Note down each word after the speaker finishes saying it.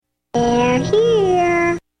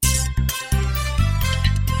here.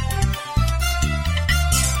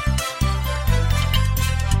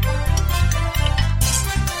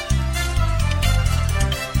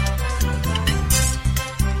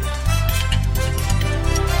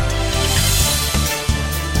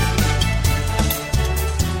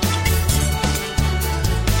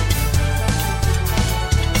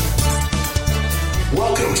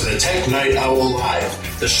 Welcome to the Tech Night Owl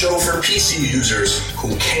Live, the show for PC users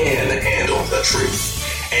who can handle the truth.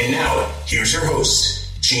 And now, here's your host,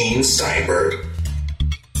 Gene Steinberg.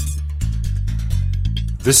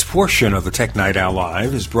 This portion of the Tech Night Owl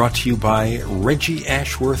Live is brought to you by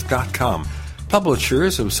ReggieAshworth.com,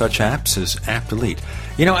 publishers of such apps as AppDelete.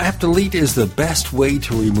 You know, AppDelete is the best way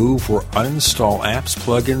to remove or uninstall apps,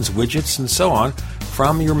 plugins, widgets, and so on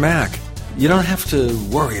from your Mac. You don't have to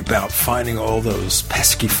worry about finding all those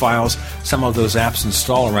pesky files some of those apps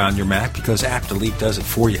install around your Mac because AppDelete does it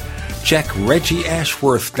for you. Check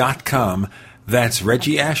ReggieAshworth.com. That's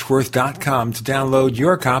ReggieAshworth.com to download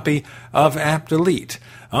your copy of AppDelete.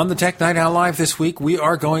 On the Tech Night Owl Live this week, we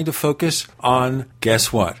are going to focus on,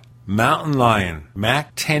 guess what? Mountain Lion,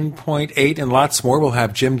 Mac 10.8, and lots more. We'll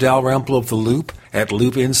have Jim Dalrymple of The Loop at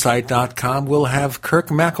loopinsight.com. We'll have Kirk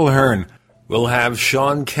McElhearn. We'll have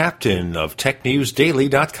Sean Captain of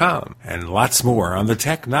TechNewsDaily.com and lots more on the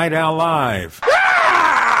Tech Night Owl Live.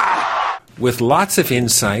 With lots of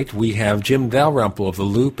insight, we have Jim Dalrymple of The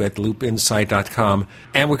Loop at loopinsight.com.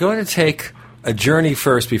 And we're going to take a journey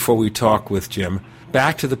first before we talk with Jim,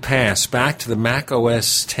 back to the past, back to the Mac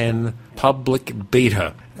OS X public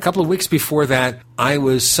beta. A couple of weeks before that, I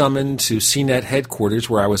was summoned to CNET headquarters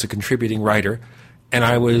where I was a contributing writer, and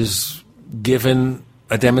I was given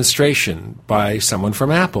a demonstration by someone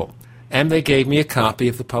from Apple, and they gave me a copy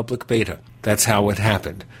of the public beta. That's how it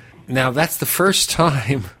happened. Now, that's the first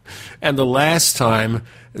time and the last time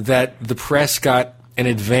that the press got an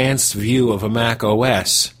advanced view of a Mac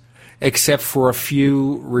OS, except for a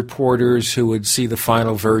few reporters who would see the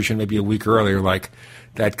final version maybe a week earlier, like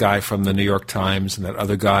that guy from the New York Times and that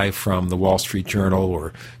other guy from the Wall Street Journal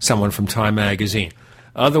or someone from Time Magazine.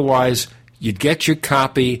 Otherwise, you'd get your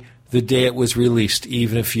copy the day it was released,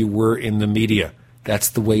 even if you were in the media. That's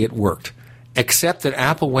the way it worked. Except that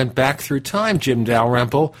Apple went back through time, Jim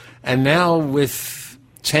Dalrymple, and now with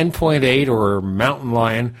 10.8 or Mountain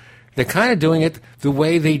Lion, they're kind of doing it the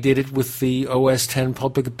way they did it with the OS X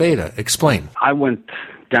public beta. Explain. I went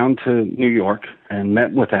down to New York and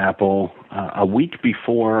met with Apple a week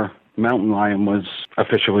before Mountain Lion was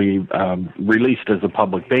officially released as a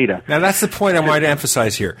public beta. Now, that's the point I wanted to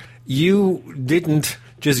emphasize here. You didn't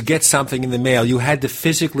just get something in the mail. You had to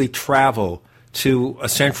physically travel to a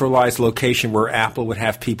centralized location where Apple would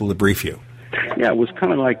have people to brief you. Yeah, it was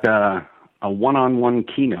kind of like a one-on-one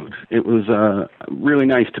keynote. It was really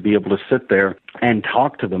nice to be able to sit there and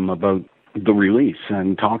talk to them about the release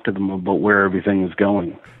and talk to them about where everything is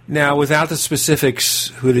going. Now, without the specifics,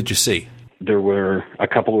 who did you see? There were a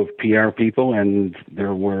couple of PR people and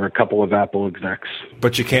there were a couple of Apple execs.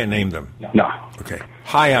 But you can't name them? No. Okay.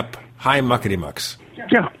 High up, high muckety-mucks.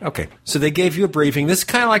 Yeah. Okay. So they gave you a briefing. This is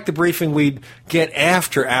kind of like the briefing we'd get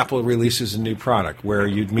after Apple releases a new product, where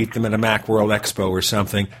you'd meet them at a Macworld Expo or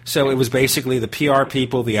something. So it was basically the PR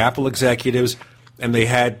people, the Apple executives, and they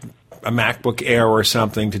had a MacBook Air or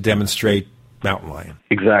something to demonstrate Mountain Lion.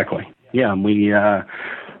 Exactly. Yeah, and we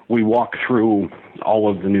walked through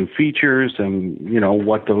all of the new features and, you know,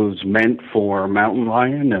 what those meant for Mountain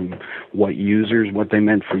Lion and what they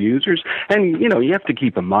meant for users. And, you know, you have to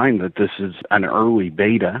keep in mind that this is an early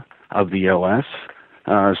beta of the OS.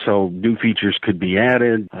 So new features could be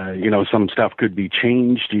added. Some stuff could be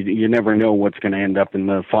changed. You never know what's going to end up in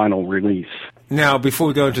the final release. Now, before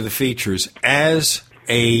we go into the features, as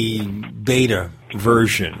a beta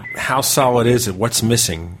version, how solid is it? What's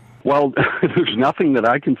missing? Well, there's nothing that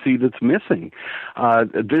I can see that's missing.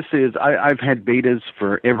 I've had betas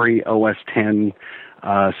for every OS X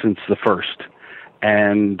since the first,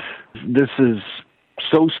 and this is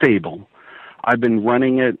so stable. I've been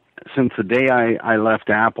running it since the day I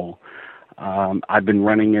left Apple. I've been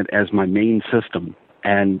running it as my main system,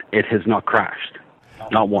 and it has not crashed,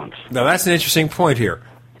 not once. Now, that's an interesting point here.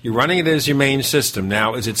 You're running it as your main system.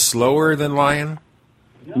 Now, is it slower than Lion?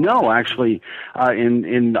 No, actually,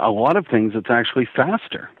 in a lot of things, it's actually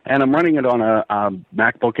faster. And I'm running it on a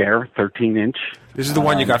MacBook Air, 13-inch. This is the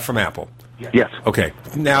one you got from Apple? Yes. Okay.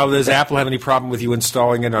 Now, does Apple have any problem with you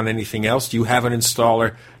installing it on anything else? Do you have an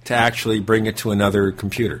installer to actually bring it to another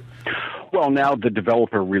computer? Well, now the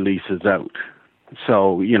developer release is out.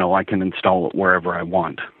 So, you know, I can install it wherever I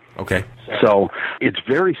want. Okay. So it's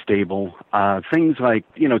very stable. Things like,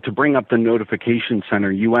 to bring up the notification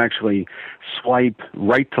center, you actually swipe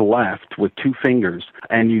right to left with 2 fingers,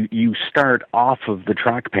 and you start off of the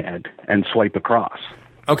trackpad and swipe across.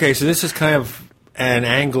 Okay, so this is kind of an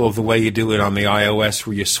angle of the way you do it on the iOS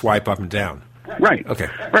where you swipe up and down. Right. Okay.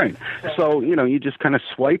 Right. So, you just kind of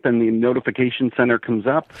swipe and the notification center comes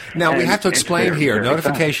up. Now, we have to explain here,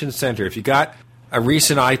 notification center, if you got a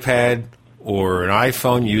recent iPad or an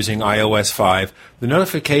iPhone using iOS 5, the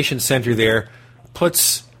notification center there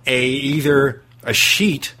puts either a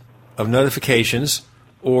sheet of notifications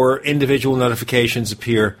or individual notifications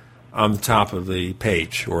appear on the top of the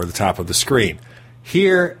page or the top of the screen.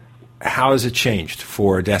 Here, how has it changed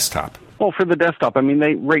for a desktop? Well, for the desktop,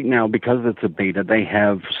 they right now, because it's a beta, they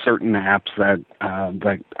have certain apps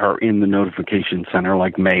that are in the notification center,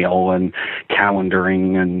 like mail and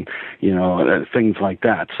calendaring and things like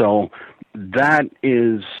that. So that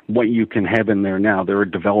is what you can have in there now. There are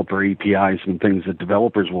developer APIs and things that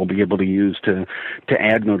developers will be able to use to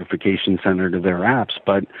add notification center to their apps.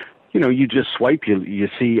 But you just swipe, you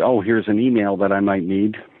see, oh, here's an email that I might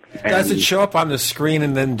need. Does it show up on the screen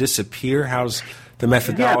and then disappear? How's the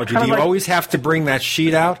methodology? Do you always have to bring that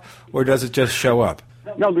sheet out, or does it just show up?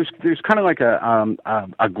 No, there's kind of like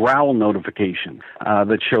a growl notification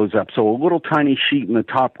that shows up. So a little tiny sheet in the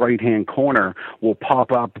top right-hand corner will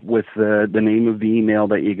pop up with the name of the email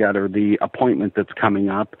that you got or the appointment that's coming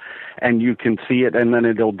up, and you can see it, and then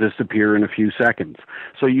it'll disappear in a few seconds.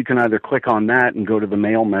 So you can either click on that and go to the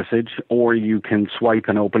mail message, or you can swipe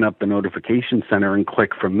and open up the notification center and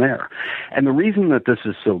click from there. And the reason that this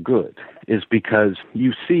is so good is because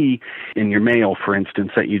you see in your mail, for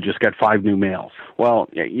instance, that you just got 5 new mails. Well,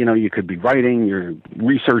 you could be writing, you're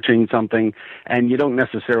researching something, and you don't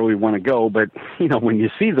necessarily want to go, but, when you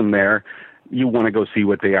see them there, you want to go see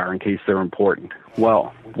what they are in case they're important.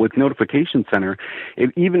 Well, with Notification Center,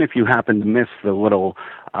 even if you happen to miss the little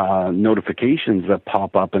notifications that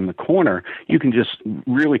pop up in the corner, you can just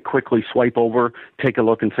really quickly swipe over, take a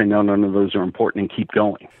look, and say, no, none of those are important, and keep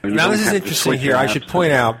going. Now, this is interesting here. I should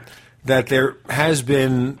point out that there has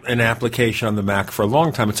been an application on the Mac for a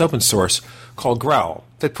long time. It's open source, called Growl,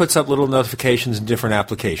 that puts up little notifications in different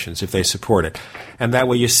applications if they support it. And that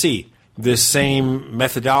way you see this same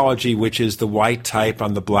methodology, which is the white type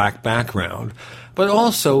on the black background. But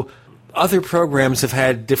also, other programs have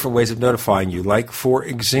had different ways of notifying you. Like, for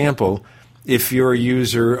example, if you're a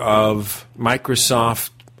user of Microsoft,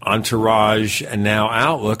 Entourage, and now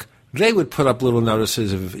Outlook, they would put up little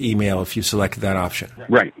notices of email if you selected that option.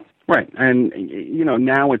 Right. Right. And,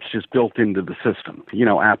 now it's just built into the system.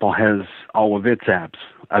 Apple has all of its apps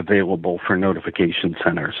available for Notification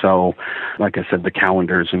Center. So, like I said, the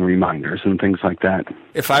calendars and reminders and things like that.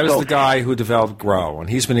 If I was the guy who developed Grow, and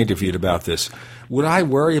he's been interviewed about this, would I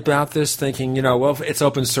worry about this thinking, well, it's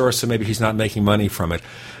open source, so maybe he's not making money from it.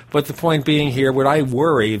 But the point being here, would I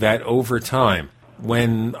worry that over time,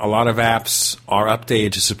 when a lot of apps are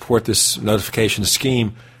updated to support this notification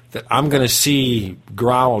scheme, that I'm going to see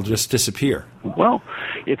Growl just disappear? Well,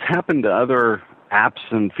 it's happened to other apps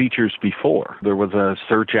and features before. There was a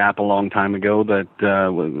search app a long time ago that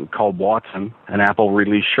was called Watson, and Apple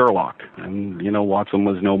released Sherlock. And, Watson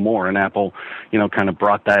was no more, and Apple, kind of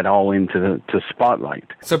brought that all into Spotlight.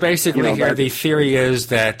 So basically here the theory is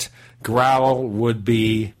that Growl would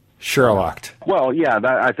be Sherlocked. Well, yeah,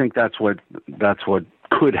 I think that's what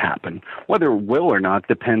could happen. Whether it will or not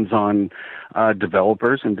depends on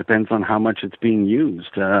developers and depends on how much it's being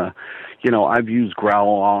used. I've used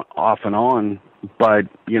Growl off and on, but,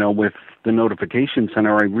 with the Notification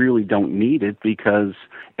Center, I really don't need it because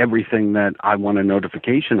everything that I want a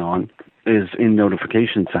notification on is in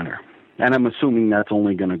Notification Center. And I'm assuming that's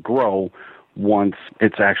only going to grow once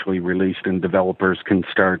it's actually released and developers can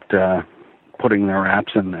start putting their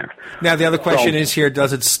apps in there. Now, the other question is here,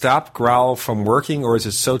 does it stop Growl from working, or is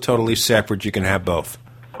it so totally separate you can have both?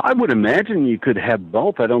 I would imagine you could have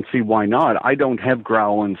both. I don't see why not. I don't have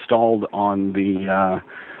Growl installed on the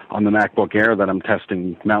MacBook Air that I'm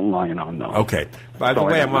testing Mountain Lion on, though. Okay. By the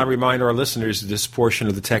way, I want to remind our listeners this portion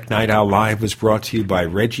of the Tech Night Owl Live was brought to you by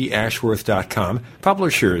ReggieAshworth.com,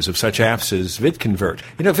 publishers of such apps as VidConvert.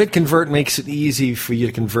 VidConvert makes it easy for you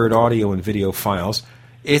to convert audio and video files.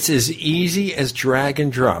 It's as easy as drag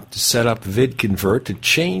and drop to set up VidConvert to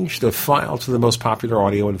change the file to the most popular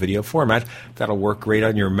audio and video format. That'll work great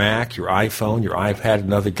on your Mac, your iPhone, your iPad,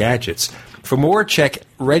 and other gadgets. For more, check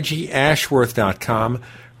ReggieAshworth.com,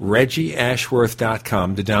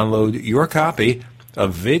 ReggieAshworth.com to download your copy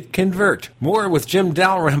of VidConvert. More with Jim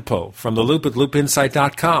Dalrymple from The Loop at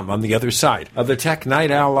loopinsight.com on the other side of the Tech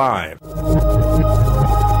Night Owl Live.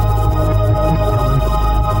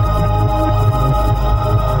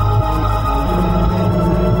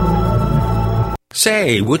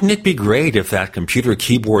 Say, wouldn't it be great if that computer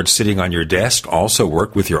keyboard sitting on your desk also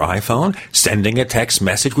worked with your iPhone? Sending a text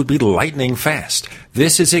message would be lightning fast.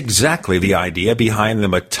 This is exactly the idea behind the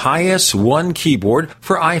Matthias One keyboard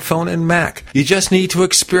for iPhone and Mac. You just need to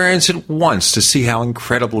experience it once to see how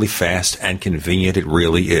incredibly fast and convenient it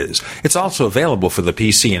really is. It's also available for the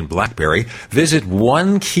PC and BlackBerry. Visit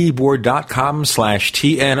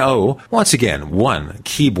onekeyboard.com/TNO. Once again,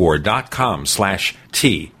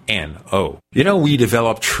 onekeyboard.com/TNO. You know, we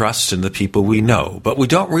develop trust in the people we know, but we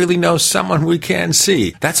don't really know someone we can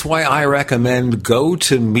see. That's why I recommend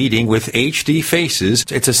GoToMeeting with HD Faces.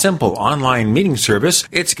 It's a simple online meeting service.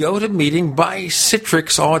 It's GoToMeeting by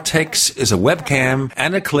Citrix. All it takes is a webcam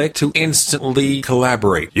and a click to instantly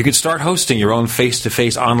collaborate. You can start hosting your own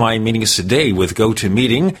face-to-face online meetings today with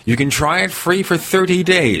GoToMeeting. You can try it free for 30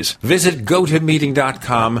 days. Visit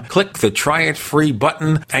GoToMeeting.com, click the Try It Free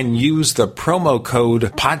button, and use the promo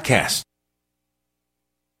code PODCAST.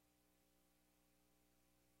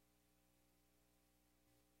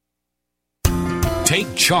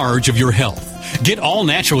 Take charge of your health. Get all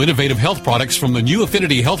natural innovative health products from the new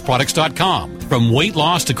AffinityHealthProducts.com. From weight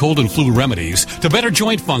loss to cold and flu remedies to better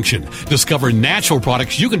joint function, discover natural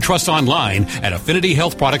products you can trust online at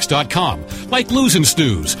AffinityHealthProducts.com. Like Lose and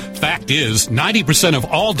Snooze. Fact is, 90% of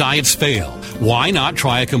all diets fail. Why not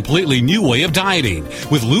try a completely new way of dieting?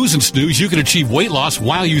 With Lose and Snooze, you can achieve weight loss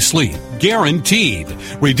while you sleep. Guaranteed.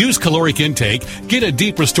 Reduce caloric intake, get a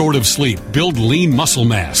deep restorative sleep, build lean muscle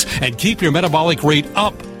mass, and keep your metabolic rate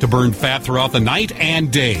up to burn fat throughout the night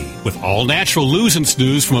and day. With all natural Lose and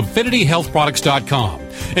Snooze from AffinityHealthProducts.com.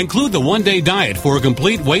 Include the one-day diet for a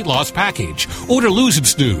complete weight loss package. Order Lose and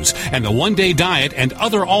Snooze and the one-day diet and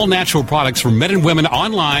other all-natural products for men and women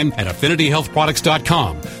online at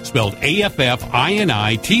AffinityHealthProducts.com. Spelled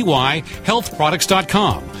AFFINITY,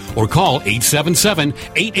 healthproducts.com. Or call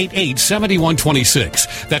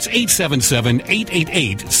 877-888-7126. That's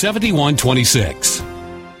 877-888-7126.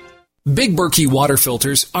 Big Berkey water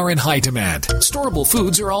filters are in high demand. Storable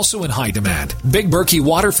foods are also in high demand.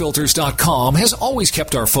 BigBerkeyWaterFilters.com has always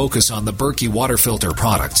kept our focus on the Berkey water filter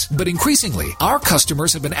products, but increasingly, our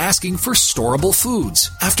customers have been asking for storable foods.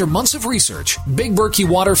 After months of research,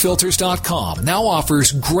 BigBerkeyWaterFilters.com now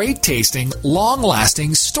offers great tasting,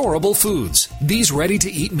 long-lasting, storable foods. These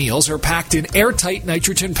ready-to-eat meals are packed in airtight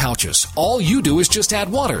nitrogen pouches. All you do is just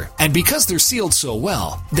add water, and because they're sealed so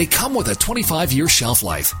well, they come with a 25-year shelf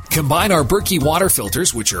life. Combine our Berkey water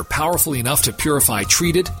filters, which are powerful enough to purify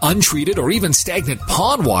treated, untreated, or even stagnant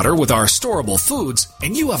pond water with our storable foods,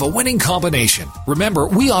 and you have a winning combination. Remember,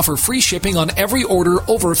 we offer free shipping on every order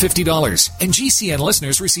over $50, and GCN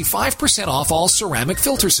listeners receive 5% off all ceramic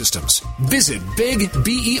filter systems. Visit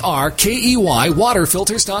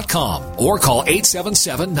BigBerkeyWaterFilters.com or call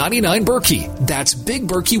 877-99-BERKEY. That's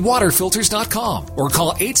BigBerkeyWaterFilters.com or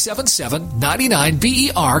call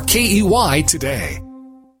 877-99-BERKEY today.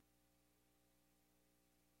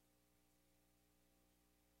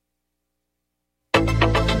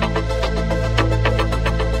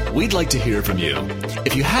 We'd like to hear from you.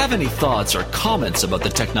 If you have any thoughts or comments about the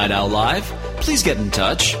Tech Night Owl Live, please get in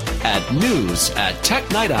touch at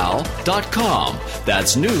news@technightowl.com.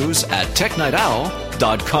 That's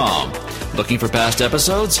news@technightowl.com. Looking for past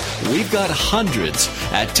episodes? We've got hundreds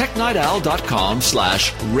at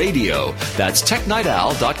technightowl.com/radio. That's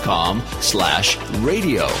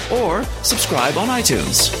technightowl.com/radio. Or subscribe on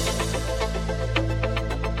iTunes.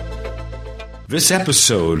 This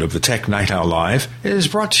episode of the Tech Night Owl Live is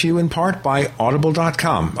brought to you in part by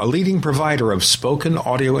Audible.com, a leading provider of spoken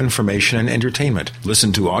audio information and entertainment.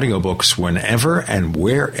 Listen to audiobooks whenever and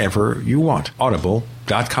wherever you want.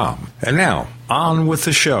 Audible.com. And now, on with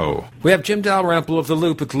the show. We have Jim Dalrymple of The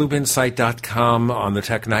Loop at loopinsight.com on the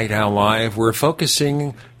Tech Night Owl Live. We're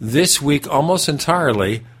focusing this week almost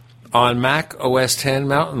entirely on Mac OS X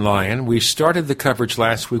Mountain Lion. We started the coverage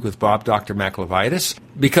last week with Bob Dr. McLevitis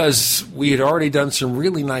because we had already done some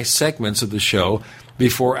really nice segments of the show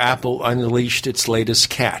before Apple unleashed its latest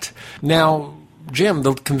cat. Now, Jim,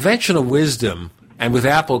 the conventional wisdom, and with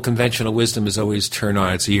Apple, conventional wisdom is always turned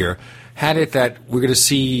on its ear, had it that we're going to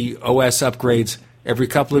see OS upgrades every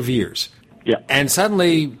couple of years. Yeah. And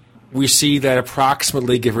suddenly we see that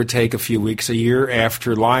approximately, give or take a few weeks, a year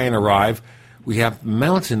after Lion arrived, we have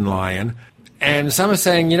Mountain Lion, and some are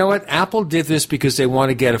saying, you know what, Apple did this because they want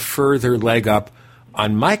to get a further leg up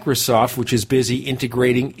on Microsoft, which is busy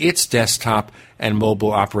integrating its desktop and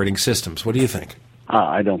mobile operating systems. What do you think?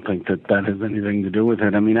 I don't think that has anything to do with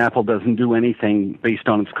it. I mean, Apple doesn't do anything based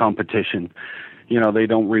on its competition. You know, they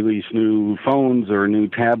don't release new phones or new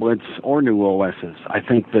tablets or new OSs. I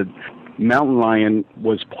think that Mountain Lion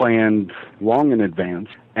was planned long in advance,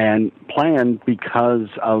 and planned because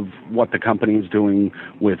of what the company is doing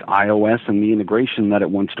with iOS and the integration that it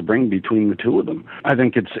wants to bring between the two of them. I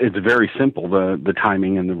think it's very simple, the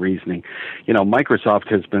timing and the reasoning. You know, Microsoft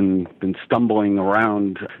has been stumbling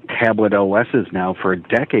around tablet OSs now for a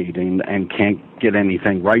decade and can't get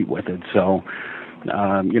anything right with it. So,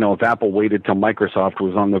 if Apple waited till Microsoft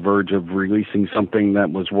was on the verge of releasing something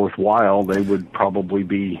that was worthwhile, they would probably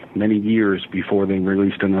be many years before they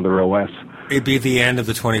released another OS. It'd be the end of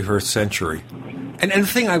the 21st century. And the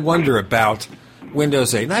thing I wonder about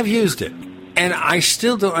Windows 8, and I've used it, and I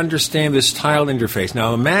still don't understand this tile interface.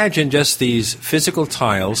 Now imagine just these physical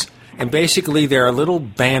tiles, and basically there are little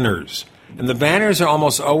banners. And the banners are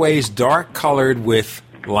almost always dark colored with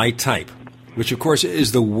light type, which of course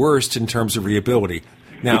is the worst in terms of readability.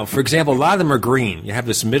 Now, for example, a lot of them are green. You have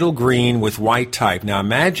this middle green with white type. Now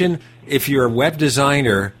imagine if you're a web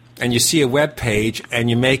designer and you see a web page and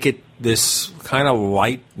you make it this kind of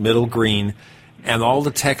light middle green and all the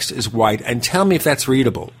text is white, and tell me if that's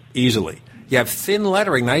readable easily. You have thin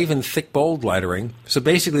lettering, not even thick, bold lettering. So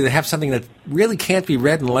basically they have something that really can't be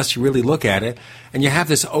read unless you really look at it, and you have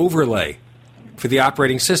this overlay for the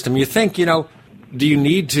operating system. You think, do you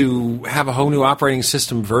need to have a whole new operating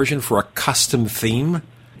system version for a custom theme?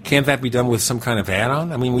 Can't that be done with some kind of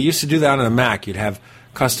add-on? I mean, we used to do that on a Mac. You'd have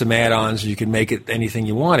custom add-ons, you could make it anything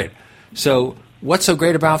you wanted. So what's so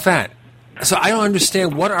great about that? So I don't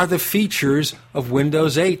understand, what are the features of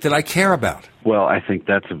Windows 8 that I care about? Well, I think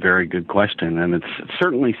that's a very good question, and it's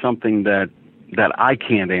certainly something that I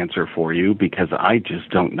can't answer for you because I just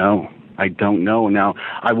don't know. I don't know. Now,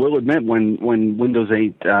 I will admit, when Windows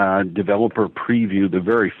 8 Developer Preview, the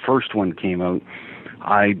very first one, came out,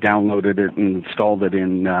 I downloaded it and installed it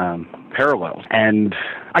in Parallels. And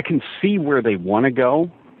I can see where they want to go.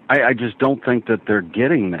 I just don't think that they're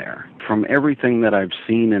getting there. From everything that I've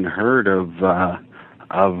seen and heard of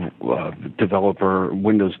developer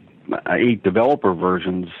Windows 8 developer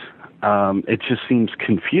versions, it just seems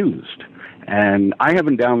confused. And I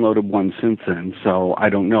haven't downloaded one since then, so I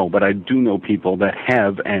don't know. But I do know people that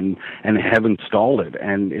have and have installed it,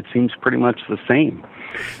 and it seems pretty much the same.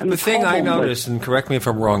 And the thing I noticed, and correct me if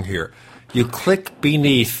I'm wrong here, you click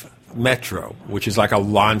beneath Metro, which is like a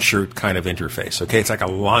launcher kind of interface. Okay, it's like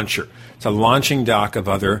a launcher. It's a launching dock of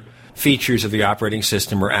other features of the operating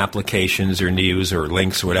system or applications or news or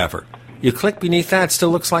links or whatever. You click beneath that, it still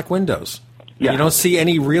looks like Windows. Yeah. You don't see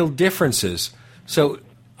any real differences. So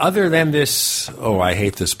other than this, I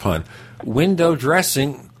hate this pun, window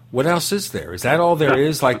dressing, what else is there? Is that all there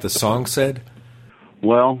is, like the song said?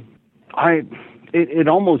 Well, it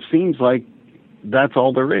almost seems like that's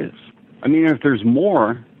all there is. I mean, if there's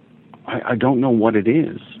more, I don't know what it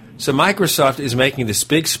is. So Microsoft is making this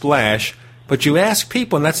big splash, but you ask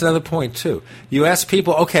people, and that's another point too, you ask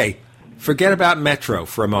people, okay, forget about Metro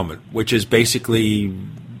for a moment, which is basically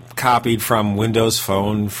copied from Windows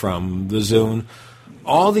Phone, from the Zune.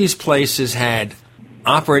 All these places had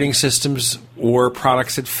operating systems or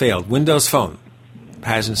products that failed. Windows Phone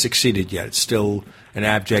hasn't succeeded yet. It's still an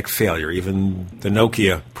abject failure. Even the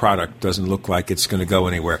Nokia product doesn't look like it's going to go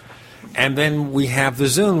anywhere. And then we have the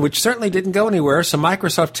Zune, which certainly didn't go anywhere. So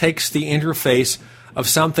Microsoft takes the interface of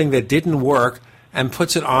something that didn't work and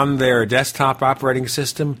puts it on their desktop operating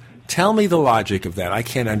system. Tell me the logic of that. I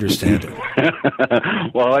can't understand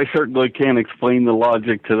it. Well, I certainly can't explain the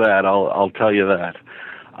logic to that. I'll tell you that.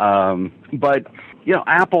 But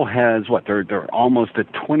Apple has they're almost at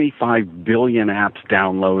 25 billion apps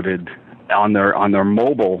downloaded on their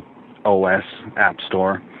mobile OS app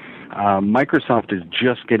store. Microsoft is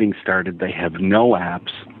just getting started. They have no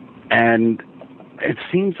apps, and it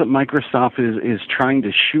seems that Microsoft is trying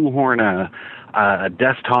to shoehorn a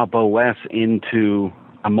desktop OS into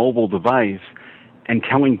a mobile device and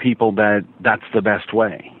telling people that that's the best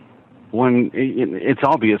way. When it's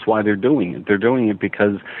obvious why they're doing it. They're doing it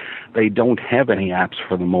because they don't have any apps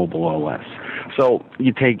for the mobile OS. So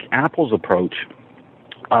you take Apple's approach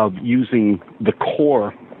of using the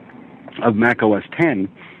core of Mac OS X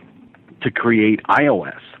to create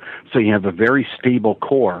iOS. So you have a very stable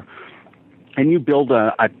core, and you build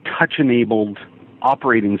a touch-enabled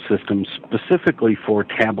operating system specifically for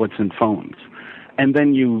tablets and phones. And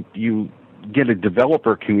then you get a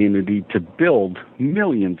developer community to build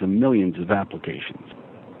millions and millions of applications.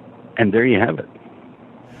 And there you have it.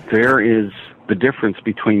 There is the difference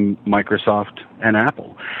between Microsoft and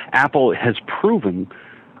Apple. Apple has proven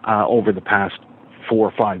over the past 4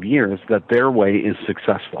 or 5 years that their way is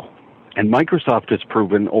successful. And Microsoft has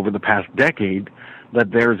proven over the past decade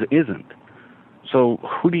that theirs isn't. So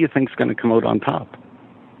who do you think is going to come out on top?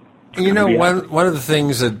 One of the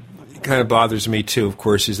things that kind of bothers me too, of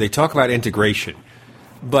course, is they talk about integration.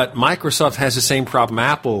 But Microsoft has the same problem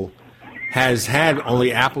Apple has had,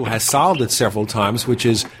 only Apple has solved it several times, which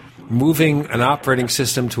is moving an operating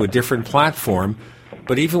system to a different platform.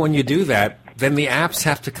 But even when you do that, then the apps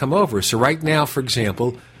have to come over. So right now, for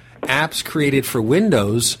example, apps created for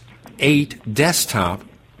Windows 8 desktop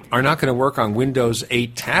are not going to work on Windows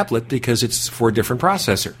 8 tablet because it's for a different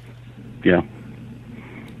processor. Yeah.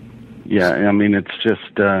 Yeah, I mean, it's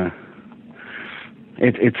just,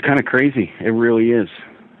 it's kind of crazy. It really is.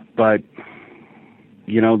 But,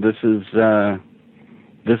 you know, this is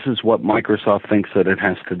what Microsoft thinks that it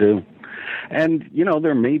has to do. And, you know,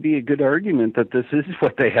 there may be a good argument that this is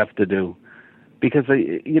what they have to do. Because,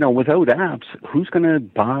 without apps, who's going to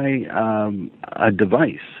buy a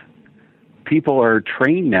device? People are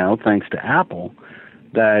trained now, thanks to Apple,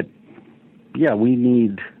 that, yeah, we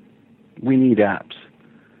need apps.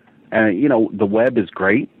 And, the web is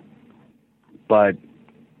great, but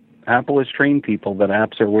Apple has trained people that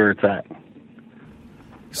apps are where it's at.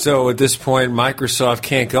 So at this point, Microsoft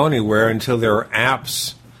can't go anywhere until there are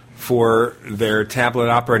apps for their tablet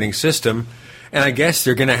operating system. And I guess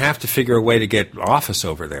they're going to have to figure a way to get Office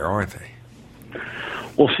over there, aren't they?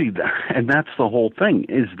 Well, see, and that's the whole thing.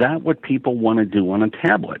 Is that what people want to do on a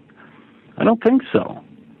tablet? I don't think so.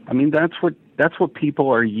 I mean, that's what people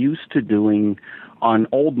are used to doing on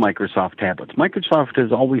old Microsoft tablets. Microsoft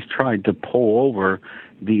has always tried to pull over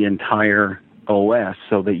the entire OS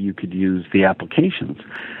so that you could use the applications.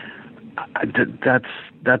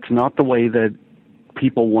 That's not the way that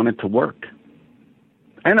people want it to work.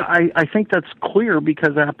 And I think that's clear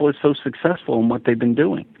because Apple is so successful in what they've been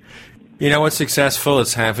doing. You know what's successful?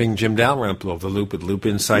 It's having Jim Dalrymple of The Loop at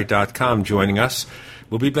loopinsight.com joining us.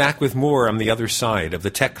 We'll be back with more on the other side of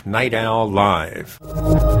the Tech Night Owl Live.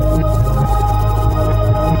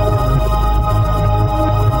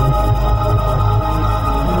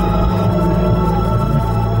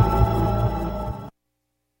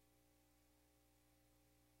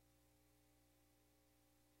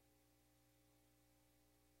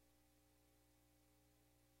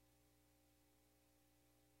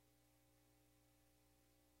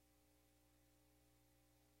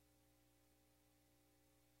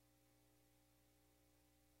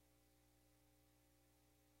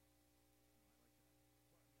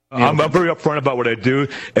 I'm very upfront about what I do,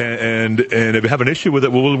 and if you have an issue with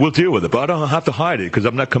it, we'll deal with it. But I don't have to hide it because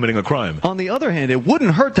I'm not committing a crime. On the other hand, it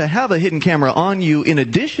wouldn't hurt to have a hidden camera on you in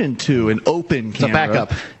addition to an open camera. It's a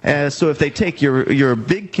backup. So if they take your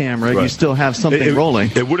big camera, right, you still have something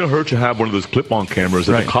rolling. It wouldn't hurt to have one of those clip-on cameras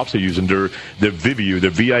that the cops are using. They're VIEVU,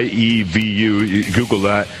 they're VIEVU. You Google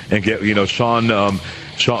that and get, Sean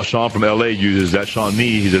from L.A. uses that. Sean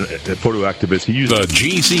Nee, he's a photo activist. He uses the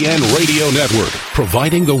GCN Radio Network,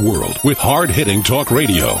 providing the world with hard-hitting talk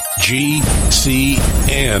radio.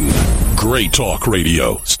 GCN. Great talk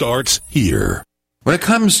radio starts here. When it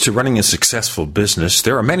comes to running a successful business,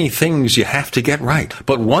 there are many things you have to get right.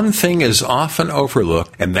 But one thing is often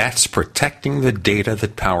overlooked, and that's protecting the data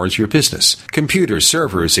that powers your business. Computers,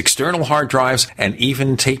 servers, external hard drives, and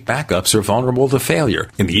even tape backups are vulnerable to failure.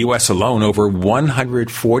 In the U.S. alone, over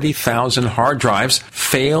 140,000 hard drives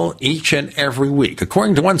fail each and every week.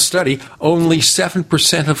 According to one study, only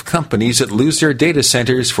 7% of companies that lose their data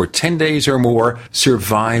centers for 10 days or more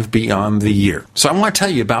survive beyond the year. So I want to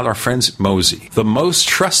tell you about our friends at Mozy, the most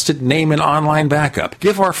trusted name in online backup.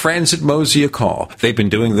 Give our friends at Mozy a call. They've been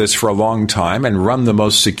doing this for a long time and run the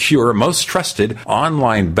most secure, most trusted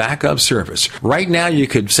online backup service. Right now, you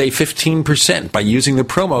could save 15% by using the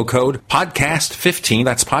promo code PODCAST15.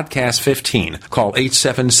 That's PODCAST15. Call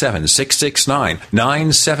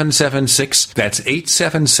 877-669-9776. That's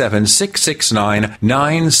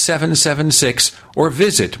 877-669-9776. Or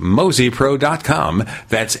visit mozypro.com.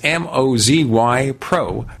 That's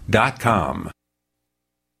mozypro.com.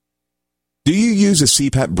 Do you use a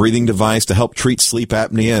CPAP breathing device to help treat sleep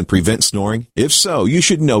apnea and prevent snoring? If so, you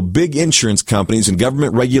should know big insurance companies and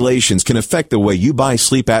government regulations can affect the way you buy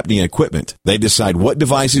sleep apnea equipment. They decide what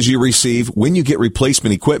devices you receive, when you get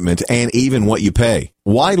replacement equipment, and even what you pay.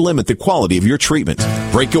 Why limit the quality of your treatment?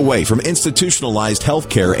 Break away from institutionalized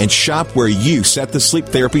healthcare and shop where you set the sleep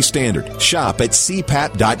therapy standard. Shop at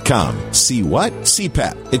CPAP.com. See what?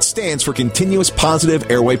 CPAP. It stands for Continuous Positive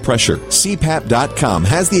Airway Pressure. CPAP.com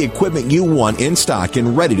has the equipment you want in stock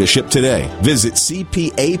and ready to ship today. Visit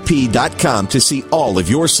CPAP.com to see all of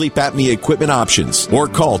your sleep apnea equipment options. Or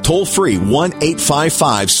call toll-free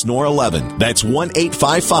 1-855-SNORE11. That's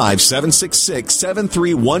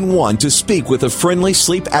 1-855-766-7311 to speak with a friendly family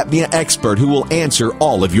sleep apnea expert who will answer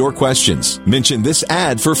all of your questions. Mention this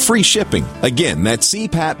ad for free shipping. Again, that's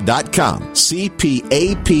CPAP.com.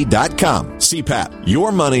 CPAP.com. CPAP.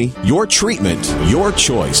 Your money, your treatment, your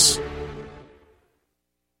choice.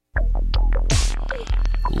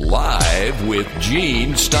 Live with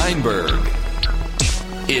Gene Steinberg.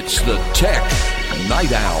 It's the Tech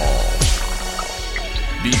Night Owl.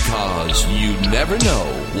 Because you never know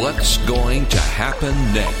what's going to happen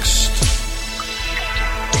next.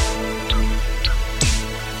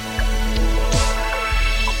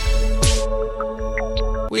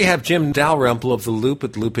 We have Jim Dalrymple of The Loop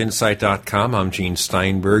at loopinsight.com. I'm Gene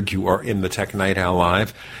Steinberg. You are in the Tech Night Owl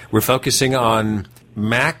Live. We're focusing on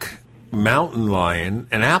Mac Mountain Lion,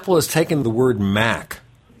 and Apple has taken the word Mac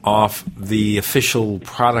off the official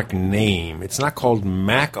product name. It's not called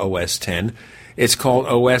Mac OS X. It's called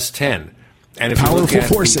OS X. And if powerful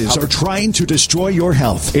forces are trying to destroy your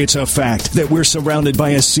health. It's a fact that we're surrounded by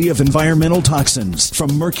a sea of environmental toxins,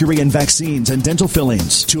 from mercury in vaccines and dental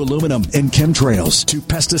fillings to aluminum in chemtrails to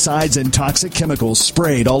pesticides and toxic chemicals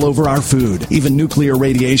sprayed all over our food. Even nuclear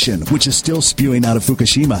radiation, which is still spewing out of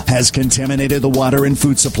Fukushima, has contaminated the water and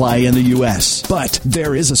food supply in the U.S. But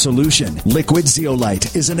there is a solution. Liquid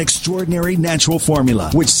Zeolite is an extraordinary natural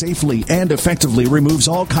formula which safely and effectively removes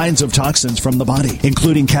all kinds of toxins from the body,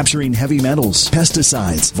 including capturing heavy metals,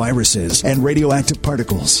 pesticides, viruses, and radioactive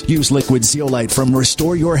particles. Use Liquid Zeolite from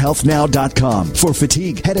RestoreYourHealthNow.com for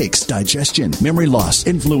fatigue, headaches, digestion, memory loss,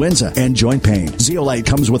 influenza, and joint pain. Zeolite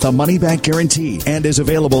comes with a money-back guarantee and is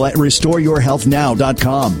available at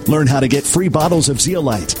RestoreYourHealthNow.com. Learn how to get free bottles of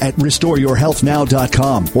Zeolite at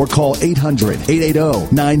RestoreYourHealthNow.com or call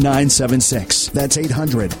 800-880-9976. That's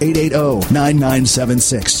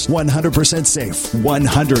 800-880-9976. 100% safe,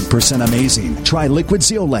 100% amazing. Try Liquid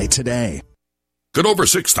Zeolite today. Get over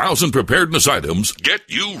 6,000 preparedness items. Get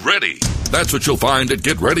you ready. That's what you'll find at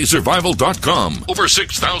GetReadySurvival.com. Over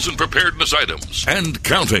 6,000 preparedness items. And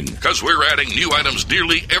counting, because we're adding new items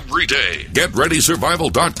nearly every day.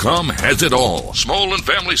 GetReadySurvival.com has it all. Small and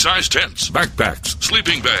family-sized tents, backpacks,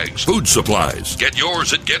 sleeping bags, food supplies. Get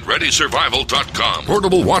yours at GetReadySurvival.com.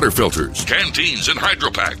 Portable water filters, canteens and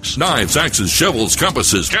hydropacks, knives, axes, shovels,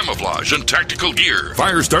 compasses, camouflage and tactical gear,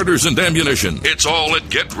 fire starters and ammunition. It's all at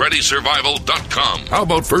GetReadySurvival.com. How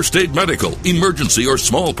about first aid medical, emergency, or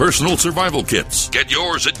small personal survival kits? Get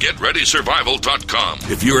yours at GetReadySurvival.com.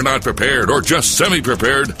 If you're not prepared or just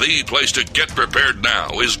semi-prepared, the place to get prepared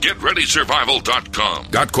now is GetReadySurvival.com.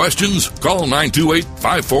 Got questions? Call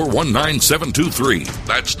 928-541-9723.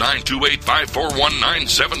 That's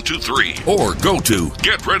 928-541-9723. Or go to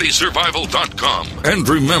GetReadySurvival.com. And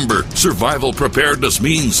remember, survival preparedness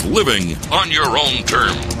means living on your own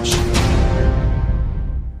terms.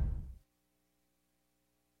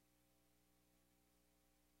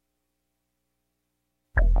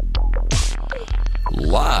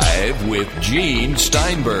 Live with Gene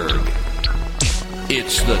Steinberg.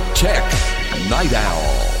 It's the Tech Night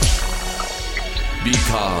Owl.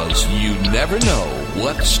 Because you never know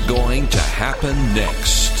what's going to happen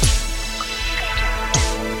next.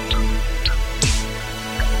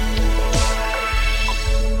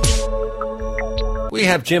 We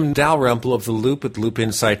have Jim Dalrymple of The Loop at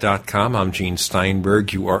loopinsight.com. I'm Gene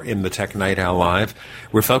Steinberg. You are in the Tech Night Owl Live.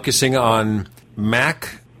 We're focusing on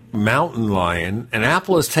Mac Mountain Lion, and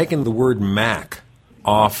Apple has taken the word Mac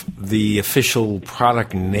off the official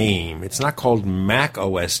product name. It's not called Mac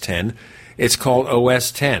OS X, it's called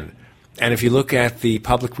OS X. And if you look at the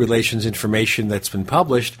public relations information that's been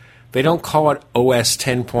published, they don't call it OS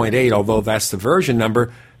 10.8, although that's the version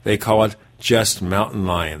number. They call it just Mountain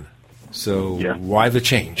Lion. So why the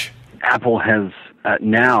change? Apple has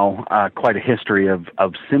now quite a history of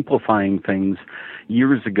simplifying things.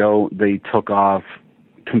 Years ago, they took off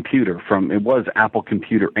computer from, it was Apple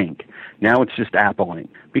Computer Inc. Now it's just Apple Inc.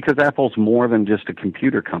 Because Apple's more than just a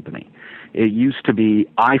computer company. It used to be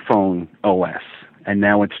iPhone OS, and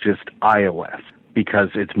now it's just iOS because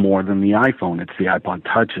it's more than the iPhone. It's the iPod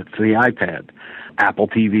Touch, it's the iPad, Apple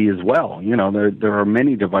TV as well. You know, there are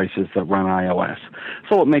many devices that run iOS.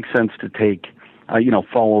 So it makes sense to take,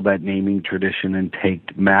 follow that naming tradition and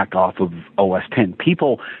take Mac off of OS X.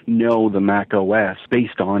 People know the Mac OS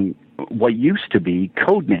based on what used to be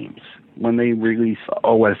code names. When they release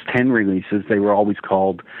OS X releases, they were always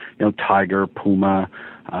called, Tiger, Puma,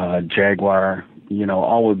 Jaguar,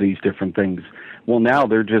 all of these different things. Well, now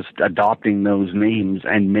they're just adopting those names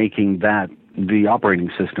and making that the operating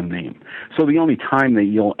system name. So the only time that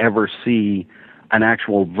you'll ever see an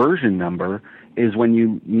actual version number is when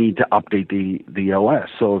you need to update the OS.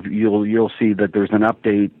 So you'll see that there's an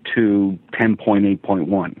update to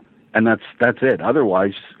 10.8.1. And that's it.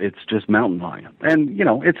 Otherwise, it's just Mountain Lion. And,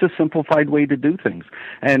 it's a simplified way to do things.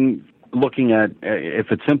 And looking at,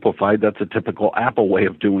 if it's simplified, that's a typical Apple way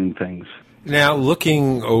of doing things. Now,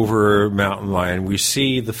 looking over Mountain Lion, we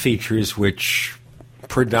see the features which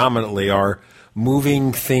predominantly are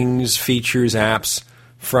moving things, features, apps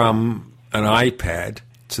from an iPad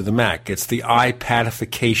to the Mac. It's the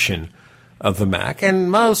iPadification of the Mac. And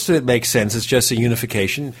most of it makes sense. It's just a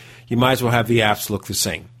unification. You might as well have the apps look the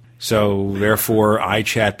same. So, therefore,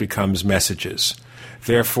 iChat becomes Messages.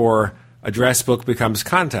 Therefore, Address Book becomes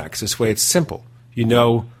Contacts. This way it's simple. You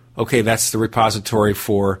know, okay, that's the repository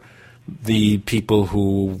for the people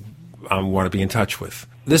who want to be in touch with.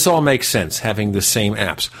 This all makes sense, having the same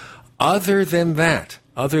apps. Other than that,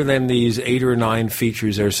 other than these 8 or 9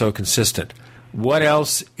 features that are so consistent, what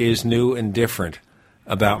else is new and different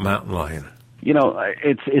about Mountain Lion?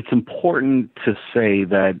 It's important to say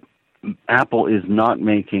that Apple is not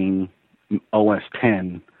making OS X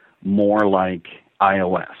more like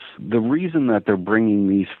iOS. The reason that they're bringing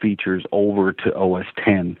these features over to OS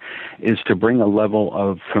X is to bring a level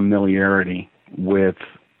of familiarity with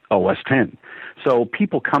OS X. So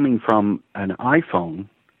people coming from an iPhone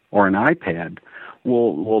or an iPad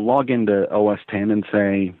will log into OS X and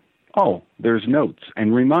say, oh, there's notes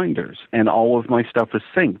and reminders, and all of my stuff is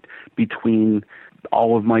synced between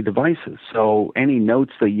all of my devices. So any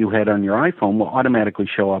notes that you had on your iPhone will automatically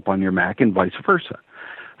show up on your Mac and vice versa.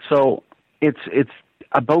 So it's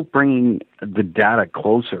about bringing the data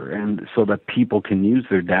closer and so that people can use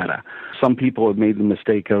their data. Some people have made the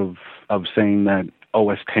mistake of saying that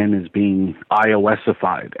OS X is being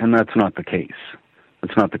iOSified, and that's not the case.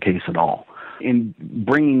 That's not the case at all. In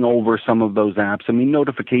bringing over some of those apps,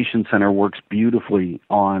 Notification Center works beautifully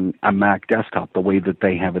on a Mac desktop the way that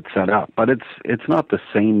they have it set up, but it's not the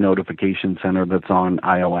same Notification Center that's on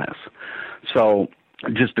iOS. So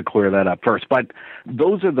just to clear that up first. But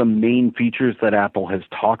those are the main features that Apple has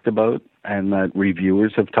talked about and that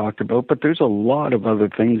reviewers have talked about, but there's a lot of other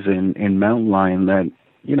things in Mountain Lion that,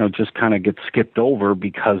 just kind of get skipped over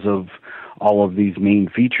because of all of these main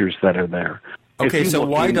features that are there. Okay, so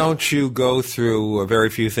why don't you go through a very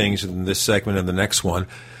few things in this segment and the next one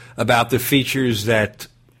about the features that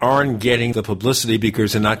aren't getting the publicity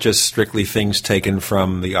because they're not just strictly things taken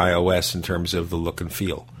from the iOS in terms of the look and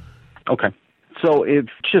feel? Okay. So it's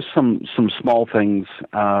just some small things.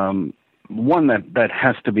 One that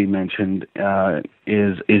has to be mentioned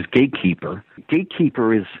is Gatekeeper.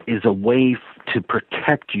 Gatekeeper is a way to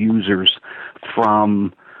protect users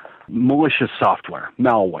from malicious software,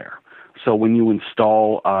 malware. So when you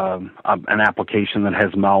install an application that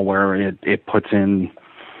has malware, it puts in,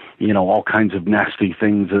 all kinds of nasty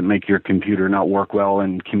things that make your computer not work well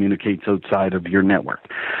and communicates outside of your network.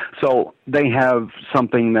 So they have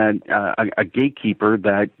something that a Gatekeeper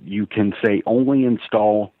that you can say only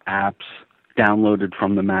install apps downloaded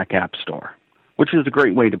from the Mac App Store, which is a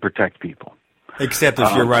great way to protect people. Except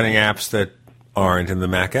if you're running apps that aren't in the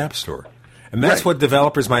Mac App Store. And that's what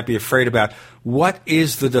developers might be afraid about. What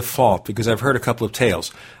is the default? Because I've heard a couple of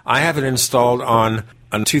tales. I have it installed on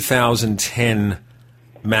a 2010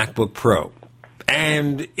 MacBook Pro,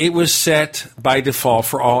 and it was set by default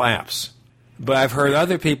for all apps. But I've heard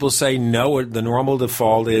other people say, no, the normal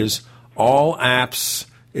default is all apps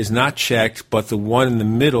is not checked, but the one in the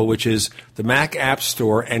middle, which is the Mac App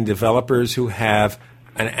Store and developers who have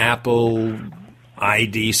an Apple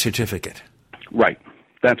ID certificate. Right.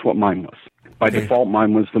 That's what mine was. By default,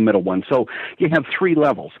 mine was the middle one. So you have 3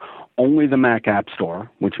 levels. Only the Mac App Store,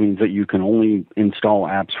 which means that you can only install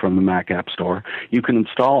apps from the Mac App Store. You can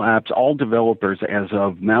install apps. All developers, as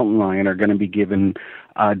of Mountain Lion, are going to be given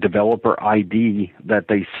a developer ID that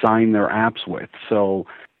they sign their apps with. So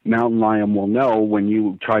Mountain Lion will know when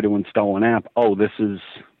you try to install an app, oh, this is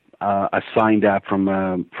a signed app from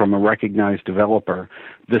a recognized developer.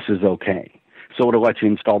 This is okay. So it'll let you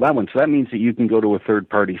install that one. So that means that you can go to a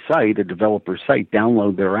third-party site, a developer site,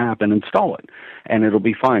 download their app, and install it. And it'll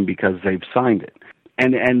be fine because they've signed it.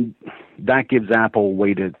 And that gives Apple a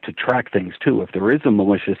way to track things, too. If there is a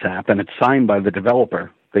malicious app and it's signed by the developer,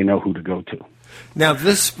 they know who to go to. Now,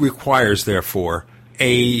 this requires, therefore,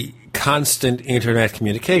 a constant Internet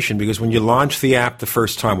communication, because when you launch the app the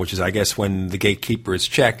first time, which is, I guess, when the Gatekeeper is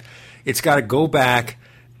checked, it's got to go back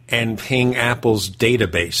and ping Apple's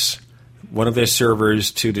database, one of their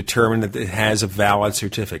servers, to determine that it has a valid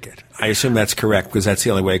certificate. I assume that's correct, because that's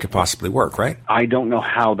the only way it could possibly work, right? I don't know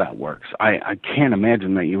how that works. I can't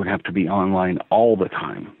imagine that you would have to be online all the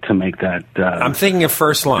time to make that... I'm thinking of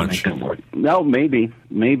first launch. No, maybe.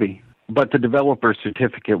 But the developer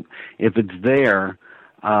certificate, if it's there,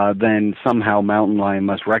 then somehow Mountain Lion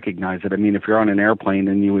must recognize it. I mean, if you're on an airplane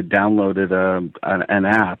and you would download an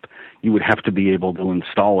app, you would have to be able to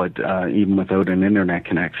install it even without an internet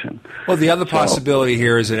connection. Well, the other possibility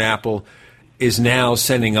here is that Apple is now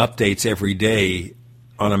sending updates every day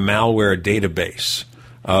on a malware database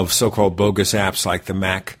of so-called bogus apps like the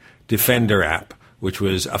Mac Defender app, which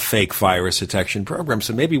was a fake virus detection program.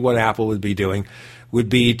 So maybe what Apple would be doing would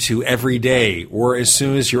be to every day, or as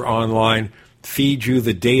soon as you're online, feed you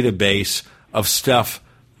the database of stuff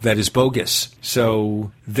that is bogus.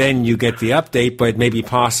 So then you get the update, but it may be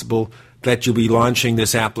possible that you'll be launching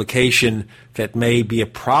this application that may be a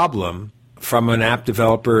problem from an app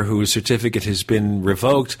developer whose certificate has been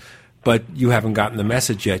revoked, but you haven't gotten the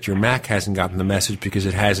message yet. Your Mac hasn't gotten the message because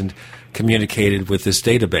it hasn't communicated with this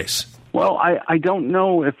database. Well, I don't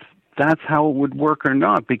know if that's how it would work or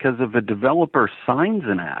not, because if a developer signs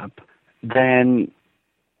an app, then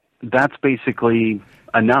that's basically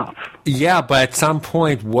enough. Yeah, but at some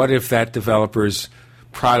point, what if that developer's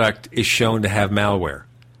product is shown to have malware?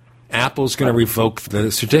 Apple's going to revoke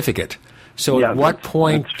the certificate. So at what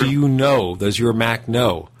point do you know, does your Mac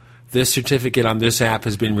know, this certificate on this app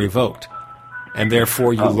has been revoked? And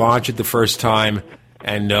therefore you launch it the first time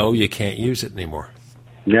and no, you can't use it anymore.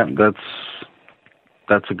 Yeah,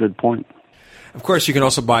 that's a good point. Of course, you can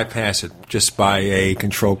also bypass it just by a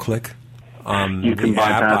control click. You can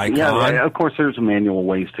bypass it. Yeah, of course, there's manual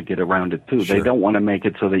ways to get around it, too. Sure. They don't want to make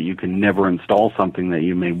it so that you can never install something that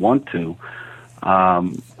you may want to,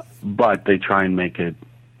 but they try and make it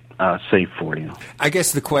safe for you. I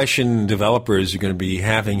guess the question developers are going to be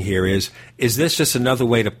having here is this just another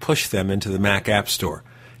way to push them into the Mac App Store?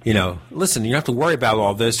 You know, listen, you don't have to worry about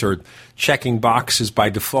all this or checking boxes by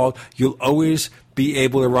default. You'll always be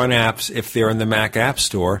able to run apps if they're in the Mac App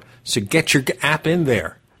Store, so get your app in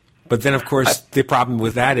there. But then, of course, the problem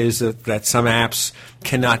with that is that some apps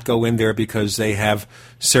cannot go in there because they have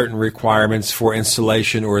certain requirements for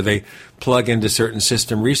installation or they plug into certain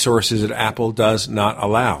system resources that Apple does not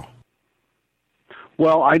allow.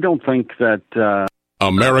 Well, I don't think that...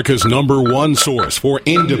 America's #1 source for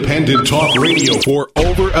independent talk radio for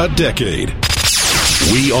over a decade.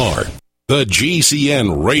 We are the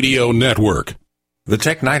GCN Radio Network. The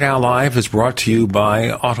Tech Night Owl Live is brought to you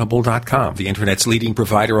by Audible.com, the Internet's leading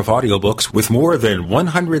provider of audiobooks with more than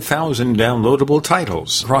 100,000 downloadable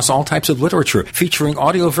titles across all types of literature, featuring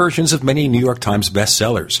audio versions of many New York Times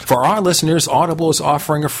bestsellers. For our listeners, Audible is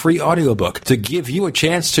offering a free audiobook to give you a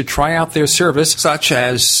chance to try out their service, such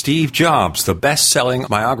as Steve Jobs, the best-selling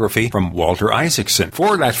biography from Walter Isaacson.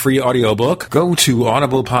 For that free audiobook, go to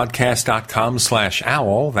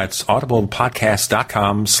audiblepodcast.com/owl. That's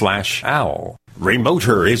audiblepodcast.com/owl.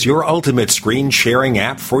 Remoter is your ultimate screen sharing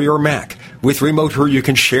app for your Mac. With Remoter, you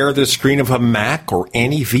can share the screen of a Mac or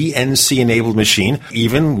any VNC-enabled machine,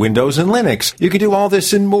 even Windows and Linux. You can do all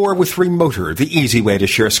this and more with Remoter, the easy way to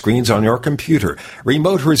share screens on your computer.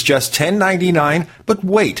 Remoter is just $10.99, but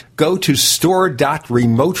wait. Go to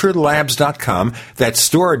store.remoterlabs.com. That's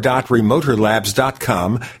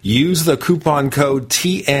store.remoterlabs.com. Use the coupon code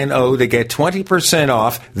TNO to get 20%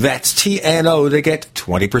 off. That's TNO to get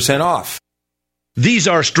 20% off. These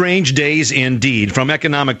are strange days indeed, from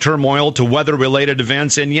economic turmoil to weather-related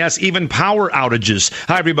events and, yes, even power outages.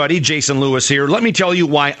 Hi, everybody. Jason Lewis here. Let me tell you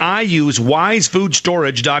why I use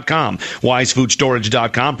WiseFoodStorage.com.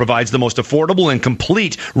 WiseFoodStorage.com provides the most affordable and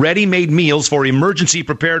complete ready-made meals for emergency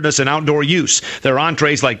preparedness and outdoor use. Their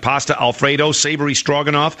entrees like pasta Alfredo, savory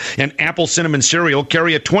stroganoff, and apple cinnamon cereal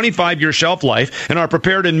carry a 25-year shelf life and are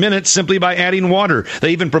prepared in minutes simply by adding water.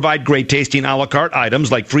 They even provide great-tasting a la carte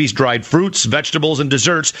items like freeze-dried fruits, vegetables, and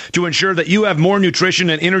desserts to ensure that you have more nutrition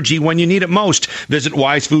and energy when you need it most. Visit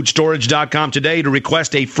WiseFoodStorage.com today to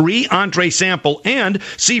request a free entree sample and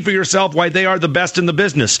see for yourself why they are the best in the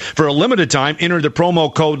business. For a limited time, enter the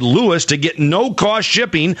promo code LEWIS to get no-cost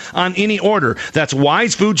shipping on any order. That's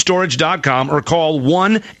WiseFoodStorage.com or call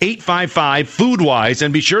 1-855-FoodWise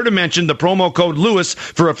and be sure to mention the promo code LEWIS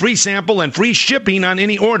for a free sample and free shipping on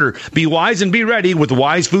any order. Be wise and be ready with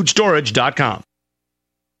WiseFoodStorage.com.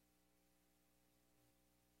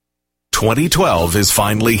 2012 is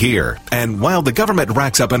finally here, and while the government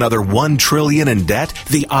racks up another $1 trillion in debt,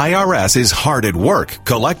 the IRS is hard at work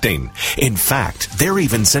collecting. In fact, they're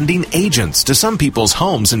even sending agents to some people's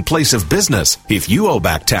homes in place of business. If you owe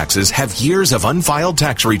back taxes, have years of unfiled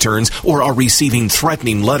tax returns, or are receiving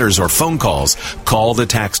threatening letters or phone calls, call the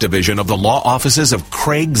tax division of the law offices of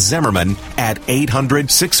Craig Zimmerman at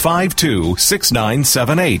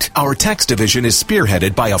 800-652-6978. Our tax division is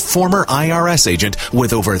spearheaded by a former IRS agent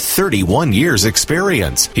with over 31 21 years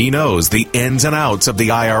experience. He knows the ins and outs of the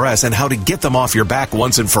IRS and how to get them off your back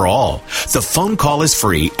once and for all. The phone call is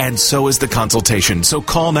free, and so is the consultation. So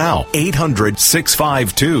call now,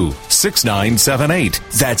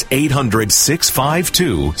 800-652-6978. That's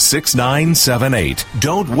 800-652-6978.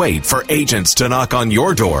 Don't wait for agents to knock on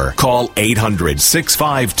your door. Call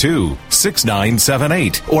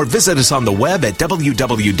 800-652-6978 or visit us on the web at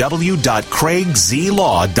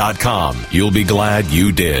www.craigzlaw.com. You'll be glad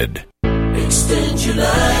you did. Extend your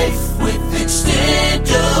life with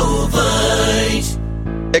Extendovite.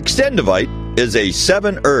 Extendovite is a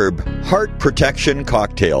 7-herb heart protection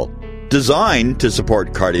cocktail designed to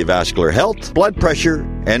support cardiovascular health, blood pressure,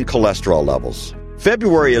 and cholesterol levels.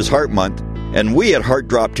 February is Heart Month, and we at Heart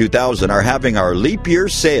Drop 2000 are having our leap year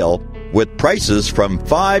sale with prices from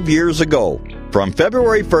 5 years ago. From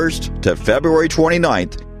February 1st to February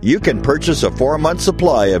 29th, you can purchase a 4-month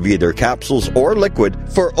supply of either capsules or liquid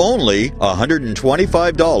for only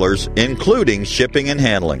 $125, including shipping and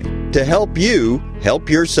handling, to help you help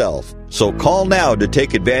yourself. So call now to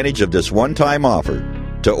take advantage of this one-time offer.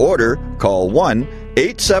 To order, call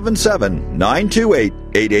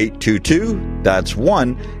 1-877-928-8822. That's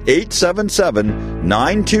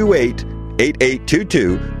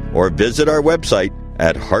 1-877-928-8822. Or visit our website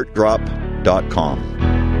at heartdrop.com.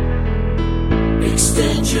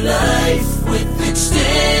 Extend your life with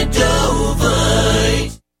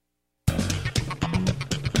Extendovite.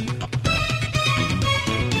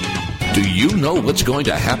 Do you know what's going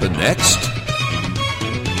to happen next?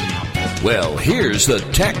 Well, here's the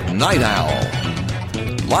Tech Night Owl.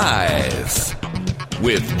 Live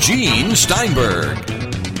with Gene Steinberg.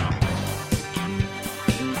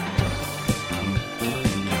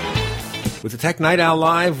 With the Tech Night Owl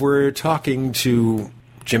Live, we're talking to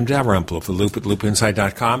Jim Dalrymple of The Loop at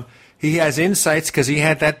loopinsight.com. He has insights because he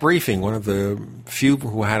had that briefing, one of the few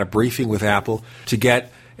who had a briefing with Apple to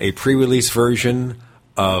get a pre-release version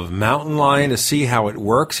of Mountain Lion to see how it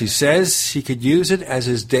works. He says he could use it as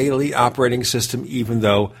his daily operating system, even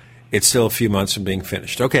though it's still a few months from being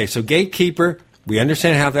finished. Okay, so Gatekeeper, we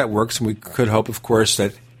understand how that works, and we could hope, of course,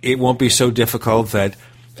 that it won't be so difficult that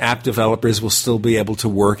app developers will still be able to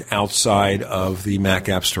work outside of the Mac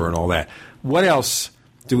App Store and all that. What else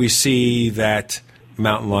do we see that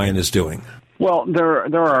Mountain Lion is doing? Well,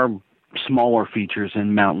 there are smaller features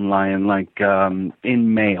in Mountain Lion, like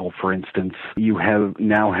in Mail, for instance. You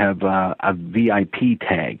now have a VIP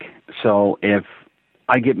tag. So if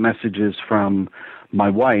I get messages from my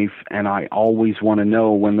wife and I always want to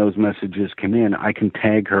know when those messages come in, I can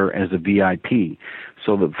tag her as a VIP,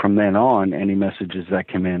 so that from then on, any messages that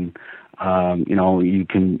come in, you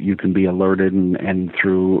can be alerted, and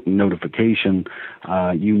through notification,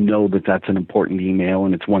 that that's an important email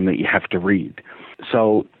and it's one that you have to read.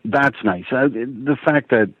 So that's nice. The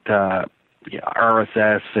fact that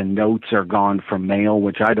RSS and Notes are gone from Mail,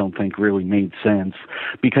 which I don't think really made sense,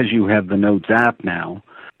 because you have the Notes app now,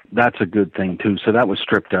 that's a good thing too. So that was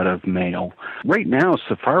stripped out of Mail. Right now,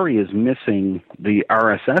 Safari is missing the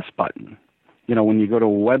RSS button. When you go to a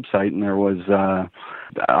website and there was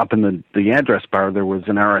up in the address bar, there was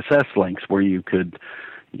an RSS links where you could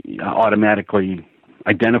automatically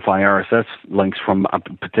identify RSS links from a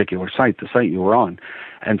particular site, the site you were on,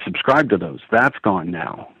 and subscribe to those. That's gone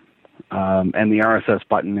now. And the RSS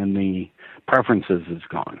button in the preferences is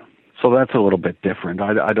gone. So that's a little bit different.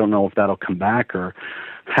 I don't know if that'll come back or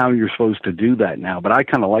how you're supposed to do that now, but I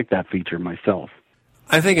kind of like that feature myself.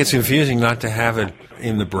 I think it's confusing not to have it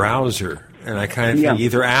in the browser. And I kind of think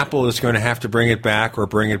either Apple is going to have to bring it back or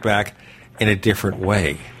bring it back in a different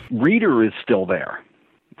way. Reader is still there,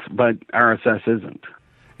 but RSS isn't.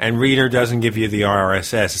 And Reader doesn't give you the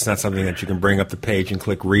RSS. It's not something that you can bring up the page and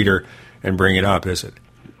click Reader and bring it up, is it?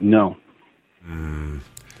 No.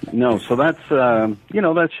 No, so that's,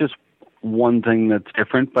 that's just one thing that's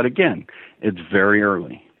different. But again, it's very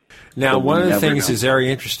early. Now, one of the things that's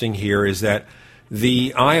very interesting here is that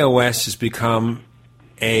the iOS has become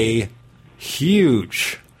a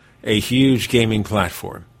huge gaming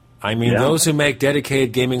platform. I mean, those who make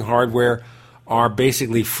dedicated gaming hardware are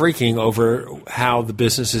basically freaking over how the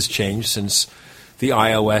business has changed since the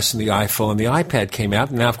iOS and the iPhone and the iPad came out.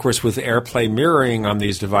 And now, of course, with AirPlay mirroring on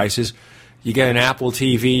these devices, you get an Apple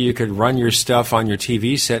TV, you could run your stuff on your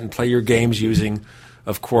TV set and play your games using,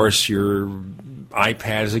 of course, your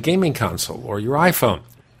iPad as a gaming console or your iPhone.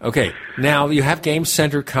 Okay, now you have Game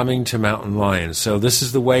Center coming to Mountain Lion, so this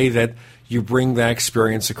is the way that you bring that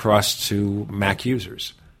experience across to Mac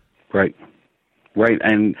users. Right,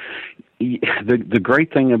 and the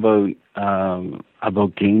great thing about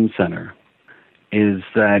Game Center is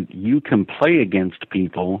that you can play against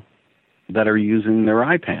people that are using their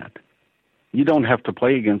iPad. You don't have to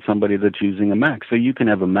play against somebody that's using a Mac. So you can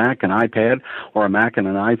have a Mac, an iPad, or a Mac and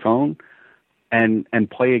an iPhone and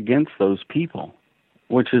play against those people,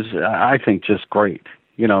 which is, I think, just great.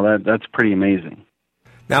 You know, that's pretty amazing.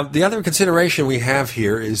 Now, the other consideration we have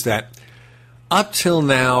here is that up till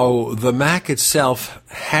now, the Mac itself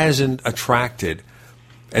hasn't attracted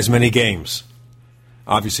as many games.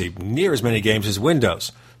 Obviously, near as many games as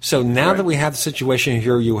Windows. So now that we have the situation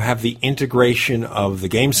here, you have the integration of the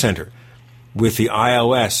Game Center with the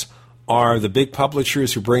iOS. Are the big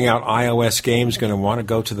publishers who bring out iOS games going to want to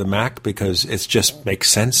go to the Mac because it just makes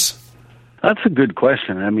sense? That's a good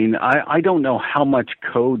question. I mean, I don't know how much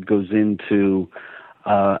code goes into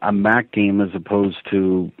a Mac game as opposed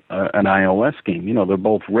to an iOS game. You know, they're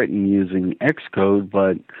both written using Xcode,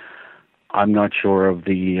 but I'm not sure of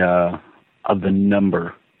the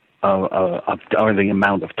number or the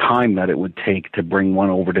amount of time that it would take to bring one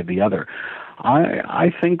over to the other.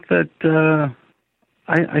 I think that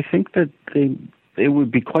I think that it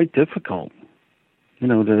would be quite difficult, you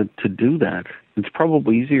know, to do that. It's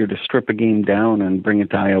probably easier to strip a game down and bring it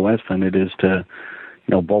to iOS than it is to,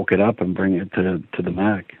 you know, bulk it up and bring it to the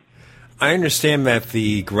Mac. I understand that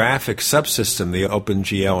the graphic subsystem, the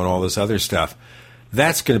OpenGL and all this other stuff,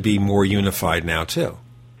 that's going to be more unified now too.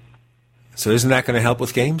 So isn't that going to help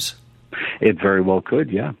with games? It very well could,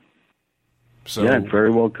 yeah. Yeah, it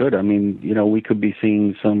very well could. I mean, you know, we could be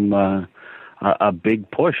seeing some a big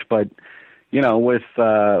push, but you know,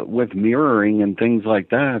 with mirroring and things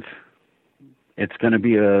like that, it's going to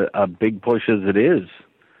be a big push as it is,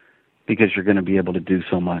 because you're going to be able to do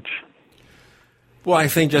so much. Well, I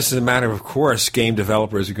think just as a matter of course, game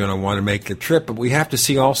developers are going to want to make the trip, but we have to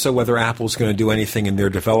see also whether Apple's going to do anything in their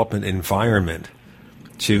development environment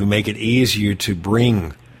to make it easier to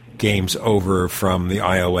bring games over from the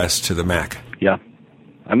iOS to the Mac. Yeah.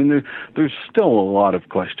 I mean, there's still a lot of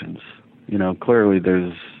questions. You know, clearly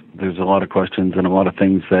there's a lot of questions and a lot of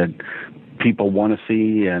things that people want to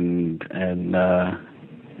see, and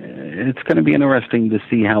it's going to be interesting to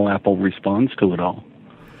see how Apple responds to it all.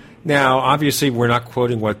 Now, obviously, we're not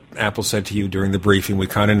quoting what Apple said to you during the briefing. We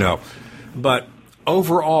kind of know. But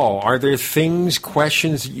overall, are there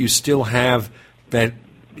questions that you still have that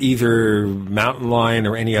either Mountain Lion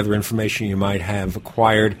or any other information you might have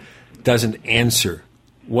acquired doesn't answer?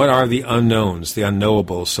 What are the unknowns, the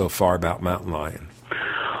unknowables so far about Mountain Lion?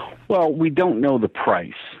 Well, we don't know the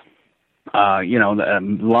price. You know, the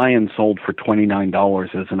Lion sold for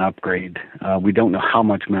 $29 as an upgrade. We don't know how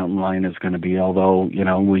much Mountain Lion is going to be, although, you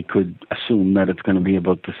know, we could assume that it's going to be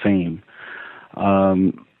about the same.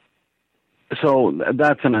 So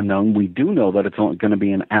that's an unknown. We do know that it's going to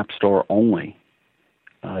be an App Store only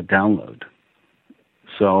download.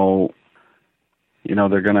 So, you know,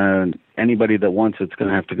 anybody that wants it's going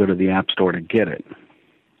to have to go to the App Store to get it.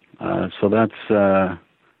 So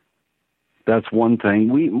that's one thing.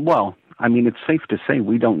 I mean, it's safe to say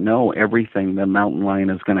we don't know everything that Mountain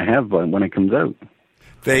Lion is going to have when it comes out.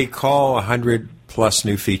 They call 100-plus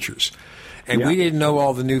new features. And we didn't know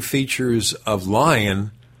all the new features of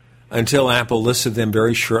Lion until Apple listed them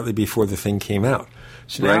very shortly before the thing came out.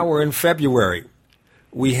 So now we're in February.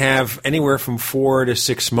 We have anywhere from 4 to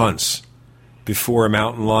 6 months before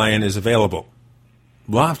Mountain Lion is available.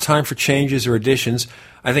 A lot of time for changes or additions.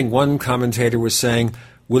 I think one commentator was saying,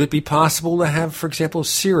 would it be possible to have, for example,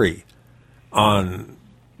 Siri on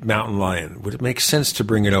Mountain Lion? Would it make sense to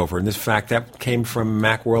bring it over? And this fact, that came from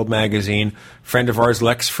Macworld magazine. Friend of ours,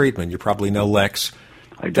 Lex Friedman. You probably know Lex.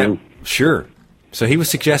 I do. Sure. So he was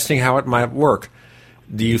suggesting how it might work.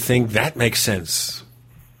 Do you think that makes sense?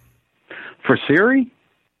 For Siri?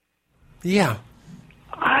 Yeah.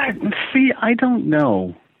 I don't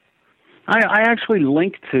know. I actually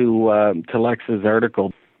linked to Lex's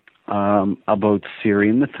article about Siri,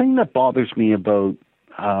 and the thing that bothers me about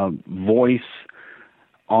voice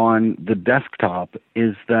on the desktop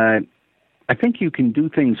is that I think you can do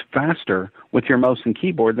things faster with your mouse and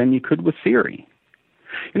keyboard than you could with Siri.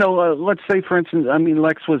 You know, let's say, for instance,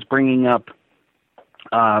 Lex was bringing up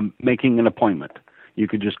making an appointment. You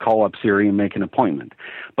could just call up Siri and make an appointment.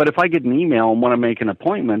 But if I get an email and want to make an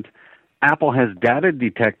appointment, Apple has data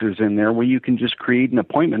detectors in there where you can just create an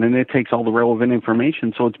appointment, and it takes all the relevant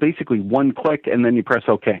information. So it's basically one click, and then you press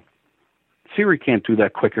OK. Siri can't do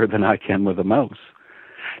that quicker than I can with a mouse.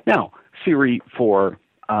 Now, Siri for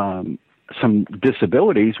some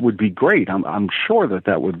disabilities would be great. I'm sure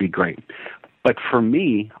that would be great. But for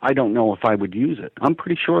me, I don't know if I would use it. I'm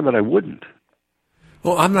pretty sure that I wouldn't.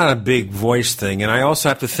 Well, I'm not a big voice thing, and I also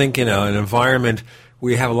have to think in an environment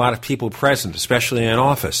where you have a lot of people present, especially in an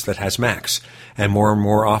office that has Macs, and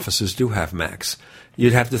more offices do have Macs.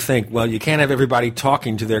 you'd have to think, well, you can't have everybody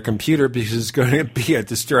talking to their computer because it's going to be a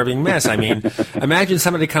disturbing mess. I mean, imagine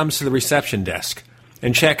somebody comes to the reception desk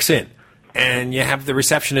and checks in, and you have the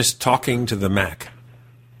receptionist talking to the Mac.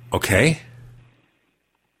 Okay?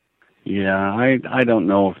 Yeah, I don't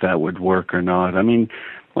know if that would work or not. I mean,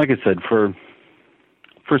 like I said, for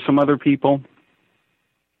some other people,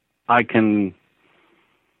 I can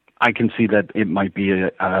see that it might be a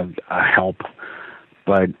help,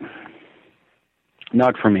 but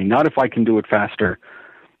not for me. Not if I can do it faster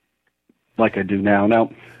like I do now. Now,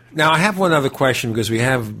 I have one other question because we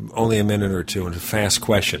have only a minute or two, and it's a fast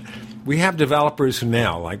question. We have developers who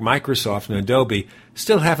now, like Microsoft and Adobe,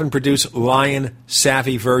 still haven't produced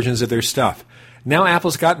Lion-savvy versions of their stuff. Now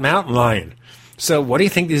Apple's got Mountain Lion. So what do you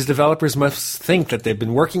think these developers must think, that they've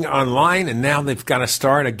been working on Lion and now they've got to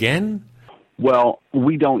start again? Well,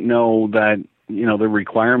 we don't know that, the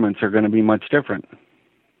requirements are going to be much different.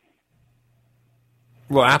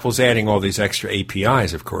 Well, Apple's adding all these extra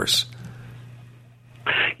APIs, of course.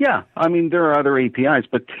 Yeah, I mean, there are other APIs,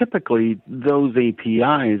 but typically those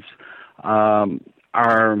APIs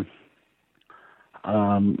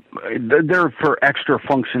they're for extra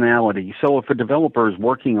functionality. So if a developer is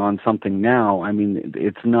working on something now, I mean,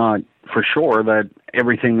 it's not for sure that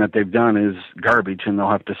everything that they've done is garbage and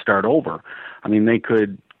they'll have to start over. I mean, they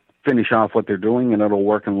could finish off what they're doing and it'll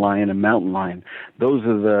work in Lion and Mountain Lion. Those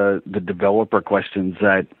are the developer questions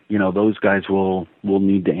that, those guys will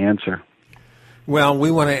need to answer. Well,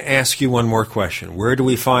 we want to ask you one more question. Where do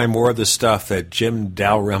we find more of the stuff that Jim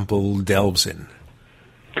Dalrymple delves in?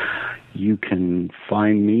 You can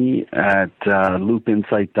find me at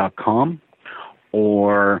loopinsight.com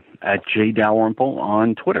or at jdalrymple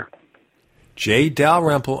on Twitter.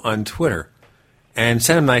 jdalrymple on Twitter. And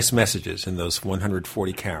send him nice messages in those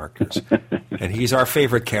 140 characters. And he's our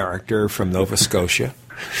favorite character from Nova Scotia.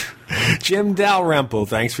 Jim Dalrymple,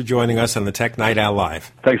 thanks for joining us on the Tech Night Owl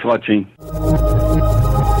Live. Thanks a lot, Gene.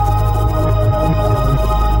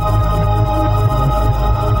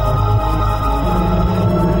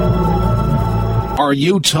 Are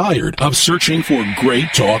you tired of searching for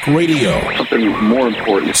great talk radio? Something more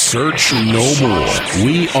important. Search no more.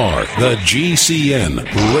 We are the GCN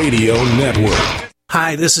Radio Network.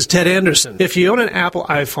 Hi, this is Ted Anderson. If you own an Apple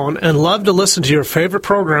iPhone and love to listen to your favorite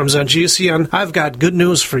programs on GCN, I've got good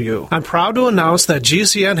news for you. I'm proud to announce that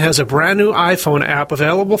GCN has a brand new iPhone app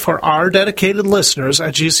available for our dedicated listeners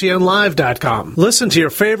at GCNlive.com. Listen to your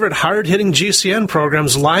favorite hard-hitting GCN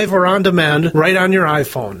programs live or on demand right on your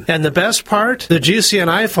iPhone. And the best part? The GCN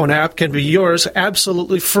iPhone app can be yours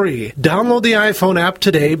absolutely free. Download the iPhone app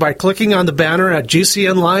today by clicking on the banner at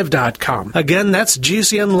GCNlive.com. Again, that's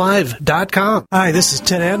GCNlive.com. Hi, this is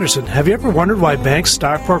Ted Anderson. Have you ever wondered why banks,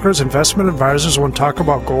 stockbrokers, investment advisors won't talk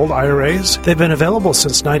about gold IRAs? They've been available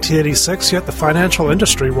since 1986, yet the financial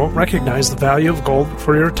industry won't recognize the value of gold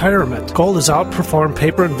for your retirement. Gold has outperformed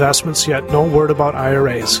paper investments, yet no word about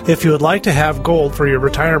IRAs. If you would like to have gold for your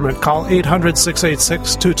retirement, call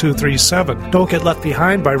 800-686-2237. Don't get left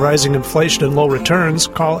behind by rising inflation and low returns.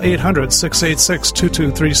 Call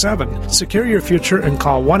 800-686-2237. Secure your future and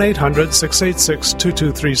call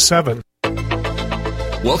 1-800-686-2237.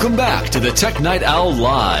 Welcome back to the Tech Night Owl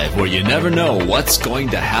Live, where you never know what's going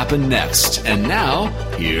to happen next. And now,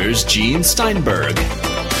 here's Gene Steinberg.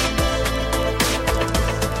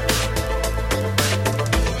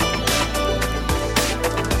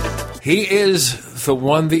 He is the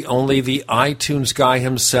one, the only, the iTunes guy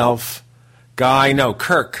himself.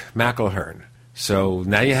 Kirk McElhearn. So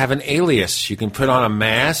now you have an alias. You can put on a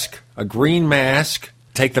mask, a green mask,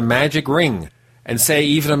 take the magic ring, and say,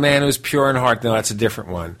 even a man who's pure in heart. No, that's a different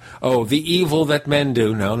one. Oh, the evil that men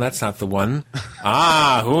do. No, that's not the one.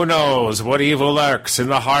 Who knows what evil lurks in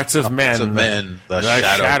the hearts of men? The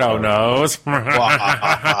shadow knows.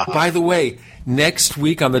 By the way, next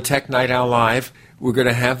week on the Tech Night Owl Live, we're going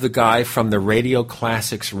to have the guy from the Radio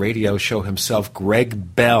Classics radio show himself,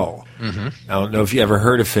 Greg Bell. Mm-hmm. I don't know if you ever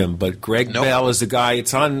heard of him, but Greg Bell is the guy.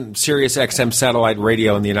 It's on Sirius XM satellite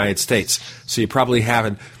radio in the United States, so you probably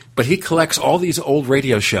haven't. But he collects all these old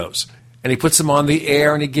radio shows, and he puts them on the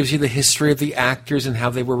air, and he gives you the history of the actors and how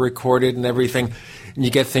they were recorded and everything. And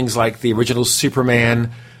you get things like the original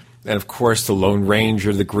Superman, and, of course, the Lone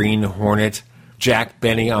Ranger, the Green Hornet, Jack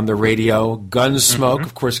Benny on the radio, Gunsmoke. Mm-hmm.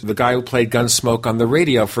 Of course, the guy who played Gunsmoke on the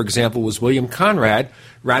radio, for example, was William Conrad,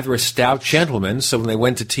 rather a stout gentleman. So when they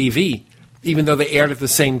went to TV, even though they aired at the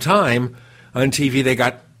same time, on TV they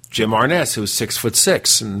got Jim Arness, who was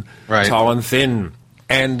 6'6" and tall and thin.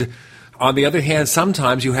 And on the other hand,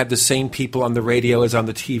 sometimes you had the same people on the radio as on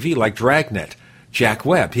the TV, like Dragnet. Jack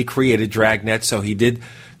Webb, he created Dragnet, so he did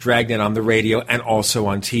Dragnet on the radio and also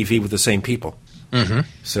on TV with the same people. Mm-hmm.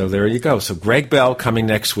 So there you go. So Greg Bell coming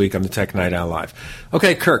next week on the Tech Night Owl Live.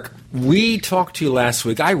 Okay, Kirk, we talked to you last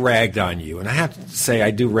week. I ragged on you, and I have to say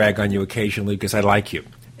I do rag on you occasionally because I like you.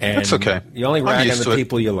 And that's okay. You only rag on the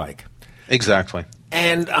people you like. Exactly.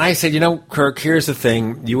 And I said, Kirk, here's the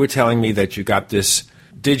thing. You were telling me that you got this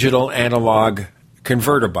digital analog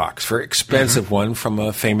converter box, very expensive one from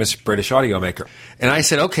a famous British audio maker. And I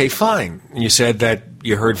said, okay, fine. And you said that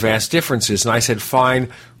you heard vast differences. And I said, fine,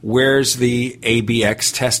 where's the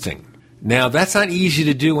ABX testing? Now, that's not easy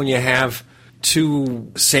to do when you have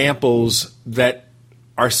two samples that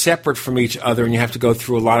are separate from each other, and you have to go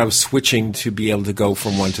through a lot of switching to be able to go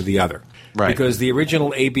from one to the other. Right. Because the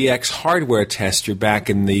original ABX hardware tester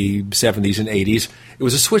back in the 70s and 80s, it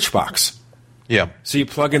was a switch box. Yeah. So you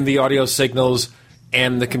plug in the audio signals,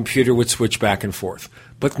 and the computer would switch back and forth.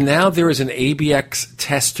 But now there is an ABX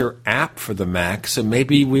tester app for the Mac, so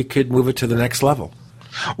maybe we could move it to the next level.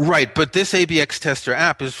 Right, but this ABX tester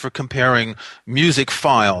app is for comparing music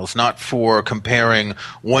files, not for comparing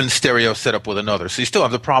one stereo setup with another. So you still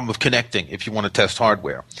have the problem of connecting if you want to test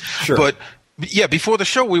hardware. Sure. But yeah, before the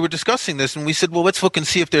show, we were discussing this, and we said, well, let's look and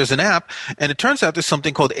see if there's an app. And it turns out there's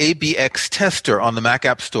something called ABX Tester on the Mac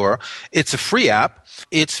App Store. It's a free app.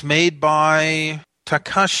 It's made by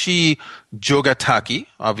Takashi Jogataki,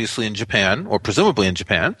 obviously in Japan, or presumably in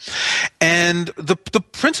Japan. And the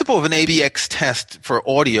principle of an ABX test for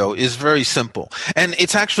audio is very simple. And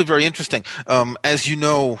it's actually very interesting. As you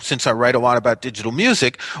know, since I write a lot about digital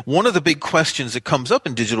music, one of the big questions that comes up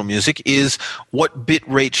in digital music is what bit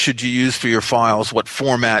rate should you use for your files, what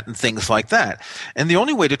format, and things like that. And the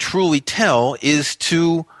only way to truly tell is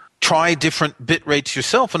to try different bit rates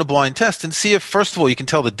yourself in a blind test and see if, first of all, you can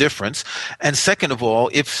tell the difference, and second of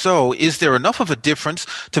all, if so, is there enough of a difference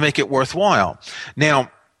to make it worthwhile?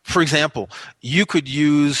 Now, for example, you could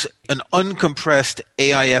use an uncompressed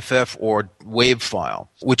AIFF or WAV file,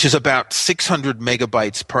 which is about 600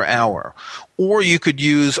 megabytes per hour. Or you could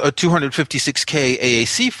use a 256K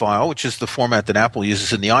AAC file, which is the format that Apple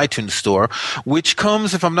uses in the iTunes Store, which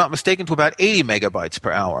comes, if I'm not mistaken, to about 80 megabytes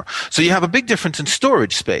per hour. So you have a big difference in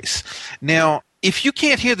storage space. Now, if you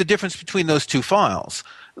can't hear the difference between those two files,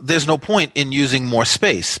 there's no point in using more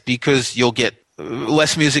space because you'll get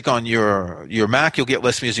less music on your Mac, you'll get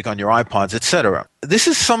less music on your iPods, etc. This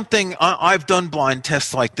is something I've done blind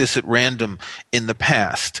tests like this at random in the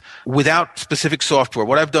past without specific software.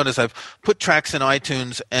 What I've done is I've put tracks in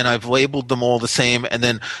iTunes and I've labeled them all the same and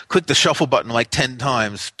then clicked the shuffle button like 10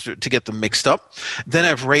 times to get them mixed up. Then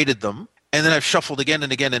I've rated them. And then I've shuffled again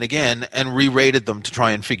and again and again and re-rated them to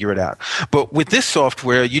try and figure it out. But with this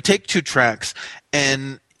software, you take two tracks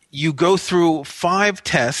and you go through 5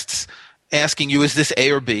 tests asking you, is this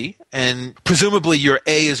A or B? And presumably your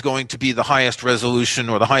A is going to be the highest resolution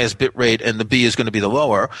or the highest bit rate, and the B is going to be the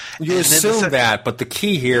lower. You assume that, but the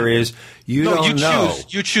key here is you don't know.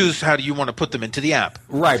 You choose how do you want to put them into the app.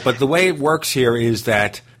 Right, but the way it works here is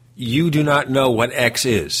that you do not know what X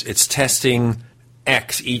is. It's testing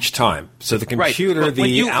X each time. So the computer, right.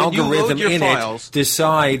 the algorithm in files, it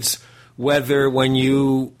decides whether when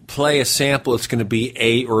you play a sample it's going to be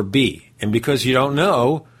A or B. And because you don't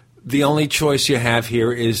know, the only choice you have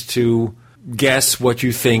here is to guess what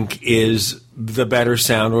you think is the better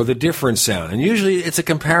sound or the different sound. And usually it's a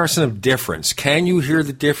comparison of difference. Can you hear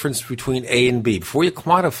the difference between A and B? Before you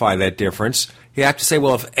quantify that difference, you have to say,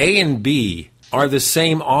 well, if A and B are the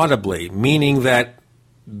same audibly, meaning that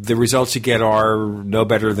the results you get are no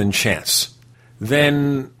better than chance,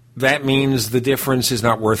 then that means the difference is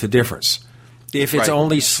not worth the difference. If it's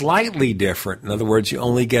only slightly different, in other words, you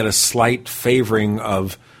only get a slight favoring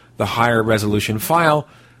of the higher resolution file,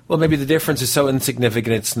 well, maybe the difference is so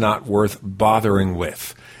insignificant it's not worth bothering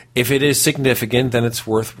with. If it is significant, then it's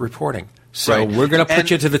worth reporting. So we're going to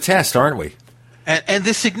put you to the test, aren't we? And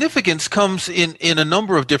the significance comes in a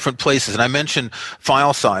number of different places, and I mentioned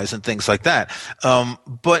file size and things like that.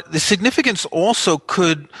 But the significance also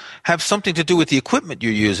could have something to do with the equipment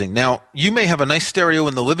you're using. Now, you may have a nice stereo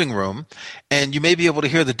in the living room, and you may be able to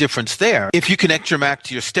hear the difference there. If you connect your Mac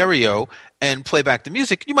to your stereo and play back the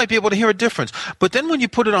music, you might be able to hear a difference. But then when you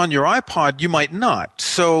put it on your iPod, you might not.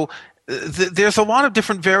 So there's a lot of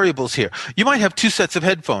different variables here. You might have 2 sets of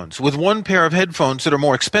headphones. With one pair of headphones that are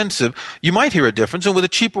more expensive, you might hear a difference, and with a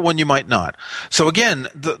cheaper one, you might not. So again,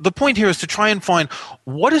 the point here is to try and find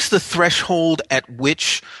what is the threshold at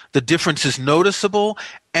which the difference is noticeable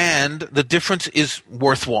and the difference is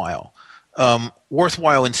worthwhile.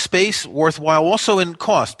 Worthwhile in space, worthwhile also in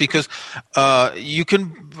cost, because a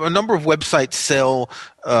number of websites sell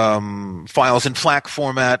files in FLAC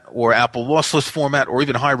format or Apple lossless format or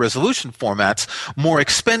even high resolution formats more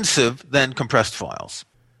expensive than compressed files.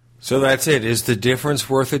 So that's it. Is the difference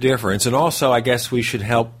worth a difference? And also, I guess we should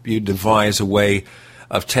help you devise a way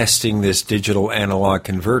of testing this digital analog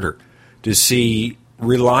converter to see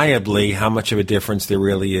reliably how much of a difference there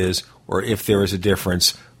really is, or if there is a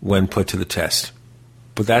difference when put to the test.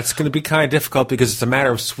 But that's going to be kind of difficult because it's a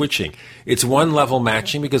matter of switching. It's one level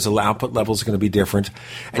matching because the output levels are going to be different.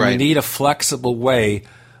 And you need a flexible way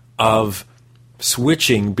of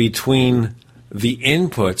switching between the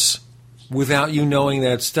inputs without you knowing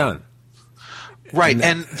that it's done. Right,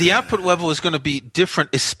 and the output level is going to be different,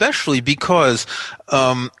 especially because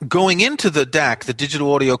going into the DAC, the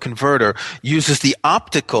digital audio converter, uses the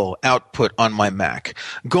optical output on my Mac.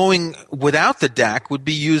 Going without the DAC would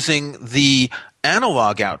be using the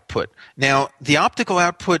analog output. Now, the optical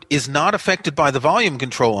output is not affected by the volume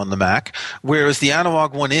control on the Mac, whereas the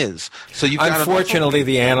analog one is. So you've got Unfortunately,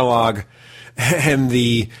 the analog and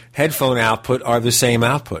the headphone output are the same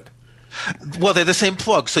output. Well, they're the same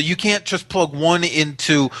plug, so you can't just plug one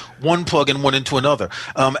into one plug and one into another.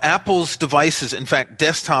 Apple's devices, in fact,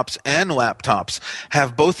 desktops and laptops,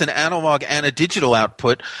 have both an analog and a digital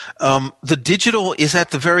output. The digital is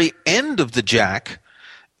at the very end of the jack,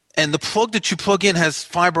 and the plug that you plug in has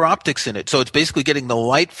fiber optics in it, so it's basically getting the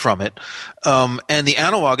light from it. And the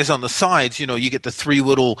analog is on the sides. You know, you get the three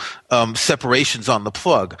little separations on the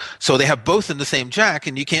plug. So they have both in the same jack,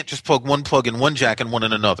 and you can't just plug one plug in one jack and one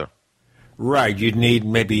in another. Right. You'd need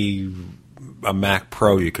maybe a Mac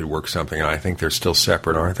Pro you could work something on. I think they're still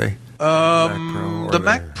separate, aren't they?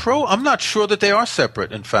 Mac Pro, I'm not sure that they are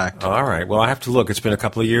separate, in fact. All right. Well, I have to look. It's been a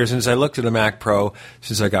couple of years since I looked at a Mac Pro,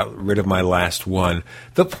 since I got rid of my last one.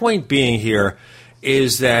 The point being here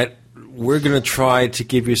is that we're going to try to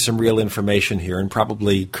give you some real information here, and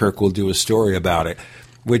probably Kirk will do a story about it,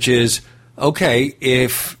 which is, okay,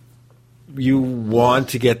 if you want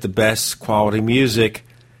to get the best quality music,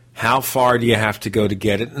 how far do you have to go to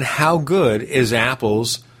get it, and how good is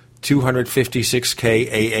Apple's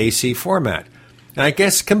 256K AAC format? And I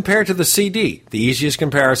guess compared to the CD, the easiest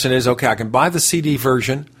comparison is, okay, I can buy the CD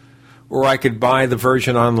version, or I could buy the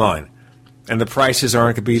version online, and the prices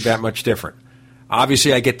aren't going to be that much different.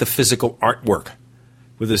 Obviously, I get the physical artwork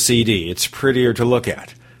with a CD. It's prettier to look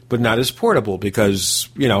at, but not as portable because,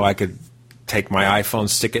 you know, I could take my iPhone,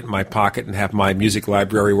 stick it in my pocket, and have my music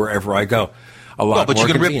library wherever I go. But you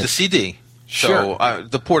can rip the CD. Sure. So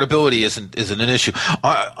the portability isn't an issue.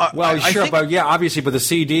 But obviously, but the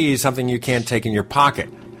CD is something you can't take in your pocket.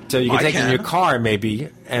 So you can take it in your car, maybe,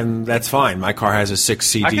 and that's fine. My car has a 6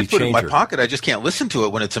 CD changer. I can put it in my pocket. I just can't listen to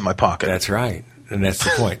it when it's in my pocket. That's right, and that's the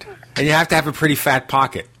point. And you have to have a pretty fat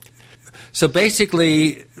pocket. So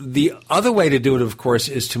basically, the other way to do it, of course,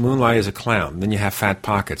 is to moonlight as a clown. Then you have fat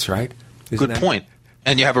pockets, right? Good point.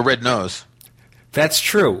 And you have a red nose. That's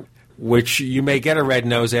true. Which you may get a red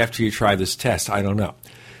nose after you try this test. I don't know.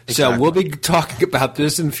 Exactly. So we'll be talking about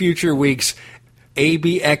this in future weeks.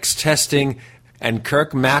 ABX testing and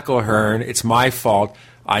Kirk McElhearn. It's my fault.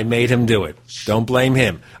 I made him do it. Don't blame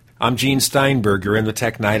him. I'm Gene Steinberg. You're in the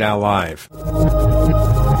Tech Night Owl Live.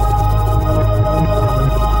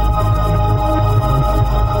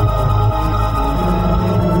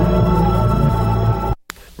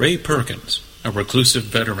 Ray Perkins, a reclusive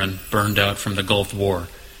veteran burned out from the Gulf War,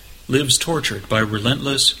 lives tortured by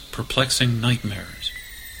relentless, perplexing nightmares.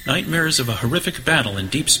 Nightmares of a horrific battle in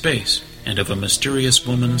deep space and of a mysterious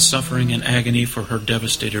woman suffering in agony for her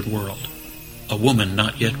devastated world. A woman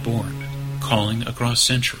not yet born, calling across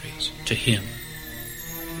centuries to him.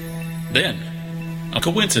 Then, a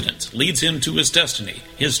coincidence leads him to his destiny,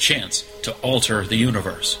 his chance to alter the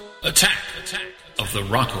universe. Attack of the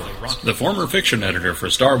Rockoids. The former fiction editor for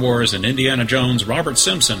Star Wars and Indiana Jones, Robert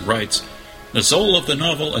Simpson, writes, "The soul of the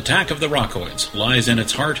novel Attack of the Rockoids lies in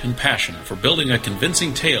its heart and passion for building a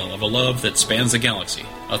convincing tale of a love that spans the galaxy.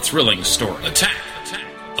 A thrilling story. Attack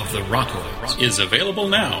of the Rockoids is available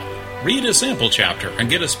now. Read a sample chapter and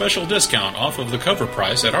get a special discount off of the cover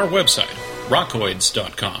price at our website,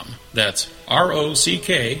 rockoids.com. That's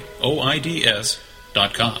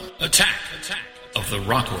ROCKOIDS.com. Attack of the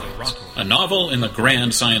Rockoids, a novel in the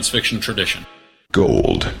grand science fiction tradition.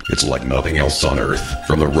 Gold. It's like nothing else on Earth.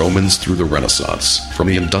 From the Romans through the Renaissance, from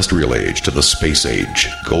the Industrial Age to the Space Age,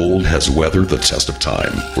 gold has weathered the test of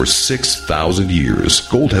time. For 6,000 years,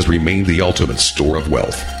 gold has remained the ultimate store of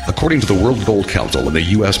wealth. According to the World Gold Council and the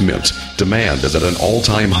U.S. Mint, demand is at an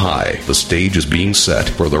all-time high. The stage is being set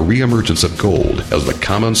for the reemergence of gold as the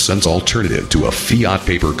common-sense alternative to a fiat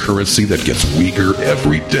paper currency that gets weaker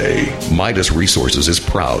every day. Midas Resources is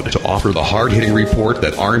proud to offer the hard-hitting report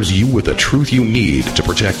that arms you with the truth you need need to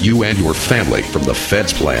protect you and your family from the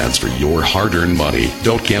Fed's plans for your hard-earned money.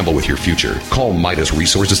 Don't gamble with your future. Call Midas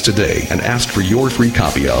Resources today and ask for your free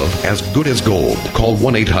copy of As Good as Gold. Call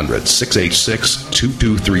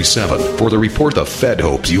 1-800-686-2237 for the report the Fed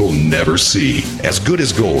hopes you'll never see. As Good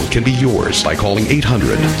as Gold can be yours by calling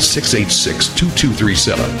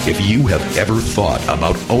 800-686-2237. If you have ever thought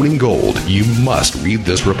about owning gold, you must read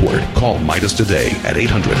this report. Call Midas today at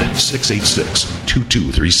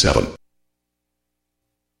 800-686-2237.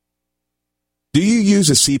 Do you use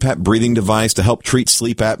a CPAP breathing device to help treat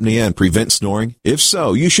sleep apnea and prevent snoring? If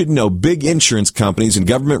so, you should know big insurance companies and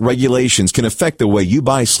government regulations can affect the way you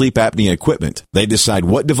buy sleep apnea equipment. They decide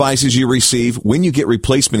what devices you receive, when you get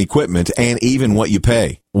replacement equipment, and even what you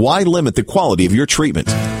pay. Why limit the quality of your treatment?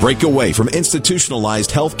 Break away from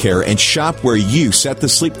institutionalized healthcare and shop where you set the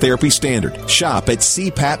sleep therapy standard. Shop at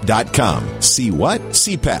CPAP.com. See what?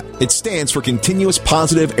 CPAP. It stands for Continuous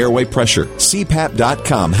Positive Airway Pressure.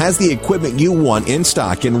 CPAP.com has the equipment you want in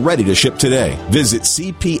stock and ready to ship today. Visit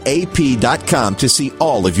CPAP.com to see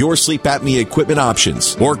all of your sleep apnea equipment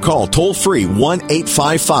options or call toll-free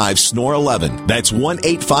 1-855-SNORE-11. That's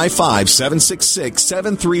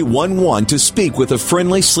 1-855-766-7311 to speak with a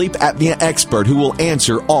friendly sleep apnea expert who will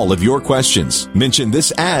answer all of your questions. Mention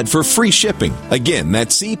this ad for free shipping. Again,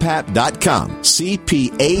 that's CPAP.com.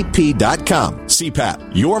 CPAP.com.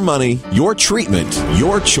 CPAP. Your money, your treatment,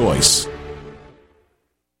 your choice.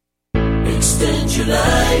 Extend your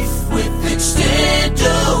life with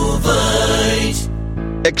Extendovite.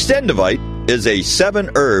 Extendovite is a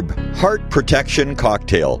 7-herb heart protection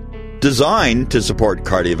cocktail designed to support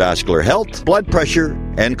cardiovascular health, blood pressure,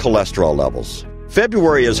 and cholesterol levels.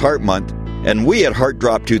 February is Heart Month, and we at Heart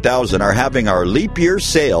Drop 2000 are having our leap year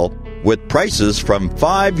sale with prices from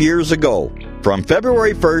 5 years ago. From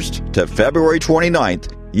February 1st to February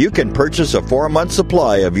 29th, you can purchase a 4-month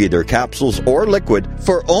supply of either capsules or liquid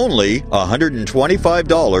for only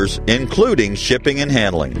 $125, including shipping and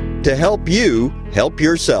handling, to help you help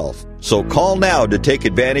yourself. So call now to take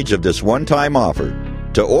advantage of this one-time offer.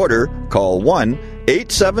 To order, call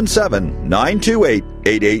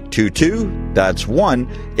 1-877-928-8822. That's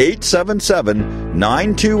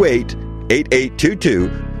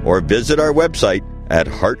 1-877-928-8822. Or visit our website at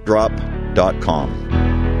heartdrop.com.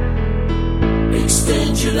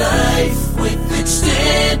 Extend your life with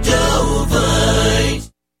Extendovite.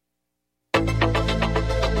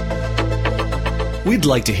 We'd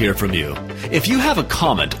like to hear from you. If you have a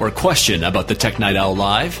comment or question about the Tech Night Owl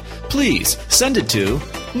Live, please send it to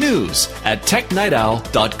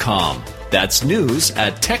news@technightowl.com. That's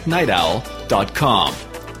news@technightowl.com.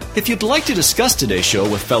 If you'd like to discuss today's show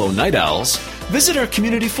with fellow night owls, visit our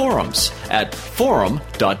community forums at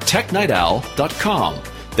forum.technightowl.com.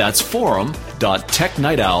 That's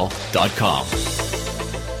forum.technightowl.com.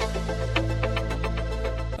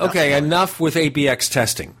 Okay, enough with ABX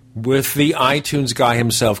testing. With the iTunes guy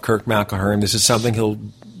himself, Kirk McElhearn, this is something he'll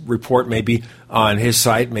report maybe on his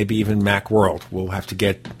site, maybe even Macworld. We'll have to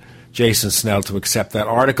get Jason Snell to accept that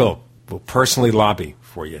article. We'll personally lobby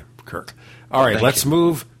for you, Kirk. All right, let's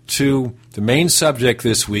move to the main subject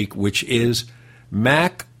this week, which is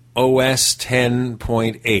Mac OS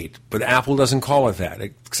 10.8. But Apple doesn't call it that,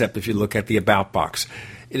 except if you look at the About box.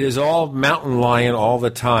 It is all Mountain Lion all the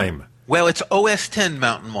time. Well, it's OS 10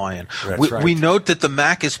 Mountain Lion. Right. We note that the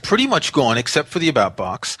Mac is pretty much gone except for the About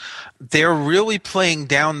box. They're really playing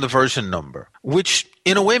down the version number, which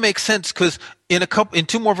in a way makes sense because in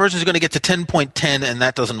 2 more versions you're going to get to 10.10 and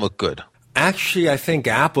that doesn't look good. Actually, I think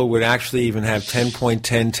Apple would actually even have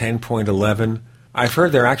 10.10, 10.11. I've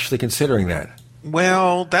heard they're actually considering that.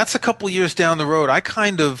 Well, that's a couple years down the road. I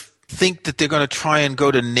kind of think that they're going to try and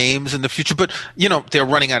go to names in the future, but they're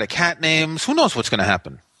running out of cat names. Who knows what's going to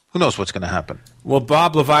happen? Well,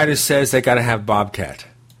 Bob Levitas says they got to have Bobcat.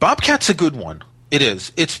 Bobcat's a good one. It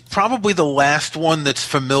is. It's probably the last one that's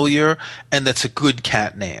familiar and that's a good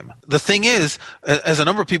cat name. The thing is, as a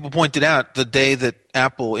number of people pointed out, the day that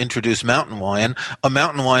Apple introduced Mountain Lion, a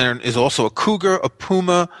mountain lion is also a cougar, a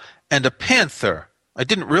puma, and a panther. I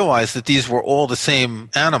didn't realize that these were all the same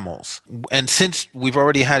animals. And since we've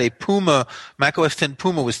already had a Puma, macOS 10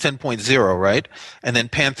 Puma was 10.0, right? And then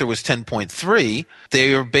Panther was 10.3.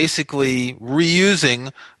 They are basically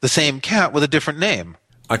reusing the same cat with a different name.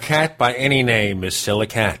 A cat by any name is still a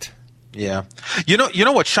cat. Yeah. You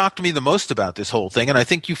know what shocked me the most about this whole thing, and I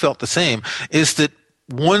think you felt the same, is that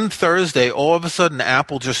one Thursday, all of a sudden,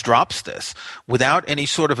 Apple just drops this without any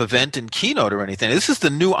sort of event and keynote or anything. This is the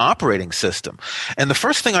new operating system. And the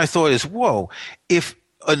first thing I thought is, whoa, if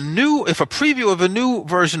a preview of a new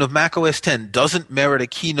version of macOS 10 doesn't merit a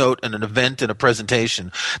keynote and an event and a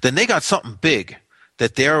presentation, then they got something big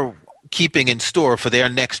that they're keeping in store for their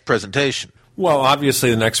next presentation? Well,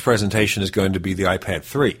 obviously the next presentation is going to be the iPad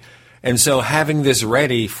 3. And so having this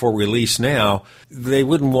ready for release now, they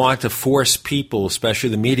wouldn't want to force people, especially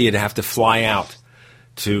the media, to have to fly out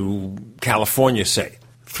to California, say,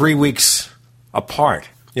 3 weeks apart.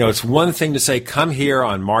 You know, it's one thing to say, come here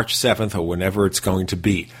on March 7th or whenever it's going to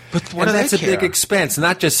be. But what do that's they a care? big expense,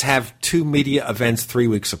 not just have 2 media events 3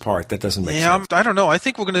 weeks apart. That doesn't make sense. I don't know. I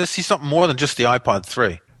think we're going to see something more than just the iPod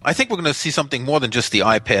 3. I think we're going to see something more than just the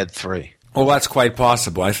iPad 3. Well, that's quite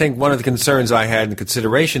possible. I think one of the concerns I had and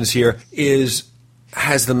considerations here is,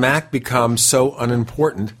 has the Mac become so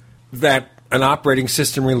unimportant that an operating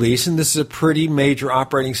system release, and this is a pretty major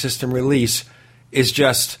operating system release, is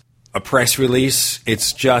just a press release,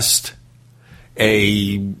 it's just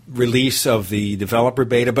a release of the developer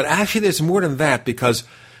beta. But actually there's more than that, because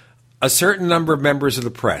a certain number of members of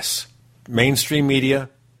the press, mainstream media,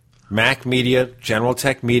 Mac media, General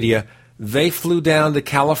Tech media, they flew down to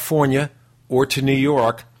California or to New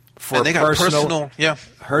York for and they a got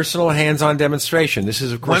personal hands-on demonstration. This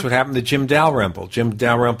is, of course, what happened to Jim Dalrymple. Jim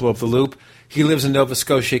Dalrymple of The Loop, he lives in Nova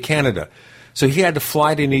Scotia, Canada. So he had to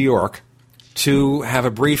fly to New York to have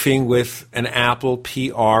a briefing with an Apple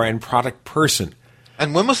PR and product person.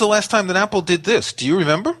 And when was the last time that Apple did this? Do you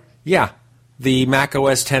remember? Yeah, the Mac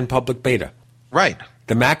OS X public beta. Right.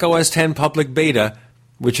 The Mac OS X public beta,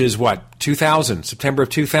 which is what, 2000, September of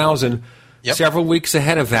 2000, several weeks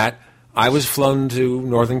ahead of that, I was flown to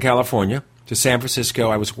Northern California, to San Francisco.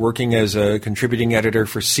 I was working as a contributing editor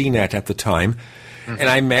for CNET at the time, and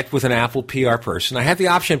I met with an Apple PR person. I had the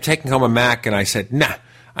option of taking home a Mac, and I said, nah,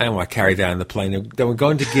 I don't want to carry that on the plane. They were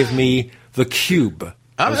going to give me the Cube.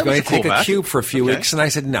 I was going to take a Cube for a few weeks, and I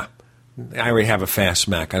said, no, I already have a fast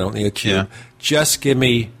Mac. I don't need a Cube. Just give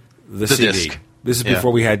me the CD. Disc. This is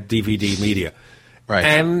before we had DVD media. Right.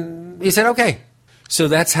 And he said, okay. So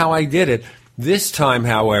that's how I did it. This time,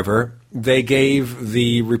 however, they gave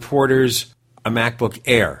the reporters a MacBook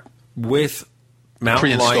Air with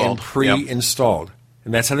Mountain Lion pre-installed.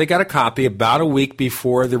 And that's how they got a copy about a week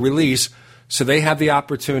before the release, so they have the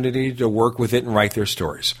opportunity to work with it and write their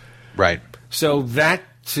stories. Right. So that,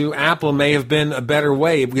 to Apple, may have been a better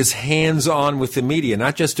way. It was hands-on with the media,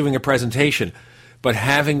 not just doing a presentation, but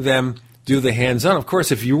having them do the hands-on. Of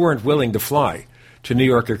course, if you weren't willing to fly to New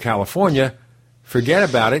York or California, forget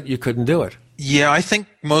about it. You couldn't do it. Yeah, I think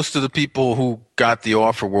most of the people who got the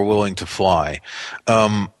offer were willing to fly.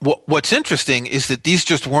 What's interesting is that these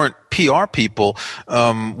just weren't PR people.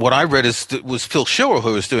 What I read was Phil Schiller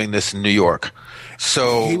who was doing this in New York.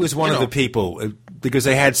 So he was one of the people, because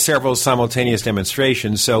they had several simultaneous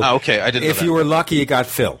demonstrations. So I didn't know if that. you were lucky, you got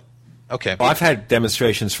Phil. Okay. Well, I've had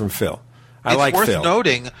demonstrations from Phil. I like Phil. It's worth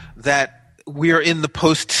noting that we are in the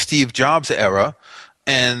post-Steve Jobs era,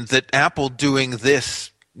 and that Apple doing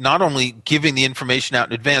this, not only giving the information out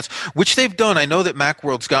in advance, which they've done. I know that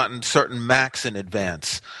Macworld's gotten certain Macs in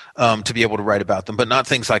advance to be able to write about them, but not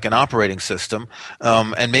things like an operating system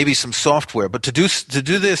and maybe some software. But to do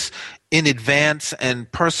this in advance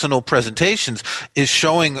and personal presentations is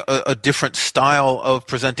showing a different style of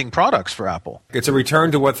presenting products for Apple. It's a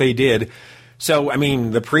return to what they did. So, I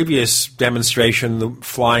mean, the previous demonstration, the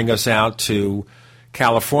flying us out to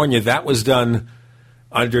California, that was done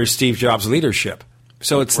under Steve Jobs' leadership.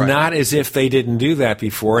 So it's not as if they didn't do that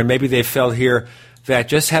before, and maybe they felt here that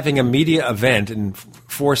just having a media event and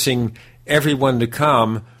forcing everyone to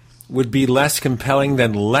come would be less compelling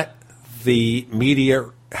than let the media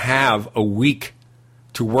have a week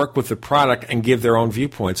to work with the product and give their own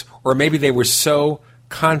viewpoints. Or maybe they were so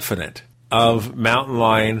confident of Mountain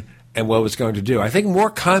Lion and what it was going to do. I think more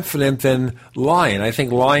confident than Lion. I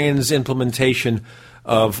think Lion's implementation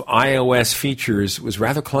of iOS features was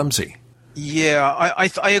rather clumsy. Yeah,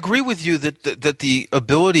 I agree with you that the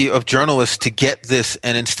ability of journalists to get this,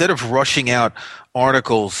 and instead of rushing out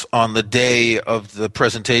articles on the day of the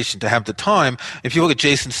presentation to have the time, if you look at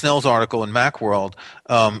Jason Snell's article in Macworld,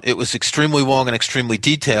 it was extremely long and extremely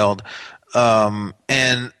detailed,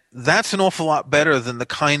 and that's an awful lot better than the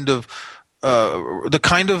kind of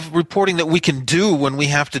reporting that we can do when we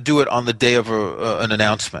have to do it on the day of an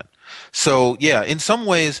announcement. So, yeah, in some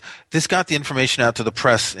ways, this got the information out to the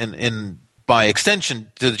press in by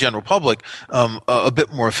extension to the general public a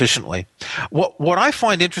bit more efficiently. What I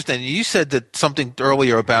find interesting, you said that something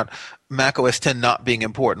earlier about Mac OS X not being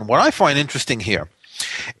important. What I find interesting here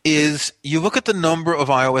is you look at the number of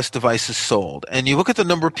iOS devices sold, and you look at the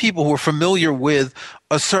number of people who are familiar with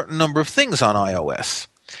a certain number of things on iOS.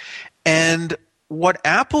 And what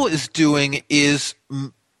Apple is doing is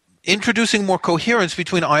introducing more coherence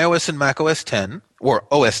between iOS and Mac OS X, or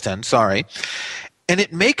OS X, sorry. And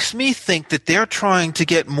it makes me think that they're trying to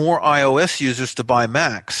get more iOS users to buy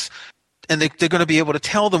Macs. And they're going to be able to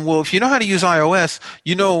tell them, well, if you know how to use iOS,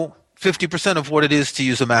 you know 50% of what it is to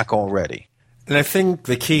use a Mac already. And I think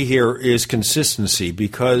the key here is consistency,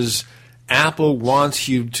 because Apple wants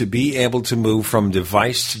you to be able to move from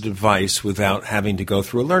device to device without having to go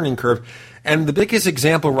through a learning curve. And the biggest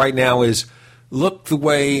example right now is, look the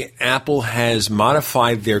way Apple has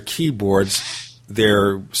modified their keyboards,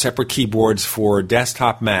 their separate keyboards for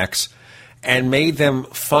desktop Macs, and made them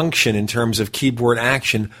function in terms of keyboard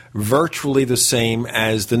action virtually the same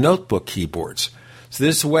as the notebook keyboards. So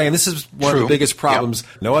this way, and this is one of the biggest problems,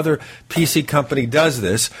 no other PC company does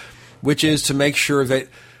this, which is to make sure that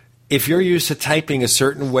if you're used to typing a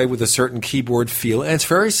certain way with a certain keyboard feel, and it's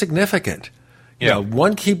very significant. You know,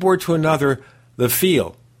 one keyboard to another, the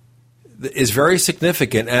feel is very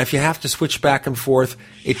significant, and if you have to switch back and forth,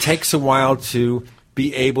 it takes a while to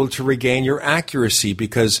be able to regain your accuracy,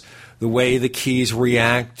 because the way the keys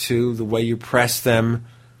react to the way you press them,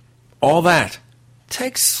 all that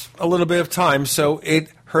takes a little bit of time, so it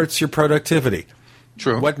hurts your productivity.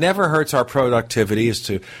 True. What never hurts our productivity is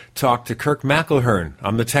to talk to Kirk McElhearn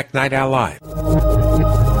on the Tech Night Owl Live.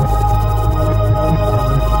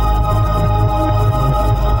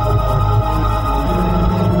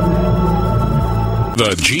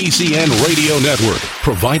 The GCN Radio Network,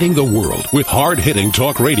 providing the world with hard-hitting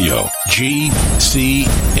talk radio.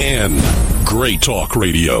 GCN. Great talk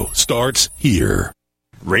radio starts here.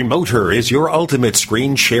 Remoter is your ultimate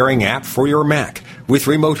screen sharing app for your Mac. With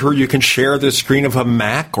Remoter, you can share the screen of a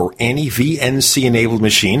Mac or any VNC-enabled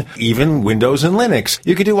machine, even Windows and Linux.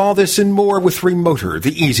 You can do all this and more with Remoter,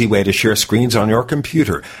 the easy way to share screens on your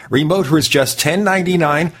computer. Remoter is just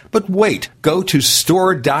 $10.99, but wait. Go to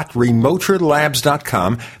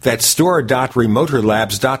store.remoterlabs.com. That's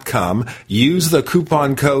store.remoterlabs.com. Use the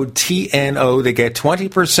coupon code TNO to get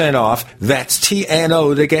 20% off. That's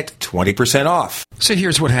TNO to get 20% off. So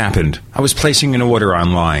here's what happened. I was placing an order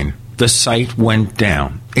online. The site went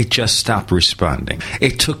down. It just stopped responding.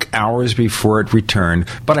 It took hours before it returned,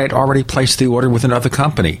 but I'd already placed the order with another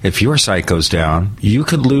company. If your site goes down, you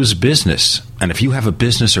could lose business. And if you have a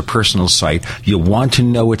business or personal site, you'll want to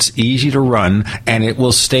know it's easy to run and it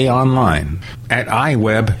will stay online. At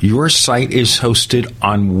iWeb, your site is hosted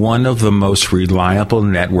on one of the most reliable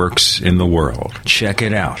networks in the world. Check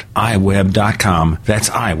it out. iWeb.com. That's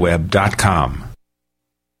iWeb.com.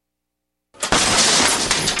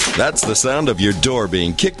 That's the sound of your door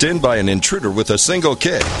being kicked in by an intruder with a single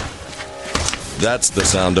kick. That's the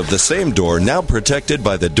sound of the same door now protected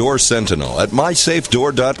by the Door Sentinel at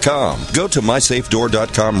MySafeDoor.com. Go to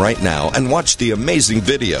MySafeDoor.com right now and watch the amazing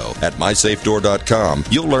video. At MySafeDoor.com,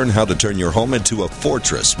 you'll learn how to turn your home into a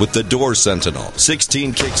fortress with the Door Sentinel.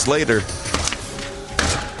 16 kicks later,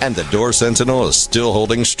 and the Door Sentinel is still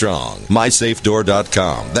holding strong.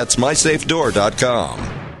 MySafeDoor.com. That's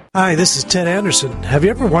MySafeDoor.com. Hi, this is Ted Anderson. Have you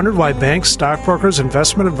ever wondered why banks, stockbrokers,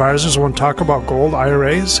 investment advisors won't talk about gold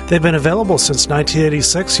IRAs? They've been available since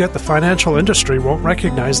 1986, yet the financial industry won't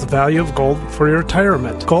recognize the value of gold for your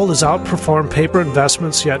retirement. Gold has outperformed paper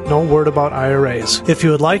investments, yet no word about IRAs. If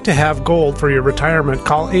you would like to have gold for your retirement,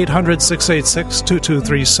 call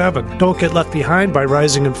 800-686-2237. Don't get left behind by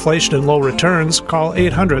rising inflation and low returns. Call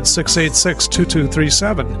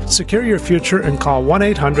 800-686-2237. Secure your future and call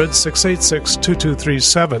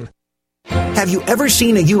 1-800-686-2237. Have you ever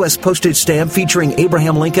seen a U.S. postage stamp featuring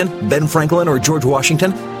Abraham Lincoln, Ben Franklin, or George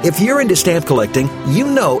Washington? If you're into stamp collecting, you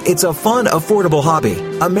know it's a fun, affordable hobby.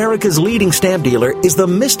 America's leading stamp dealer is the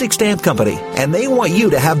Mystic Stamp Company, and they want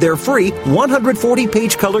you to have their free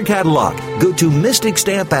 140-page color catalog. Go to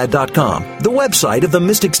MysticStampAd.com, the website of the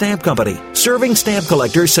Mystic Stamp Company, serving stamp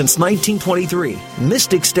collectors since 1923.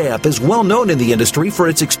 Mystic Stamp is well known in the industry for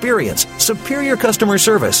its experience, superior customer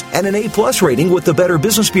service, and an A+ rating with the Better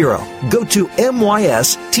Business Bureau. Go to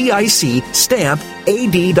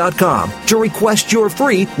MysticStampAd.com to request your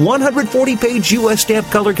free 140-page U.S. stamp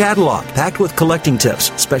color catalog, packed with collecting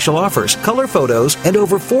tips, special offers, color photos, and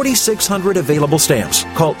over 4,600 available stamps.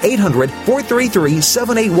 Call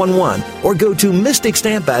 800-433-7811 or go to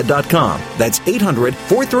MysticStampAd.com. That's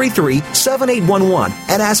 800-433-7811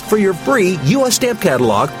 and ask for your free U.S. stamp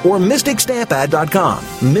catalog or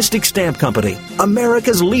MysticStampAd.com. Mystic Stamp Company,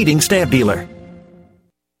 America's leading stamp dealer.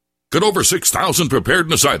 Get over 6,000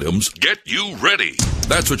 preparedness items. Get you ready.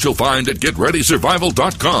 That's what you'll find at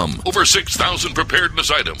GetReadySurvival.com. Over 6,000 preparedness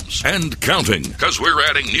items and counting, because we're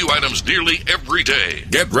adding new items nearly every day.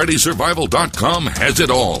 GetReadySurvival.com has it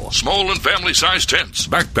all. Small and family-sized tents,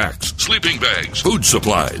 backpacks, sleeping bags, food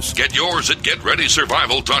supplies. Get yours at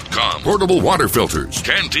GetReadySurvival.com. Portable water filters,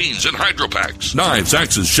 canteens and hydro packs, knives,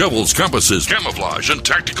 axes, shovels, compasses, camouflage and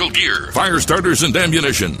tactical gear, fire starters and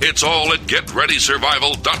ammunition. It's all at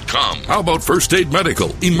GetReadySurvival.com. How about first aid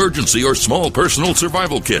medical, emergency, or small personal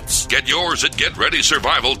survival kits? Get yours at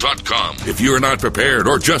GetReadySurvival.com. If you're not prepared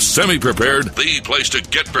or just semi-prepared, the place to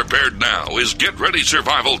get prepared now is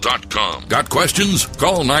GetReadySurvival.com. Got questions?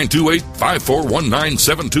 Call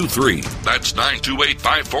 928-541-9723. That's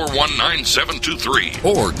 928-541-9723.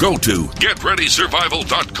 Or go to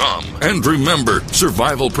GetReadySurvival.com. And remember,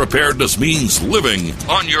 survival preparedness means living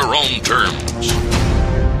on your own terms.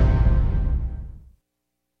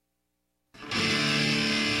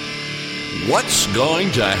 What's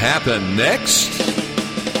going to happen next?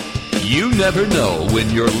 You never know when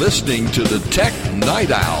you're listening to the Tech Night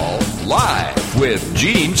Owl live with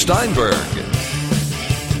Gene Steinberg.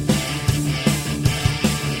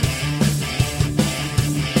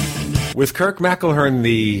 With Kirk McElhearn,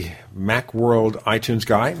 the Macworld iTunes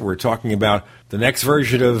guy, we're talking about the next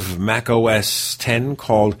version of Mac OS X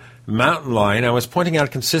called Mountain Lion. I was pointing out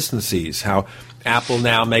consistencies, how Apple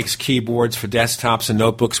now makes keyboards for desktops and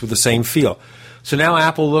notebooks with the same feel. So now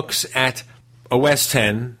Apple looks at OS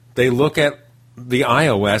X, they look at the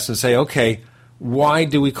iOS and say, okay, why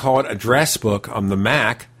do we call it Address Book on the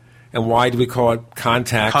Mac, and why do we call it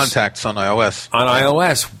Contacts on iOS? On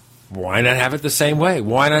iOS, why not have it the same way?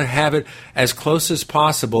 Why not have it as close as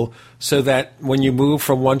possible so that when you move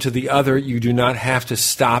from one to the other, you do not have to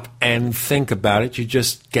stop and think about it. You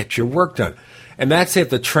just get your work done. And that's it.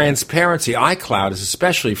 The transparency, iCloud is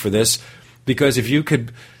especially for this, because if you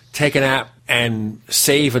could take an app and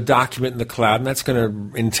save a document in the cloud, and that's going to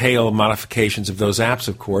entail modifications of those apps,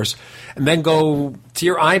 of course, and then go to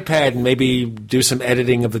your iPad and maybe do some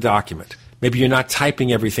editing of the document. Maybe you're not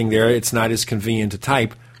typing everything there. It's not as convenient to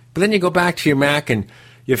type. But then you go back to your Mac and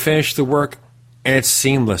you finish the work, and it's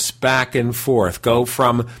seamless, back and forth. Go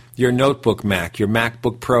from your notebook Mac, your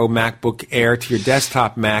MacBook Pro, MacBook Air, to your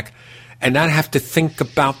desktop Mac, and not have to think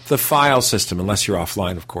about the file system, unless you're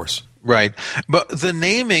offline, of course. Right. But the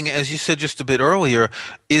naming, as you said just a bit earlier,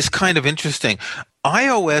 is kind of interesting.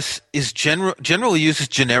 iOS is generally uses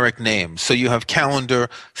generic names. So you have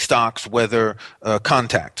calendar, stocks, weather,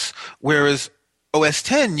 contacts. Whereas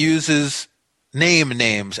OS X uses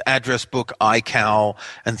names, address book, iCal,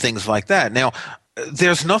 and things like that. Now,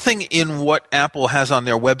 there's nothing in what Apple has on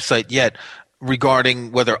their website yet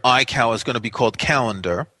regarding whether iCal is going to be called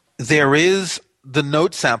calendar. There is the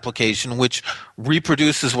Notes application, which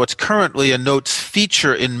reproduces what's currently a Notes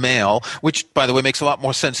feature in Mail, which, by the way, makes a lot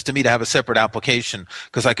more sense to me to have a separate application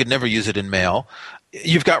because I could never use it in Mail.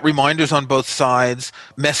 You've got reminders on both sides.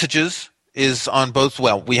 Messages is on both.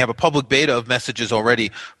 Well, we have a public beta of Messages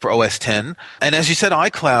already for OS X. And as you said,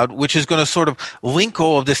 iCloud, which is going to sort of link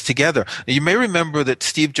all of this together. Now, you may remember that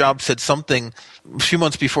Steve Jobs said something a few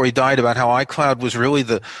months before he died about how iCloud was really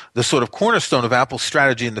the sort of cornerstone of Apple's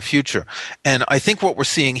strategy in the future. And I think what we're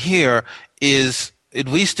seeing here is, at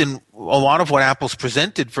least in a lot of what Apple's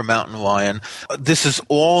presented for Mountain Lion, this is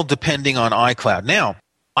all depending on iCloud. Now,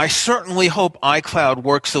 I certainly hope iCloud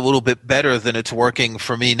works a little bit better than it's working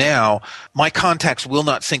for me now. My contacts will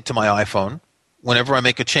not sync to my iPhone. Whenever I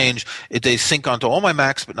make a change, they sync onto all my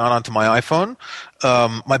Macs, but not onto my iPhone.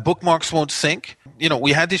 My bookmarks won't sync. You know,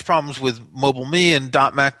 we had these problems with MobileMe and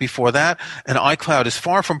 .Mac before that, and iCloud is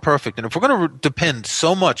far from perfect. And if we're going to depend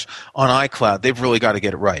so much on iCloud, they've really got to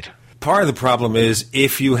get it right. Part of the problem is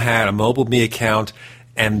if you had a MobileMe account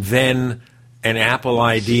and then an Apple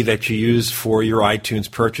ID that you use for your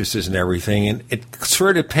iTunes purchases and everything, and it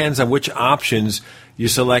sort of depends on which options you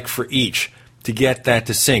select for each to get that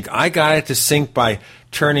to sync. I got it to sync by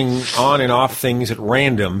turning on and off things at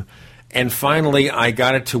random, and finally I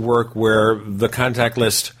got it to work where the contact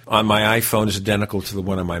list on my iPhone is identical to the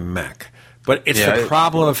one on my Mac. But it's the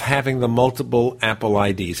problem of having the multiple Apple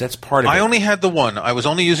IDs. That's part of it. I only had the one. I was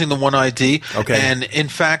only using the one ID. Okay. And in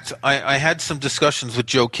fact, I had some discussions with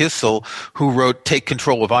Joe Kissel, who wrote Take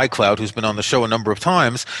Control of iCloud, who's been on the show a number of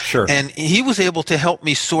times. Sure. And he was able to help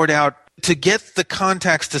me sort out to get the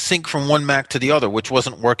contacts to sync from one Mac to the other, which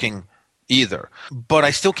wasn't working either. But I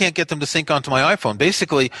still can't get them to sync onto my iPhone.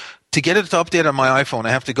 Basically, to get it to update on my iPhone, I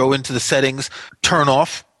have to go into the settings, turn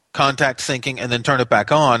off contact syncing, and then turn it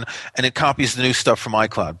back on, and it copies the new stuff from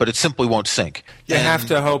iCloud, but it simply won't sync. You have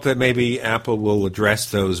to hope that maybe Apple will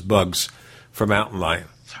address those bugs for Mountain Lion.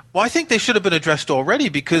 Well, I think they should have been addressed already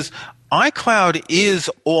because iCloud is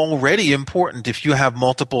already important if you have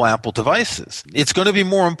multiple Apple devices. It's going to be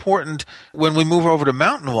more important when we move over to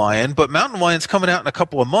Mountain Lion, but Mountain Lion's coming out in a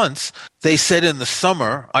couple of months. They said in the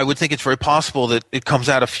summer. I would think it's very possible that it comes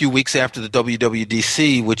out a few weeks after the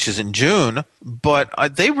WWDC, which is in June, but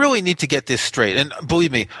they really need to get this straight. And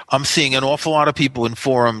believe me, I'm seeing an awful lot of people in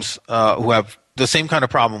forums who have the same kind of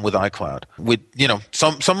problem with iCloud. With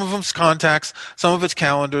some of it's contacts, some of it's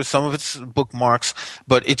calendars, some of it's bookmarks,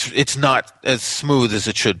 but it's not as smooth as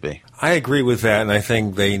it should be. I agree with that, and I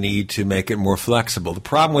think they need to make it more flexible. The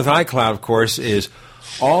problem with iCloud, of course, is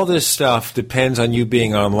all this stuff depends on you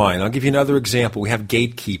being online. I'll give you another example. We have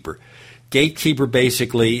Gatekeeper. Gatekeeper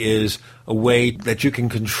basically is a way that you can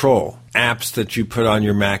control apps that you put on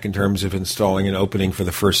your Mac in terms of installing and opening for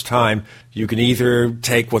the first time. You can either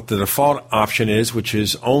take what the default option is, which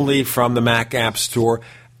is only from the Mac App Store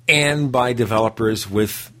and by developers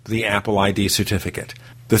with the Apple ID certificate.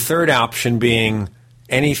 The third option being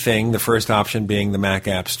anything, the first option being the Mac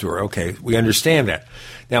App Store. Okay, we understand that.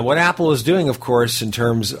 Now, what Apple is doing, of course, in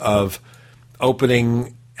terms of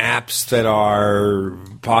opening apps that are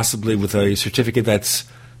possibly with a certificate that's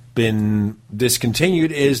been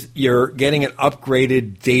discontinued, is you're getting an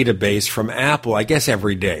upgraded database from Apple, I guess,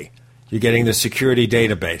 every day. You're getting the security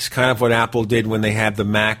database, kind of what Apple did when they had the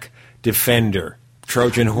Mac Defender,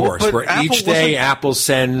 Trojan Horse, where each day Apple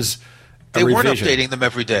sends a revision. They weren't updating them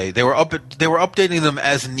every day. They were updating them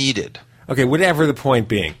as needed. Okay, whatever the point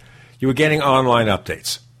being. You were getting online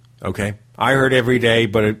updates, okay? I heard every day,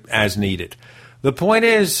 but as needed. The point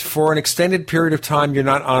is, for an extended period of time you're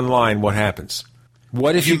not online, what happens?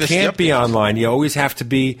 What if you can't be online? You always have to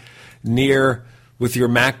be near, with your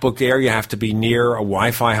MacBook Air, you have to be near a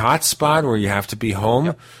Wi-Fi hotspot, or you have to be home.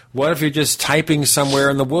 Yep. What if you're just typing somewhere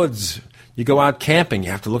in the woods? You go out camping, you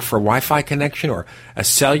have to look for a Wi-Fi connection or a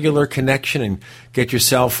cellular connection and get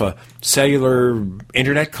yourself a cellular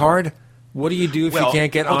internet card? What do you do if you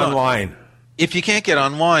can't get online? If you can't get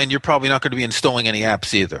online, you're probably not going to be installing any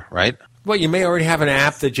apps either, right? Well, you may already have an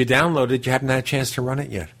app that you downloaded. You haven't had a chance to run it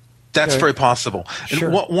yet. That's very possible. Sure.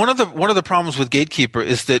 And one of the problems with Gatekeeper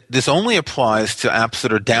is that this only applies to apps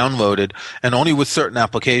that are downloaded and only with certain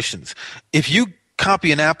applications. If you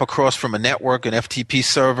copy an app across from a network, an FTP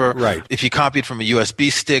server, right. If you copy it from a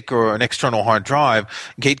USB stick or an external hard drive,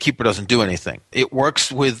 Gatekeeper doesn't do anything. It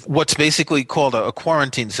works with what's basically called a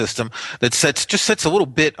quarantine system that sets a little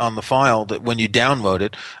bit on the file that when you download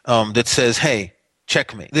it that says, hey,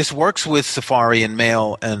 check me. This works with Safari and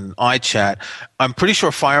Mail and iChat. I'm pretty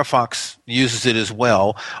sure Firefox uses it as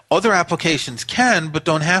well. Other applications can, but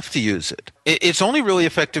don't have to use it. It's only really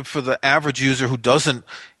effective for the average user who doesn't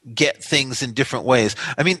get things in different ways.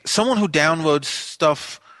 I mean, someone who downloads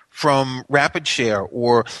stuff from RapidShare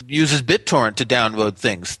or uses BitTorrent to download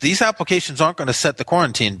things, these applications aren't going to set the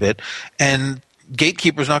quarantine bit, and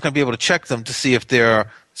Gatekeeper's not going to be able to check them to see if they're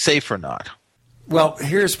safe or not. Well,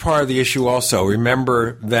 here's part of the issue also.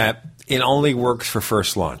 Remember that it only works for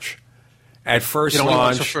first launch. At first launch, only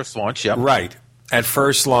works for first launch, yep. Right. At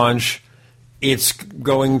first launch, it's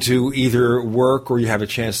going to either work or you have a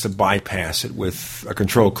chance to bypass it with a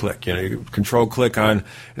control click. You control click on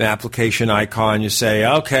an application icon, you say,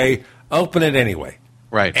 okay, open it anyway.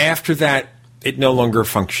 Right. After that, it no longer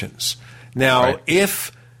functions. Now,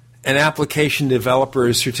 if an application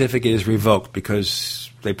developer's certificate is revoked because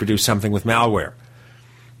they produce something with malware,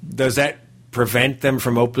 does that prevent them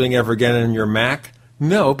from opening ever again on your Mac?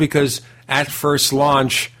 No, because at first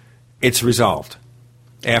launch, it's resolved.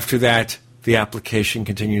 After that, the application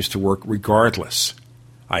continues to work regardless,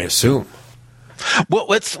 I assume. Well,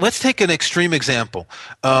 let's take an extreme example.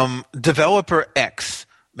 Developer X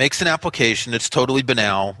makes an application. It's totally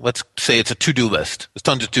banal. Let's say it's a to-do list. There's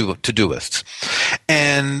tons of to-do lists.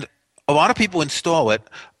 And a lot of people install it,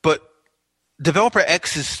 but Developer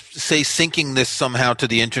X is, say, syncing this somehow to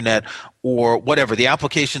the internet or whatever. The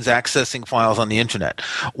application's accessing files on the internet.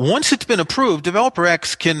 Once it's been approved, Developer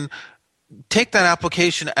X can take that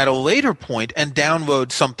application at a later point and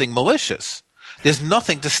download something malicious. There's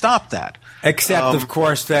nothing to stop that. Except, of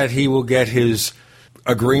course, that he will get his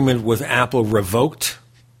agreement with Apple revoked.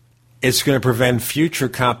 It's going to prevent future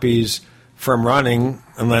copies from running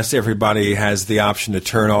unless everybody has the option to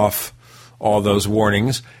turn off all those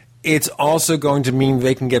warnings. It's also going to mean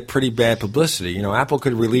they can get pretty bad publicity. Apple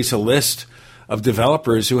could release a list of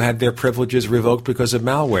developers who had their privileges revoked because of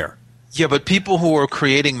malware. Yeah, but people who are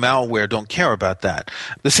creating malware don't care about that.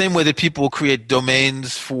 The same way that people create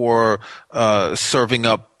domains for serving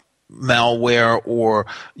up malware or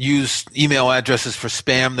use email addresses for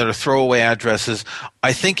spam that are throwaway addresses,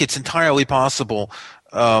 I think it's entirely possible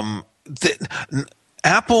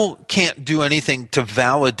Apple can't do anything to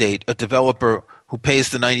validate a developer who pays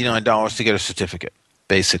the $99 to get a certificate,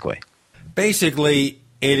 basically. Basically,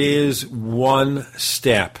 it is one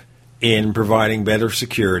step in providing better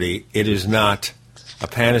security. It is not a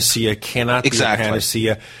panacea, cannot be a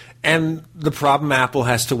panacea. And the problem Apple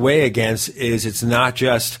has to weigh against is it's not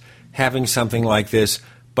just having something like this,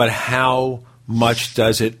 but how much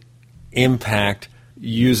does it impact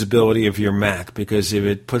usability of your Mac? Because if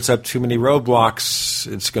it puts up too many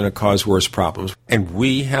roadblocks, it's going to cause worse problems. And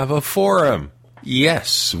we have a forum.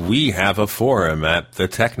 Yes, we have a forum at the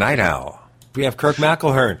Tech Night Owl. We have Kirk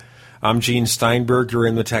McElhearn. I'm Gene Steinberg. You're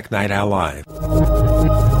in the Tech Night Owl Live.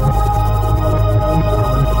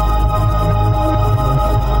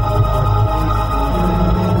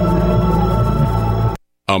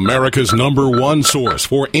 America's #1 source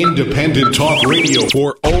for independent talk radio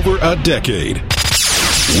for over a decade.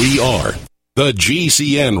 We are the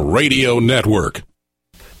GCN Radio Network.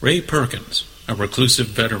 Ray Perkins, a reclusive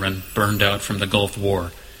veteran burned out from the Gulf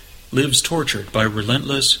War, lives tortured by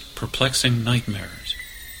relentless, perplexing nightmares.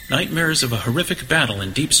 Nightmares of a horrific battle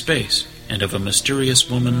in deep space and of a mysterious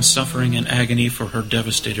woman suffering in agony for her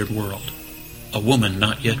devastated world. A woman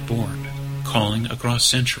not yet born, calling across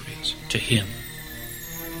centuries to him.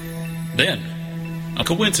 Then, a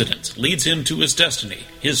coincidence leads him to his destiny,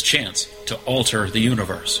 his chance to alter the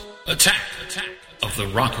universe. Attack of the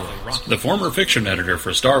Rockoids. The former fiction editor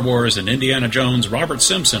for Star Wars and Indiana Jones, Robert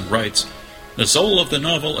Simpson, writes, "The soul of the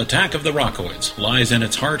novel Attack of the Rockoids lies in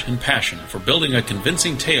its heart and passion for building a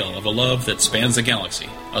convincing tale of a love that spans the galaxy.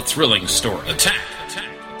 A thrilling story. Attack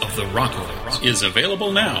of the Rockoids is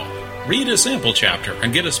available now. Read a sample chapter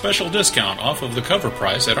and get a special discount off of the cover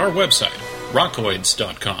price at our website,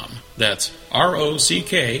 rockoids.com. That's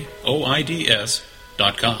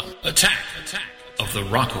ROCKOIDS.com. Attack of the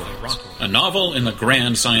Rockoids, a novel in the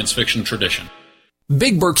grand science fiction tradition.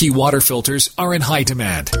 Big Berkey water filters are in high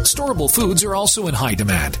demand. Storable foods are also in high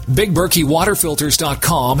demand.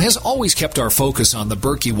 BigBerkeyWaterFilters.com has always kept our focus on the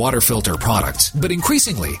Berkey water filter products, but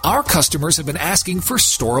increasingly, our customers have been asking for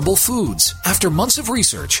storable foods. After months of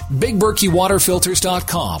research,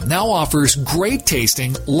 BigBerkeyWaterFilters.com now offers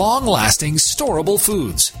great-tasting, long-lasting, storable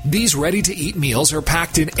foods. These ready-to-eat meals are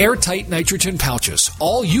packed in airtight nitrogen pouches.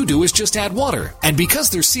 All you do is just add water, and because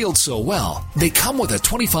they're sealed so well, they come with a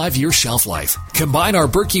 25-year shelf life. Combine our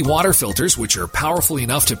Berkey water filters, which are powerful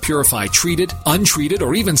enough to purify treated, untreated,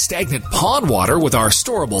 or even stagnant pond water with our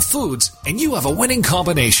storable foods, and you have a winning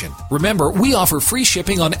combination. Remember, we offer free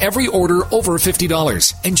shipping on every order over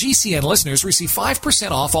 $50, and GCN listeners receive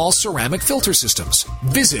 5% off all ceramic filter systems.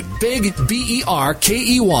 Visit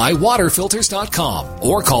BigBerkeyWaterFilters.com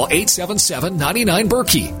or call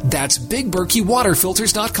 877-99-BERKEY. That's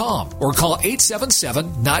BigBerkeyWaterFilters.com or call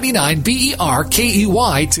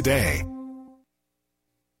 877-99-BERKEY today.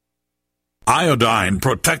 Iodine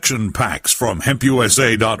protection packs from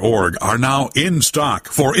HempUSA.org are now in stock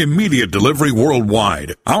for immediate delivery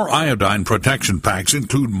worldwide. Our iodine protection packs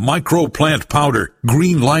include microplant powder,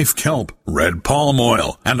 green life kelp, red palm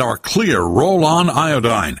oil, and our clear roll-on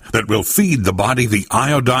iodine that will feed the body the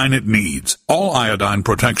iodine it needs. All iodine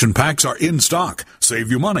protection packs are in stock, save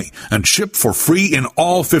you money, and ship for free in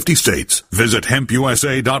all 50 states. Visit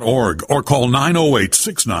HempUSA.org or call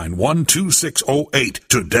 908-691-2608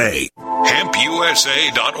 today.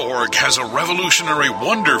 HempUSA.org has a revolutionary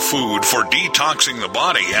wonder food for detoxing the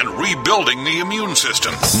body and rebuilding the immune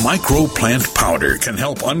system. Microplant powder can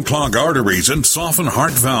help unclog arteries and soften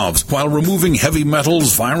heart valves while removing heavy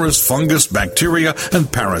metals, virus, fungus, bacteria,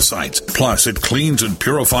 and parasites. Plus, it cleans and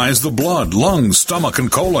purifies the blood, lungs, stomach,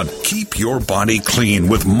 and colon. Keep your body clean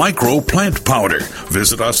with Microplant powder.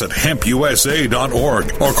 Visit us at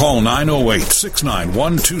HempUSA.org or call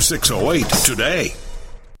 908-691-2608 today.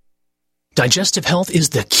 Digestive health is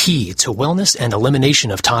the key to wellness and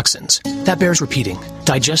elimination of toxins. That bears repeating.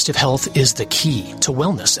 Digestive health is the key to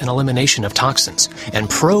wellness and elimination of toxins. And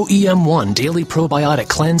Pro EM1 Daily Probiotic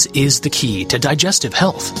Cleanse is the key to digestive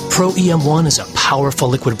health. Pro EM1 is a powerful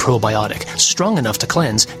liquid probiotic, strong enough to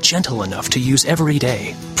cleanse, gentle enough to use every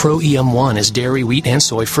day. Pro EM1 is dairy, wheat, and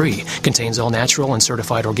soy-free, contains all natural and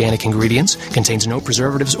certified organic ingredients, contains no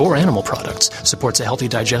preservatives or animal products, supports a healthy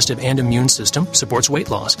digestive and immune system, supports weight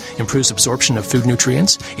loss, improves absorption of food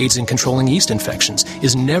nutrients, aids in controlling yeast infections,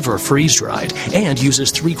 is never freeze-dried, and uses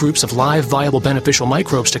 3 groups of live, viable, beneficial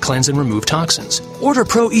microbes to cleanse and remove toxins. Order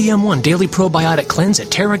Pro EM1 Daily Probiotic Cleanse at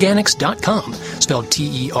Teraganix.com, spelled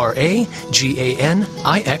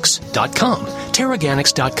Teraganix.com,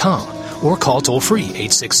 Teraganix.com, or call toll-free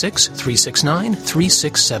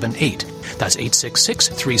 866-369-3678. That's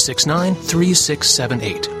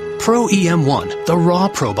 866-369-3678. Pro EM1, the raw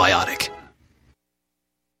probiotic.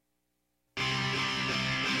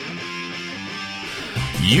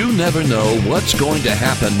 You never know what's going to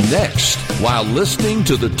happen next while listening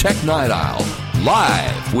to the Tech Night Owl,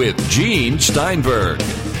 live with Gene Steinberg.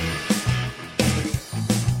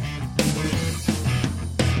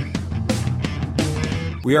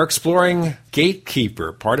 We are exploring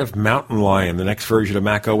Gatekeeper, part of Mountain Lion, the next version of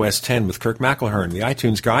Mac OS X with Kirk McElhearn, the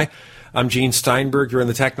iTunes guy. I'm Gene Steinberg. You're in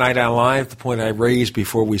the Tech Night Owl Live. The point I raised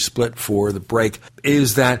before we split for the break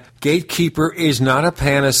is that Gatekeeper is not a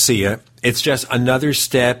panacea. It's just another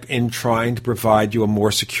step in trying to provide you a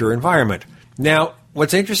more secure environment. Now,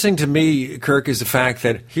 what's interesting to me, Kirk, is the fact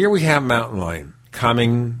that here we have Mountain Lion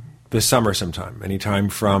coming this summer sometime, anytime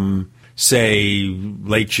from, say,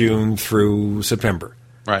 late June through September.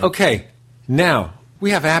 Right. Okay, now,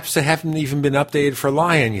 we have apps that haven't even been updated for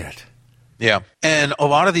Lion yet. Yeah, and a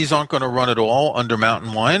lot of these aren't going to run at all under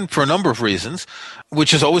Mountain Lion for a number of reasons,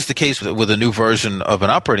 which is always the case with a new version of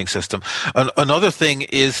an operating system. Another thing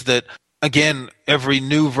is that, again, every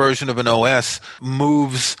new version of an OS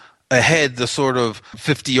moves ahead the sort of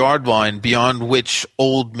 50-yard line beyond which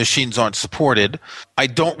old machines aren't supported. I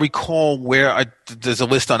don't recall there's a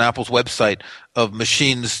list on Apple's website of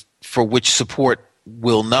machines for which support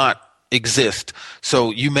will not exist. So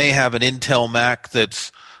you may have an Intel Mac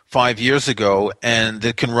that's 5 years ago and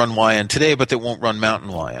that can run Lion today, but that won't run Mountain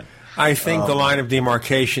Lion. I think the line of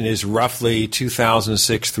demarcation is roughly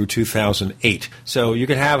 2006 through 2008. So you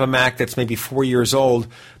could have a Mac that's maybe 4 years old,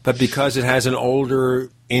 but because it has an older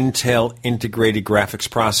Intel integrated graphics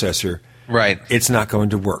processor, right, it's not going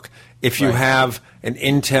to work. If you have an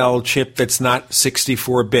Intel chip that's not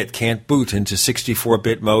 64-bit, can't boot into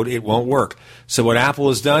 64-bit mode, it won't work. So what Apple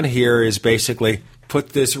has done here is basically put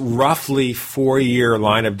this roughly 4-year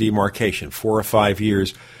line of demarcation, 4 or 5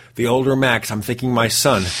 years. The older Macs, I'm thinking my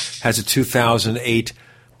son has a 2008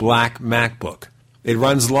 black MacBook. It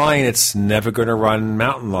runs Lion. It's never going to run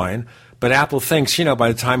Mountain Lion. But Apple thinks,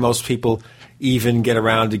 by the time most people even get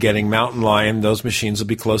around to getting Mountain Lion, those machines will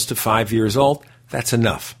be close to 5 years old. That's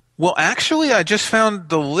enough. Well, actually, I just found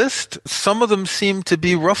the list. Some of them seem to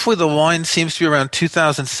be roughly, the line seems to be around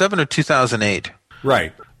 2007 or 2008.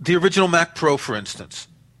 Right. The original Mac Pro, for instance,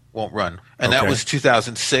 won't run. And that was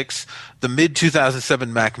 2006. The mid-2007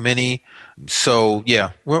 Mac Mini. So,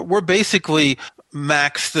 yeah, we're basically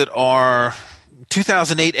Macs that are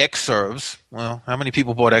 2008 Xserves. Well, how many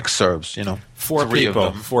people bought Xserves? 4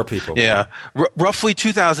 people. 4 people. Yeah. Roughly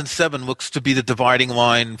 2007 looks to be the dividing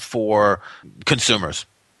line for consumers,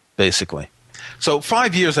 basically. So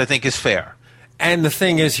 5 years, I think, is fair. And the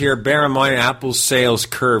thing is here, bear in mind, Apple's sales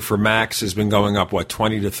curve for Macs has been going up,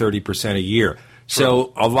 20 to 30% a year.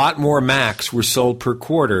 So a lot more Macs were sold per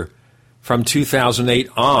quarter from 2008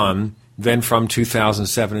 on than from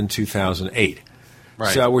 2007 and 2008.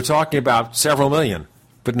 Right. So we're talking about several million,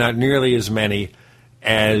 but not nearly as many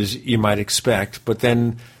as you might expect. But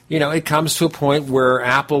then, it comes to a point where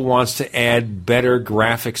Apple wants to add better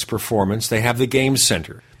graphics performance. They have the Game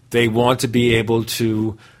Center. They want to be able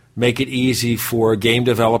to make it easy for game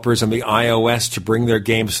developers on the iOS to bring their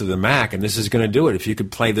games to the Mac, and this is going to do it. If you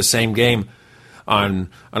could play the same game on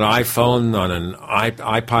an iPhone, on an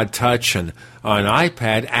iPod Touch, and on an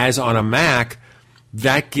iPad as on a Mac,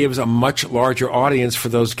 that gives a much larger audience for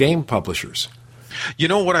those game publishers.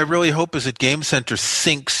 What I really hope is that Game Center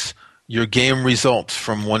syncs your game results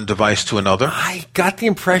from one device to another. I got the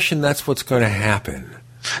impression that's what's going to happen.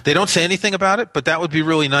 They don't say anything about it, but that would be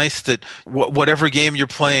really nice that whatever game you're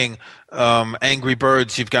playing, Angry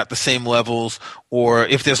Birds, you've got the same levels, or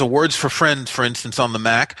if there's a Words for Friends, for instance, on the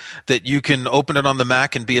Mac, that you can open it on the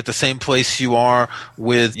Mac and be at the same place you are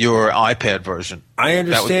with your iPad version. I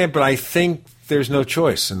understand, but I think there's no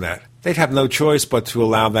choice in that. They'd have no choice but to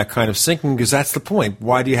allow that kind of syncing, because that's the point.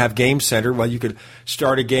 Why do you have Game Center? Well, you could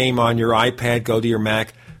start a game on your iPad, go to your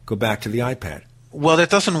Mac, go back to the iPad. Well, that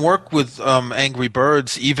doesn't work with Angry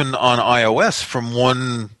Birds, even on iOS. From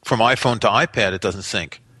iPhone to iPad, it doesn't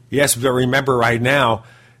sync. Yes, but remember right now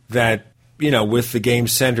that, with the Game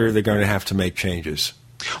Center, they're going to have to make changes.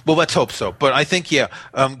 Well, let's hope so. But I think,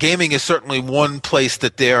 gaming is certainly one place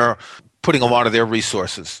that they're putting a lot of their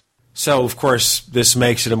resources. So, of course, this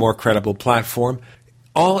makes it a more credible platform.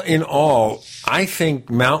 All in all, I think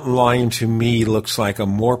Mountain Lion to me looks like a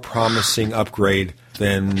more promising upgrade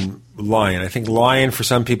than Lion. I think Lion for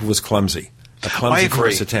some people was clumsy. A clumsy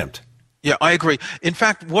first attempt. Yeah, I agree. In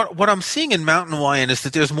fact, what I'm seeing in Mountain Lion is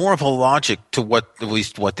that there's more of a logic to at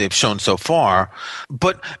least what they've shown so far.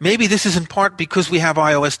 But maybe this is in part because we have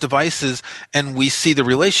iOS devices and we see the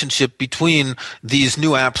relationship between these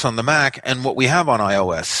new apps on the Mac and what we have on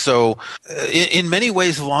iOS. So in many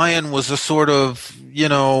ways, Lion was a sort of,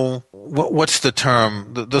 what's the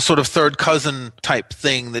term? The sort of third cousin type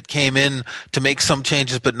thing that came in to make some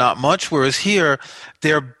changes but not much, whereas here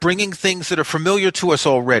they're bringing things that are familiar to us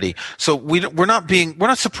already. So we're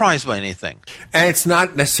not surprised by anything. And it's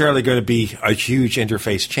not necessarily going to be a huge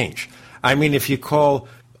interface change. I mean, if you call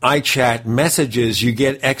iChat messages, you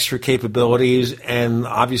get extra capabilities, and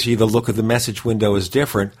obviously the look of the message window is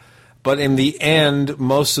different. But in the end,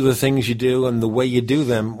 most of the things you do and the way you do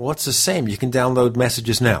them, well, it's the same. You can download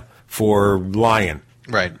messages now for Lion,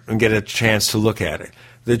 right, and get a chance to look at it.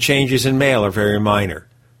 The changes in mail are very minor.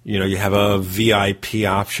 You know, you have a VIP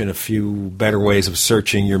option, a few better ways of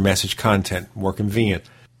searching your message content, more convenient.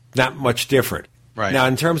 Not much different. Right. Now,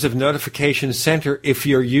 in terms of Notification Center, if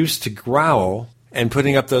you're used to Growl and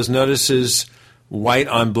putting up those notices white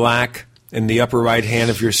on black in the upper right hand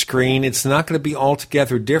of your screen, it's not going to be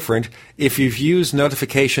altogether different. If you've used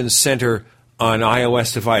Notification Center on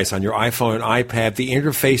iOS device, on your iPhone and iPad, the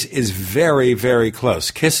interface is very, very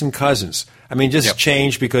close. Kissing cousins. I mean, just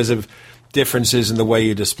change because of differences in the way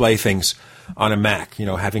you display things on a Mac, you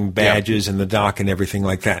know, having badges in the dock and everything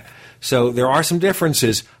like that. So there are some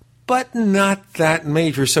differences, but not that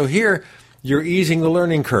major. So here, you're easing the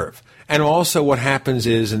learning curve. And also what happens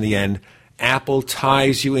is, in the end, Apple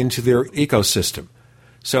ties you into their ecosystem.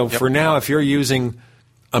 So for now, if you're using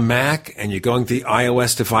a Mac and you're going to the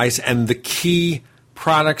iOS device and the key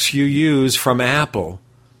products you use from Apple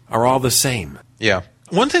are all the same. Yeah.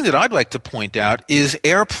 One thing that I'd like to point out is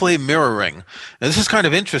AirPlay mirroring. Now, this is kind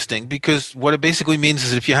of interesting because what it basically means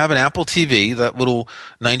is if you have an Apple TV, that little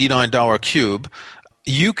 $99 cube,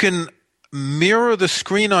 you can mirror the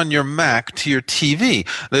screen on your Mac to your TV.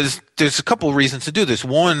 There's a couple of reasons to do this.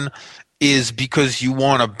 One is because you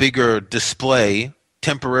want a bigger display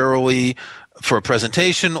temporarily for a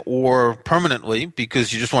presentation or permanently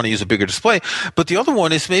because you just want to use a bigger display. But the other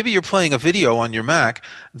one is maybe you're playing a video on your Mac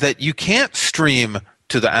that you can't stream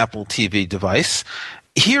to the Apple TV device.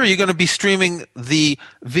 Here you're going to be streaming the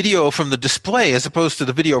video from the display as opposed to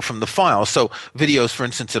the video from the file. So videos, for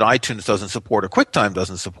instance, that iTunes doesn't support or QuickTime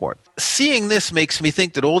doesn't support. Seeing this makes me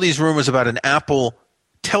think that all these rumors about an Apple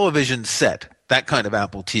television set, that kind of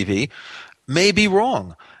Apple TV, may be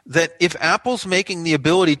wrong. That if Apple's making the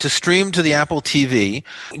ability to stream to the Apple TV,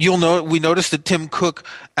 we noticed that Tim Cook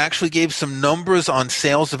actually gave some numbers on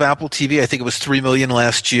sales of Apple TV. I think it was 3 million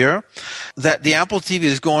last year. That the Apple TV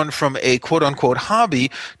has gone from a quote-unquote hobby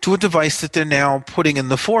to a device that they're now putting in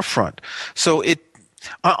the forefront. So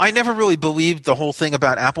I never really believed the whole thing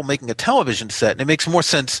about Apple making a television set, and it makes more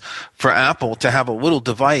sense for Apple to have a little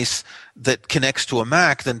device that connects to a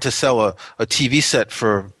Mac than to sell a TV set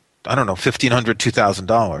for, I don't know, $1,500,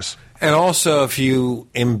 $2,000. And also, if you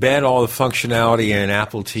embed all the functionality in an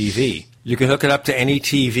Apple TV, you can hook it up to any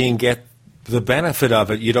TV and get the benefit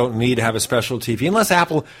of it. You don't need to have a special TV unless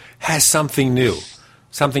Apple has something new,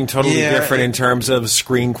 something totally different in terms of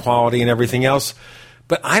screen quality and everything else.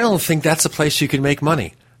 But I don't think that's a place you can make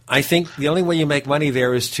money. I think the only way you make money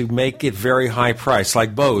there is to make it very high price,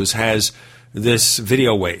 like Bose has this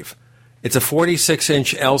Video Wave. It's a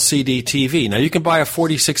 46-inch LCD TV. Now, you can buy a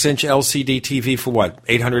 46-inch LCD TV for, what,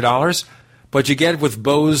 $800? But you get it with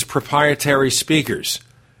Bose proprietary speakers,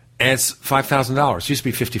 and it's $5,000. It used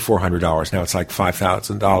to be $5,400. Now it's like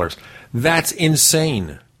 $5,000. That's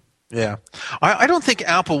insane. Yeah. I don't think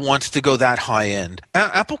Apple wants to go that high end.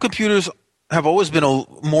 Apple computers have always been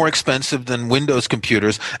more expensive than Windows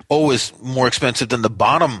computers, always more expensive than the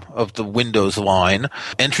bottom of the Windows line,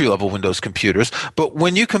 entry-level Windows computers. But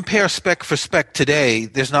when you compare spec for spec today,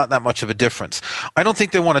 there's not that much of a difference. I don't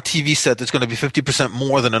think they want a TV set that's going to be 50%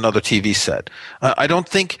 more than another TV set. I don't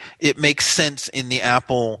think it makes sense in the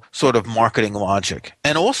Apple sort of marketing logic.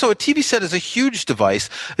 And also, a TV set is a huge device.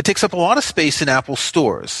 It takes up a lot of space in Apple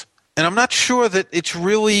stores. And I'm not sure that it's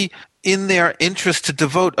really in their interest to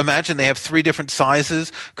devote. Imagine they have 3 different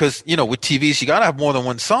sizes because, with TVs, you got to have more than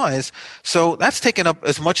one size. So that's taken up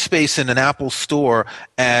as much space in an Apple store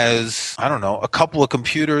as, I don't know, a couple of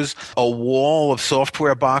computers, a wall of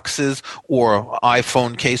software boxes, or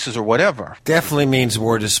iPhone cases or whatever. Definitely means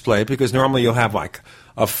more display because normally you'll have like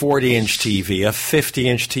a 40-inch TV, a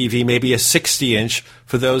 50-inch TV, maybe a 60-inch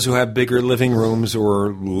for those who have bigger living rooms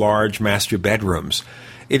or large master bedrooms.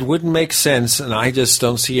 It wouldn't make sense, and I just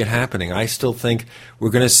don't see it happening. I still think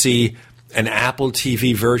we're going to see an Apple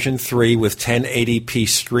TV version 3 with 1080p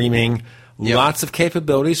streaming, lots of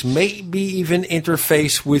capabilities, maybe even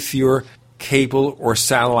interface with your cable or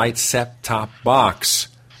satellite set-top box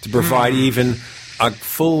to provide even a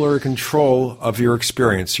fuller control of your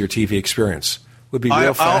experience, your TV experience. would be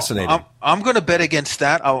real fascinating. I'm going to bet against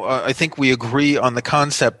that. I think we agree on the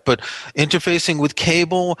concept, but interfacing with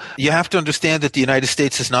cable, you have to understand that the United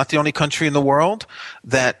States is not the only country in the world,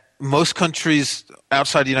 that most countries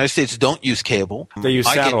outside the United States don't use cable. They use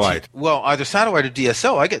satellite. Either satellite or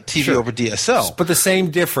DSL. I get TV over DSL. But the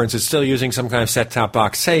same difference. It's still using some kind of set-top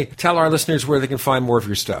box. Say, tell our listeners where they can find more of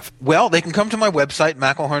your stuff. Well, they can come to my website,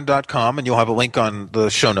 McElhern.com, and you'll have a link on the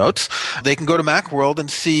show notes. They can go to Macworld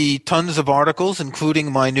and see tons of articles,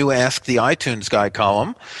 including my new Ask the iTunes Guy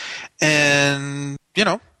column, and,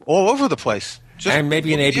 all over the place. And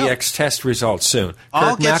maybe an ABX test result soon.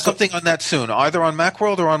 I'll get something on that soon, either on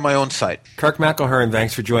Macworld or on my own site. Kirk McElhern,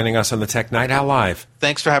 thanks for joining us on the Tech Night Owl Live.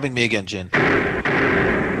 Thanks for having me again, Gin.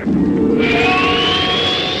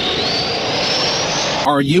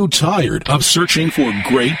 Are you tired of searching for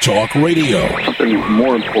great talk radio? Something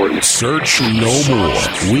more important. Search no more.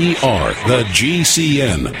 We are the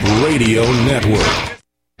GCN Radio Network.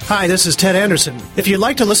 Hi, this is Ted Anderson. If you'd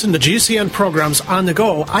like to listen to GCN programs on the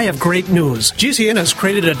go, I have great news. GCN has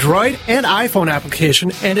created a Droid and iPhone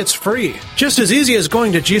application, and it's free. Just as easy as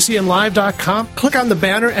going to GCNlive.com, click on the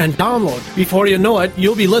banner, and download. Before you know it,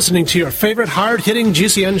 you'll be listening to your favorite hard-hitting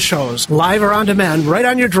GCN shows, live or on demand, right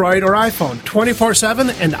on your Droid or iPhone, 24/7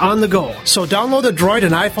 and on the go. So download the Droid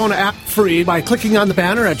and iPhone app free by clicking on the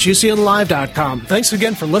banner at GCNlive.com. Thanks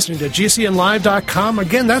again for listening to GCNlive.com.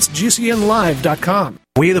 Again, that's GCNlive.com.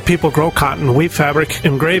 We the people grow cotton, weave fabric,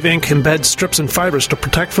 engrave ink, embed strips and fibers to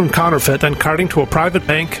protect from counterfeit, then carting to a private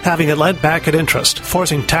bank, having it lent back at interest,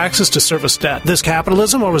 forcing taxes to service debt. This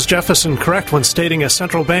capitalism, or was Jefferson correct when stating a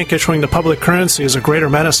central bank issuing the public currency is a greater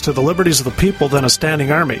menace to the liberties of the people than a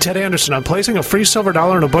standing army? Ted Anderson, I'm placing a free silver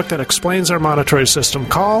dollar in a book that explains our monetary system.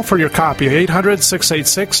 Call for your copy,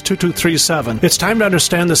 800-686-2237. It's time to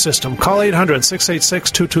understand the system. Call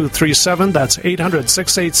 800-686-2237. That's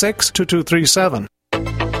 800-686-2237.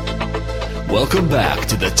 Welcome back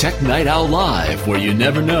to the Tech Night Owl Live, where you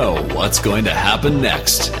never know what's going to happen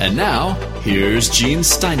next. And now, here's Gene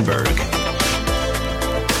Steinberg.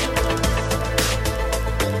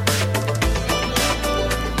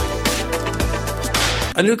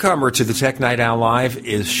 A newcomer to the Tech Night Owl Live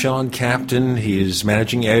is Sean Captain. He is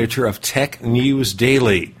managing editor of Tech News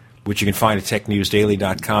Daily, which you can find at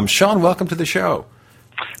technewsdaily.com. Sean, welcome to the show.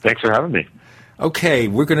 Thanks for having me. Okay,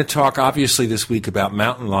 we're going to talk, obviously, this week about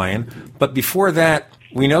Mountain Lion. But before that,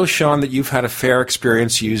 we know, Sean, that you've had a fair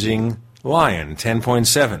experience using Lion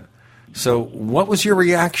 10.7. So what was your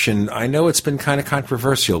reaction? I know it's been kind of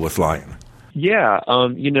controversial with Lion. Yeah,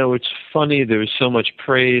 it's funny. There's so much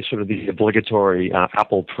praise, sort of the obligatory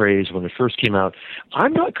Apple praise when it first came out.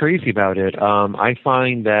 I'm not crazy about it. I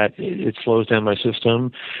find that it slows down my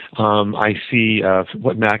system. I see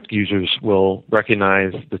what Mac users will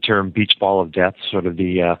recognize the term beach ball of death, sort of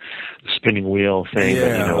the spinning wheel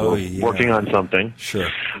thing, working on something. Sure.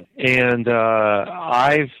 And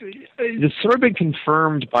it's sort of been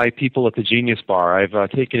confirmed by people at the Genius Bar. I've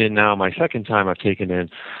taken in now, my second time I've taken in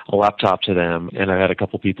a laptop to them, and I've had a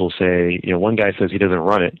couple people say, one guy says he doesn't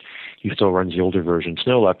run it. He still runs the older version,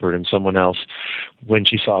 Snow Leopard, and someone else, when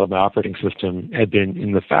she saw the operating system had been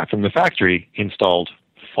from the factory installed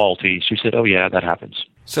faulty, she said, oh yeah, that happens.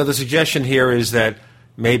 So the suggestion here is that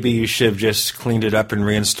maybe you should have just cleaned it up and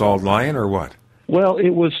reinstalled Lion, or what? Well, it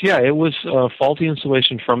was faulty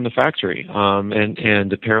installation from the factory,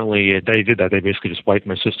 and apparently they did that. They basically just wiped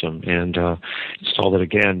my system and installed it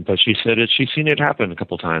again. But she said she's seen it happen a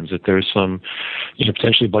couple times, that there's some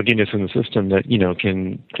potentially bugginess in the system that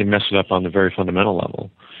can mess it up on the very fundamental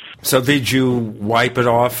level. So did you wipe it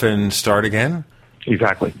off and start again?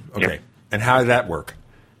 Exactly. Okay. Yeah. And how did that work?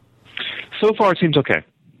 So far, it seems okay.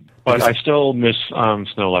 But I still miss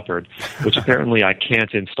Snow Leopard, which apparently I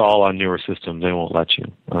can't install on newer systems. They won't let you.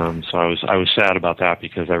 So I was sad about that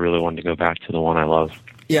because I really wanted to go back to the one I love.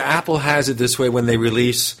 Yeah, Apple has it this way when they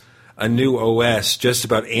release a new OS. Just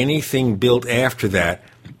about anything built after that,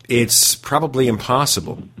 it's probably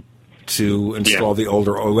impossible to install the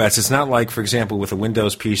older OS. It's not like, for example, with a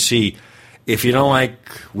Windows PC. If you don't like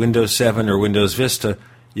Windows 7 or Windows Vista,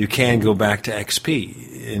 you can go back to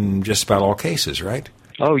XP in just about all cases, right?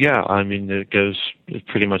 Oh, yeah. I mean, it goes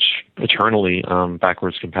pretty much eternally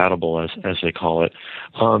backwards compatible, as they call it.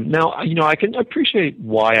 Now, I can appreciate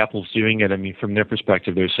why Apple's doing it. I mean, from their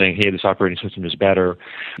perspective, they're saying, hey, this operating system is better.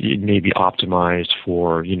 It may be optimized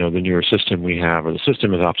for, the newer system we have, or the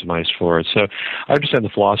system is optimized for it. So I understand the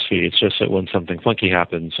philosophy. It's just that when something funky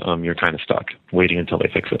happens, you're kind of stuck waiting until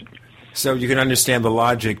they fix it. So you can understand the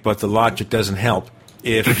logic, but the logic doesn't help.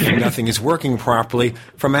 If nothing is working properly,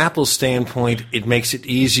 from Apple's standpoint, it makes it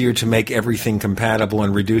easier to make everything compatible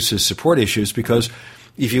and reduces support issues, because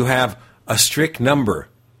if you have a strict number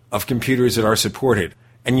of computers that are supported,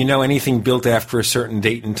 and you know anything built after a certain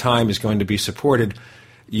date and time is going to be supported,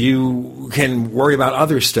 you can worry about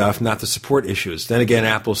other stuff, not the support issues. Then again,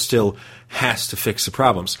 Apple still has to fix the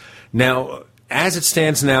problems. Now, as it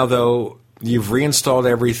stands now, though, you've reinstalled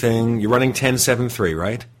everything. You're running 10.7.3,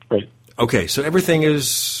 right? Right. Okay, so everything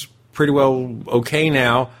is pretty well okay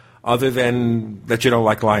now, other than that you don't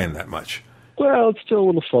like Lion that much. Well, it's still a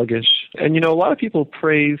little sluggish. And, a lot of people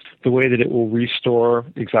praised the way that it will restore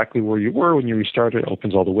exactly where you were when you restart it.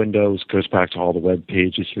 Opens all the windows, goes back to all the web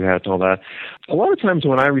pages you had and all that. A lot of times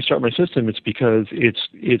when I restart my system, it's because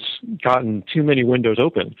it's gotten too many windows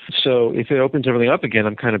open. So if it opens everything up again,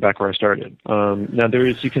 I'm kind of back where I started. Now,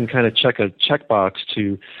 you can kind of check a checkbox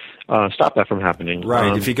to stop that from happening.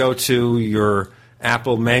 Right. If you go to your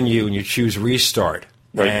Apple menu and you choose Restart,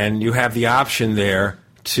 right, and you have the option there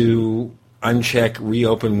to uncheck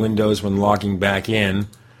reopen Windows when logging back in,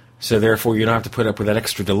 so therefore you don't have to put up with that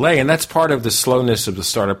extra delay. And that's part of the slowness of the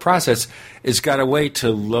startup process. It's got to wait to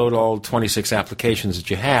load all 26 applications that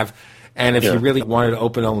you have. And if you really wanted to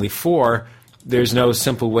open only 4, there's no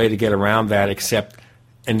simple way to get around that except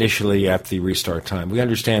initially at the restart time. We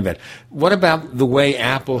understand that. What about the way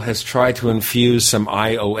Apple has tried to infuse some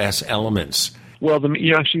iOS elements? Well,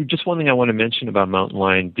 actually, just one thing I want to mention about Mountain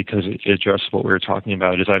Lion, because it addresses what we were talking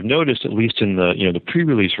about, is I've noticed, at least in the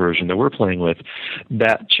pre-release version that we're playing with,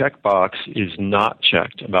 that checkbox is not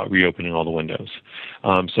checked about reopening all the windows.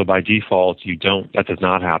 So by default, that does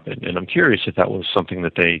not happen. And I'm curious if that was something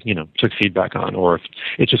that they, took feedback on, or if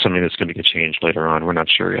it's just something that's going to get changed later on. We're not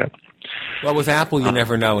sure yet. Well, with Apple, you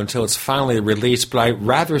never know until it's finally released. But I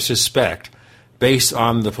rather suspect, based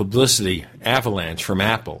on the publicity avalanche from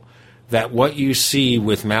Apple, that what you see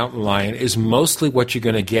with Mountain Lion is mostly what you're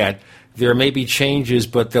going to get. There may be changes,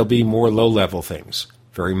 but there'll be more low-level things,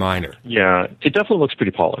 very minor. Yeah, it definitely looks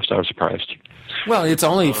pretty polished. I was surprised. Well, it's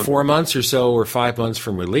only 4 months or so, or 5 months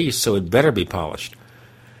from release, so it better be polished.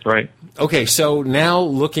 Right. Okay, so now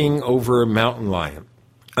looking over Mountain Lion,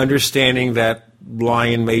 understanding that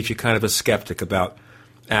Lion made you kind of a skeptic about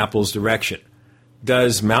Apple's direction.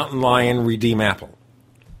 Does Mountain Lion redeem Apple?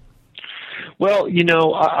 Well,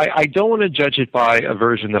 I don't want to judge it by a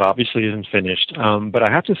version that obviously isn't finished, but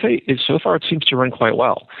I have to say, so far it seems to run quite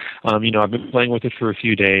well. I've been playing with it for a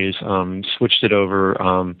few days, switched it over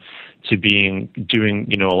to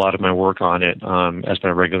doing a lot of my work on it as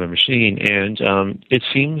my regular machine, and it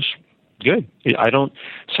seems good.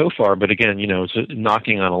 So far, but again, it's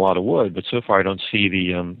knocking on a lot of wood, but so far I don't see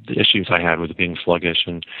the issues I had with it being sluggish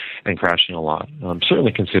and crashing a lot.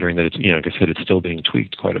 Certainly considering that it's, like I said, it's still being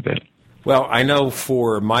tweaked quite a bit. Well, I know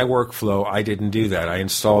for my workflow, I didn't do that. I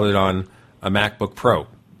installed it on a MacBook Pro,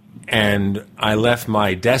 and I left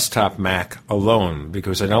my desktop Mac alone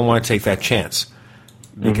because I don't want to take that chance,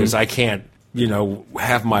 because I can't,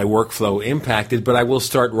 have my workflow impacted, but I will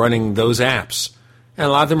start running those apps. And a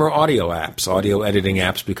lot of them are audio apps, audio editing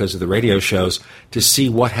apps because of the radio shows, to see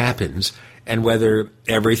what happens and whether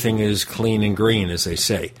everything is clean and green, as they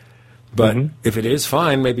say. But if it is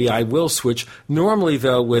fine, maybe I will switch. Normally,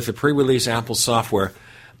 though, with the pre-release Apple software,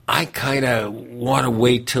 I kind of want to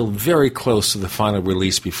wait till very close to the final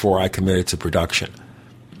release before I commit it to production.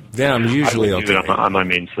 Then I'm usually okay. I would do it on my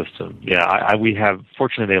main system. Yeah, we have.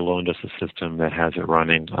 Fortunately, they loaned us a system that has it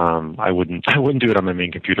running. I wouldn't do it on my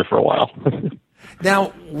main computer for a while. Now,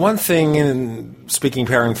 one thing, in speaking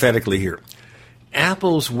parenthetically here,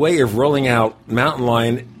 Apple's way of rolling out Mountain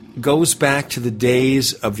Lion goes back to the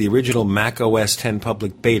days of the original Mac OS X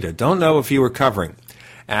public beta. Don't know if you were covering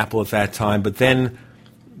Apple at that time, but then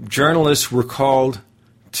journalists were called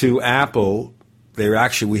to Apple.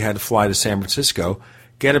 We had to fly to San Francisco,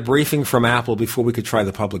 get a briefing from Apple before we could try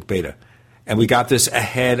the public beta. And we got this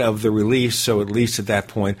ahead of the release, so at least at that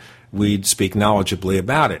point we'd speak knowledgeably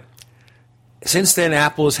about it. Since then,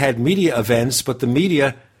 Apple has had media events, but the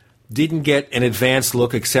media didn't get an advanced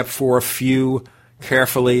look except for a few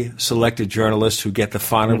carefully selected journalists who get the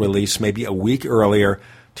final release maybe a week earlier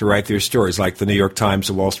to write their stories, like the New York Times,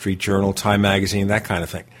 the Wall Street Journal, Time Magazine, that kind of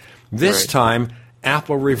thing. This time,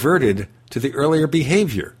 Apple reverted to the earlier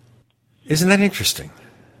behavior. Isn't that interesting?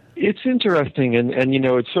 It's interesting, and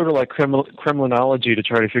it's sort of like Kremlinology to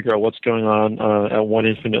try to figure out what's going on at one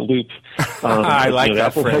infinite loop. I like that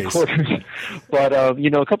Apple phrase. Headquarters. But,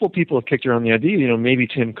 a couple of people have kicked around the idea, maybe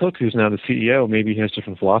Tim Cook, who's now the CEO, maybe he has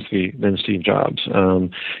different philosophy than Steve Jobs.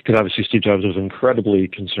 Because obviously Steve Jobs was incredibly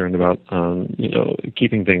concerned about,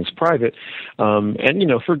 keeping things private.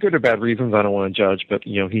 And, for good or bad reasons, I don't want to judge, but,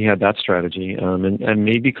 he had that strategy. And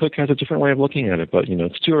maybe Cook has a different way of looking at it, but,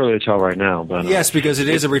 it's too early to tell right now. But yes, because it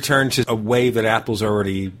is a return to a way that Apple's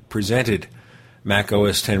already presented Mac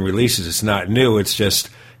OS X releases. It's not new. It's just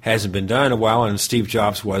hasn't been done in a while, and Steve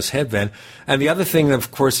Jobs was head then. And the other thing,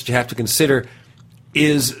 of course, that you have to consider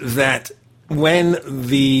is that when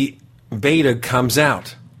the beta comes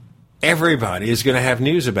out, everybody is going to have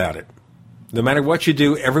news about it. No matter what you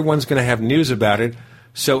do, everyone's going to have news about it.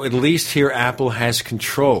 So at least here Apple has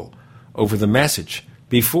control over the message.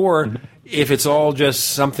 Before, if it's all just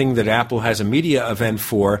something that Apple has a media event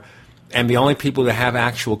for, and the only people that have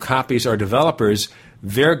actual copies are developers,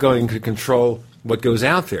 they're going to control what goes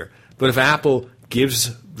out there. But if Apple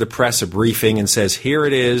gives the press a briefing and says, here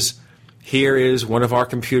is one of our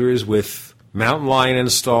computers with Mountain Lion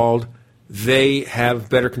installed, they have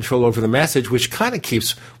better control over the message, which kind of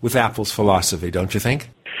keeps with Apple's philosophy, don't you think?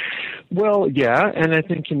 Well, yeah, and I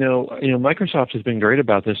think, Microsoft has been great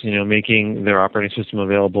about this, making their operating system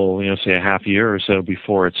available, say a half year or so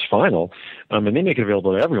before it's final. And they make it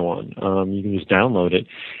available to everyone. You can just download it.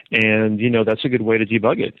 And, that's a good way to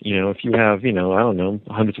debug it. If you have,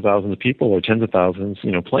 hundreds of thousands of people or tens of thousands,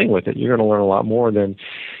 playing with it, you're going to learn a lot more than,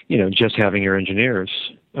 just having your engineers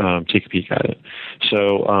take a peek at it.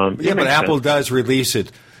 So, but Apple does release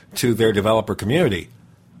it to their developer community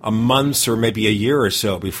a month or maybe a year or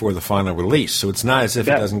so before the final release. So it's not as if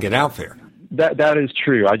it doesn't get out there. That is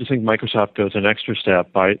true. I just think Microsoft goes an extra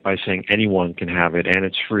step by saying anyone can have it, and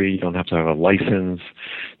it's free. You don't have to have a license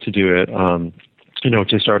to do it. It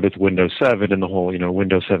just started with Windows 7 and the whole,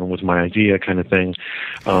 Windows 7 was my idea kind of thing,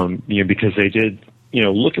 because they did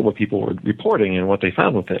look at what people were reporting and what they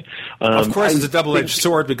found with it. Of course, it's a double-edged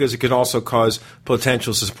sword because it can also cause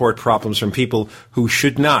potential support problems from people who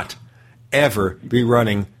should not ever be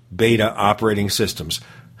running beta operating systems.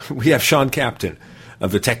 We have Sean Captain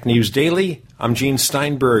of the Tech News Daily. I'm Gene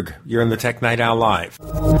Steinberg. You're in the Tech Night Owl Live.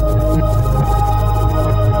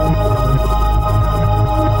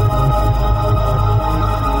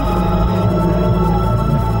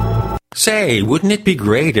 Say, wouldn't it be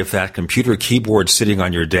great if that computer keyboard sitting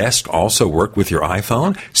on your desk also worked with your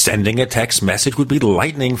iPhone? Sending a text message would be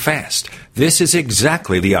lightning fast. This is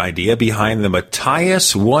exactly the idea behind the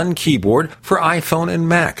Matthias One keyboard for iPhone and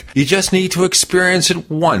Mac. You just need to experience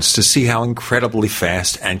it once to see how incredibly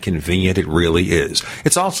fast and convenient it really is.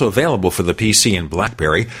 It's also available for the PC and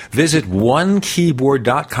BlackBerry. Visit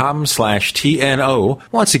onekeyboard.com/TNO.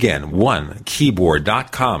 Once again,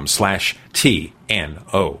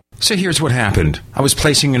 onekeyboard.com/TNO. So here's what happened. I was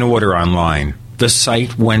placing an order online. The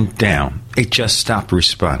site went down. It just stopped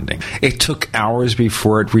responding. It took hours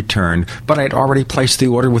before it returned, but I'd already placed the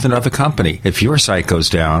order with another company. If your site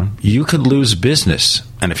goes down, you could lose business.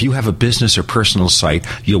 And if you have a business or personal site,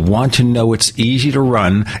 you'll want to know it's easy to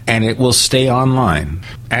run and it will stay online.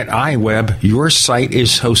 At iWeb, your site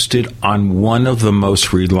is hosted on one of the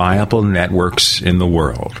most reliable networks in the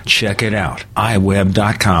world. Check it out.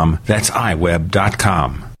 iWeb.com. That's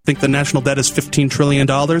iWeb.com. Think the national debt is $15 trillion?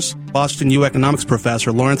 Boston U economics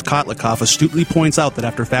professor Lawrence Kotlikoff astutely points out that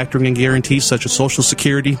after factoring in guarantees such as Social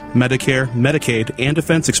Security, Medicare, Medicaid, and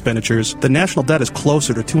defense expenditures, the national debt is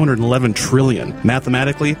closer to $211 trillion.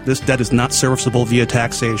 Mathematically, this debt is not serviceable via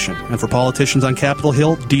taxation, and for politicians on Capitol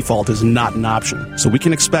Hill, default is not an option. So we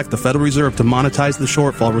can expect the Federal Reserve to monetize the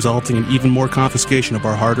shortfall, resulting in even more confiscation of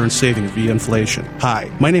our hard-earned savings via inflation. Hi,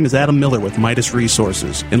 my name is Adam Miller with Midas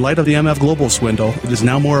Resources. In light of the MF Global swindle, it is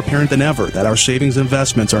now more apparent than ever that our savings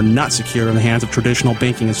investments are not secure in the hands of traditional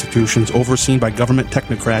banking institutions overseen by government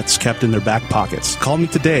technocrats kept in their back pockets. Call me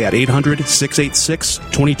today at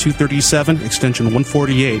 800-686-2237, extension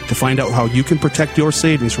 148, to find out how you can protect your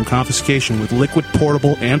savings from confiscation with liquid,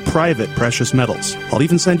 portable, and private precious metals. I'll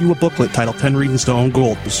even send you a booklet titled 10 Reasons to Own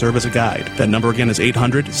Gold to serve as a guide. That number again is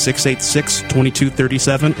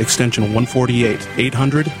 800-686-2237, extension 148.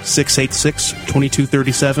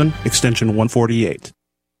 800-686-2237, extension 148.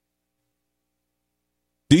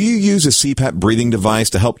 Do you use a CPAP breathing device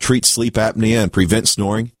to help treat sleep apnea and prevent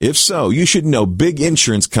snoring? If so, you should know big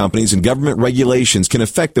insurance companies and government regulations can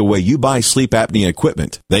affect the way you buy sleep apnea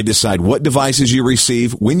equipment. They decide what devices you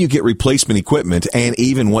receive, when you get replacement equipment, and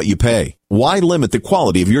even what you pay. Why limit the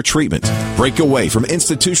quality of your treatment? Break away from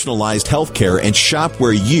institutionalized healthcare and shop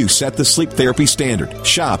where you set the sleep therapy standard.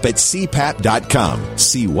 Shop at CPAP.com.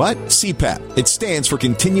 See what? CPAP. It stands for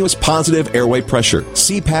Continuous Positive Airway Pressure.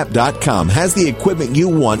 CPAP.com has the equipment you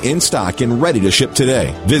want in stock and ready to ship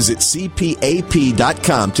today. Visit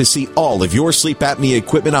CPAP.com to see all of your sleep apnea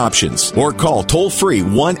equipment options. Or call toll-free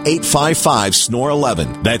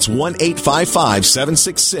 1-855-SNORE11. That's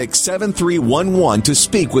 1-855-766-7311 to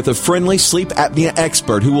speak with a friendly sleep apnea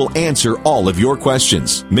expert who will answer all of your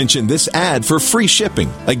questions. Mention this ad for free shipping.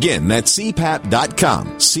 Again, that's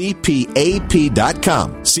CPAP.com.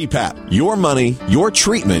 CPAP.com. CPAP. Your money, your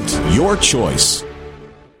treatment, your choice.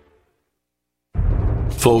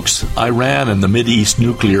 Folks, Iran and the Mideast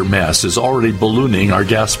nuclear mess is already ballooning our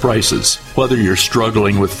gas prices. Whether you're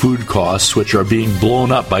struggling with food costs, which are being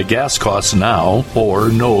blown up by gas costs now, or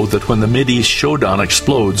know that when the Mideast showdown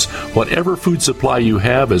explodes, whatever food supply you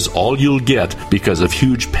have is all you'll get because of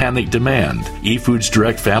huge panic demand, eFoods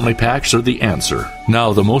Direct Family Packs are the answer.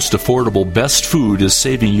 Now, the most affordable best food is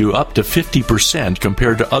saving you up to 50%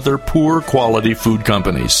 compared to other poor quality food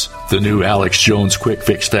companies. The new Alex Jones Quick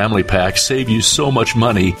Fix Family Packs save you so much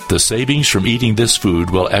money, the savings from eating this food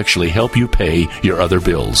will actually help you pay your other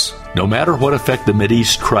bills. No matter what effect the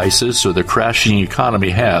Mideast crisis or the crashing economy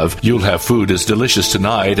have, you'll have food as delicious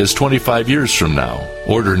tonight as 25 years from now.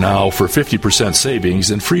 Order now for 50%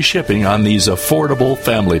 savings and free shipping on these affordable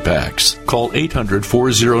family packs. Call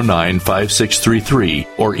 800-409-5633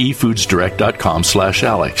 or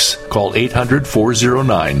efoodsdirect.com/Alex. Call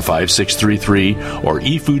 800-409-5633 or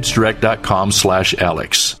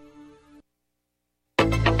efoodsdirect.com/Alex.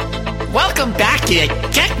 Welcome back to the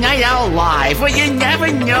Tech Night Owl Live, where you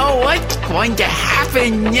never know what's going to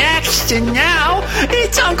happen next. And now,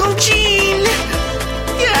 it's Uncle Gene.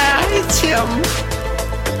 Yeah, it's him.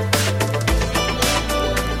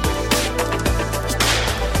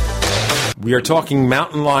 We are talking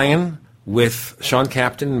Mountain Lion with Sean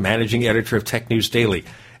Captain, managing editor of Tech News Daily.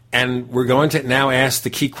 And we're going to now ask the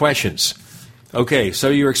key questions. Okay, so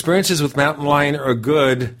your experiences with Mountain Lion are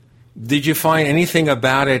good. Did you find anything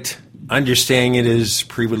about it, understanding it is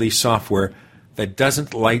pre-release software, that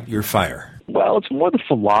doesn't light your fire? Well, it's more the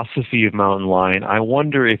philosophy of Mountain Lion. I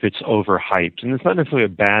wonder if it's overhyped, and it's not necessarily a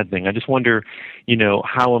bad thing. I just wonder,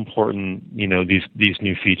 how important, these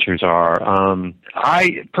new features are.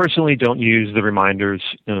 I personally don't use the reminders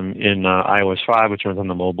in iOS 5, which runs on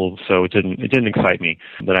the mobile, so it didn't excite me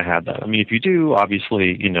that I had that. I mean, if you do,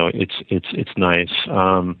 obviously, it's nice.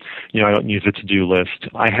 I don't use the to-do list.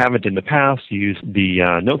 I haven't in the past used the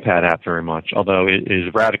Notepad app very much, although it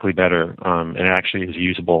is radically better and it actually is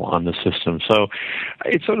usable on the system. So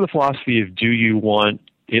it's sort of the philosophy of, do you want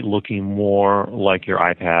it looking more like your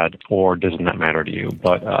iPad, or doesn't that matter to you?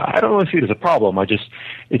 But I don't really see it as a problem. I just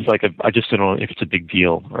don't know if it's a big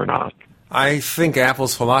deal or not. I think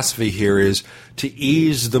Apple's philosophy here is to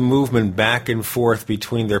ease the movement back and forth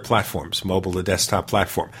between their platforms, mobile to desktop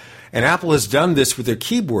platform. And Apple has done this with their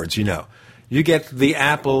keyboards, You get the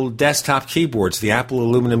Apple desktop keyboards, the Apple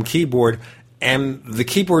aluminum keyboard, and the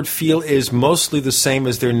keyboard feel is mostly the same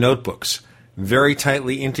as their notebooks, very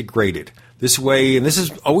tightly integrated. This way, and this has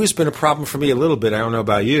always been a problem for me a little bit, I don't know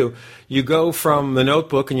about you, you go from the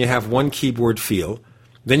notebook and you have one keyboard feel,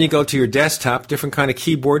 then you go to your desktop, different kind of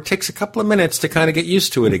keyboard, takes a couple of minutes to kind of get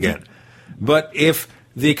used to it again. But if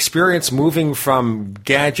the experience moving from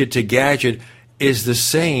gadget to gadget is the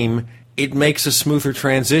same, it makes a smoother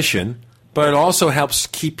transition, but it also helps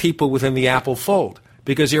keep people within the Apple fold.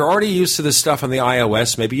 Because you're already used to this stuff on the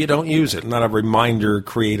iOS, maybe you don't use it. I'm not a reminder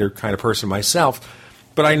creator kind of person myself.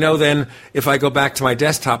 But I know then if I go back to my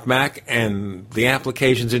desktop Mac and the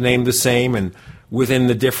applications are named the same and within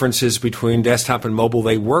the differences between desktop and mobile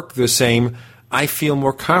they work the same, I feel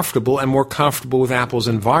more comfortable with Apple's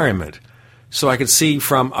environment. So I could see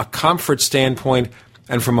from a comfort standpoint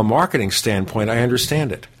and from a marketing standpoint, I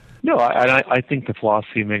understand it. No, I think the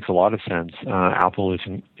philosophy makes a lot of sense. Apple is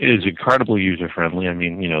incredibly user-friendly. I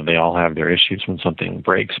mean, they all have their issues when something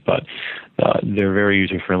breaks, but they're very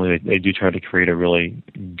user-friendly. They do try to create a really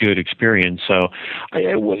good experience. So,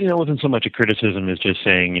 wasn't so much a criticism as just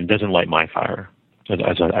saying it doesn't light my fire,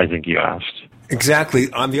 as I think you asked.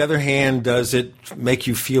 Exactly. On the other hand, does it make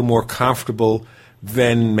you feel more comfortable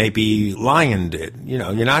than maybe Lion did?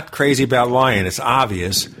 You're not crazy about Lion, it's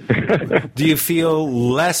obvious. Do you feel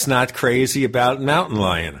less not crazy about Mountain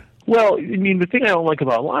Lion? Well, I mean, the thing I don't like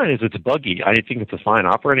about Lion is it's buggy. I think it's a fine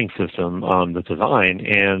operating system, the design.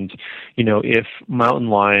 And, if Mountain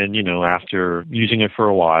Lion, after using it for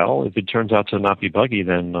a while, if it turns out to not be buggy,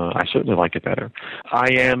 then I certainly like it better.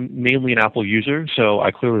 I am mainly an Apple user, so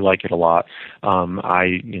I clearly like it a lot. And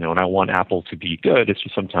I want Apple to be good. It's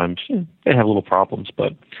just sometimes they have little problems,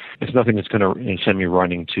 but it's nothing that's going to send me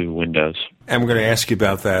running to Windows. And we're going to ask you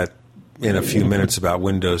about that in a few minutes about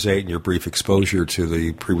Windows 8 and your brief exposure to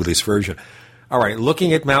the pre-release version. All right,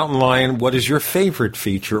 looking at Mountain Lion, what is your favorite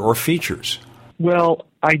feature or features? Well,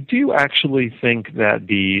 I do actually think that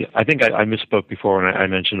I think I misspoke before when I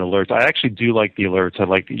mentioned alerts. I actually do like the alerts. I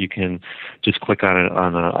like that you can just click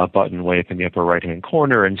on a button way up in the upper right-hand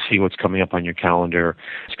corner and see what's coming up on your calendar.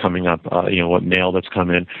 It's coming up, what mail that's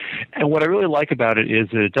come in. And what I really like about it is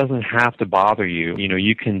that it doesn't have to bother you.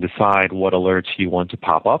 You can decide what alerts you want to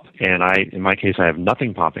pop up. And in my case, I have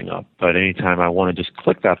nothing popping up. But anytime I want to just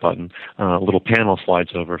click that button, a little panel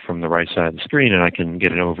slides over from the right side of the screen and I can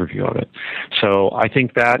get an overview of it. So I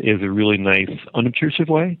think that is a really nice, unobtrusive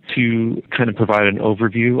way to kind of provide an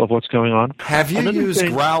overview of what's going on. Have you used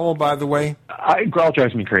Growl, by the way? Growl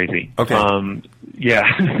drives me crazy. Okay. Yeah.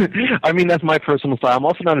 I mean, that's my personal style. I'm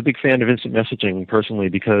also not a big fan of instant messaging, personally,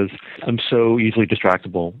 because I'm so easily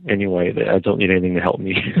distractible anyway that I don't need anything to help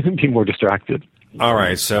me be more distracted. All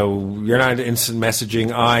right, so you're not into instant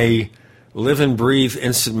messaging. I live and breathe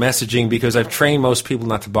instant messaging because I've trained most people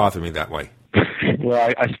not to bother me that way.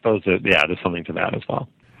 Well, I suppose that, there's something to that as well.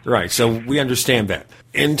 Right, so we understand that.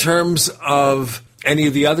 In terms of any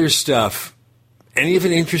of the other stuff, any of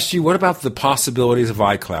it interests you? What about the possibilities of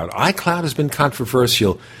iCloud? iCloud has been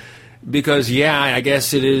controversial because, I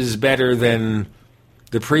guess it is better than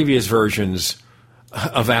the previous versions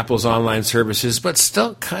of Apple's online services, but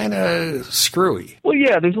still kind of screwy. Well,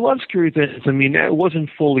 there's a lot of screwy things. I mean, it wasn't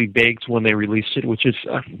fully baked when they released it, which is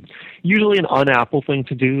usually an un-Apple thing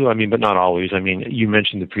to do. I mean, but not always. I mean, you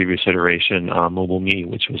mentioned the previous iteration, Mobile Me,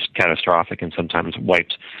 which was catastrophic and sometimes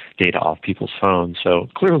wiped data off people's phones. So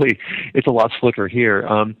clearly, it's a lot slicker here.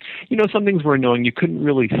 Some things were annoying. You couldn't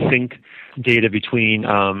really sync data between,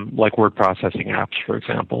 like word processing apps, for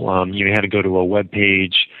example. You had to go to a web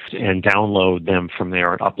page and download them from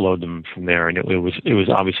there and upload them from there, and it was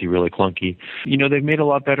obviously really clunky. They've made it a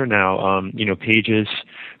lot better now. Pages,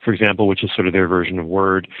 for example, which is sort of their version of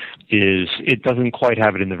Word, it doesn't quite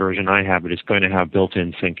have it in the version I have, but it's going to have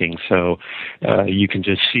built-in syncing, so you can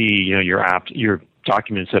just see your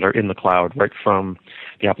documents that are in the cloud right from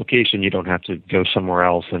the application. You don't have to go somewhere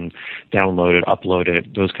else and download it, upload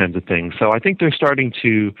it, those kinds of things. So I think they're starting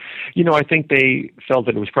to, I think they felt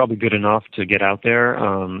that it was probably good enough to get out there,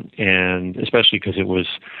 and especially because it was,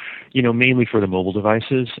 mainly for the mobile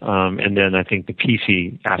devices. And then I think the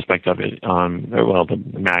PC aspect of it, the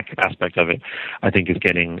Mac aspect of it, I think is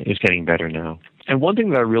getting better now. And one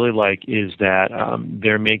thing that I really like is that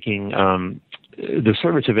they're making the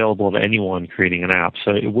service available to anyone creating an app.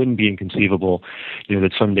 So it wouldn't be inconceivable,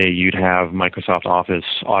 that someday you'd have Microsoft Office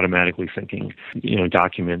automatically syncing,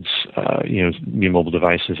 documents, your mobile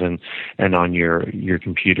devices and on your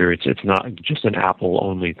computer. It's not just an Apple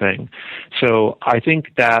only thing. So I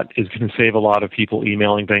think that is going to save a lot of people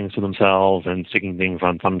emailing things to themselves and sticking things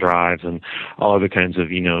on thumb drives and all other kinds of,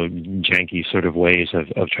 janky sort of ways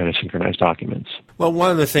of trying to synchronize documents. Well, one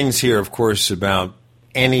of the things here, of course, about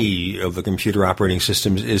any of the computer operating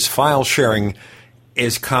systems is file sharing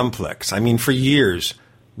is complex. I mean, for years,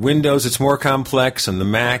 Windows, it's more complex, and the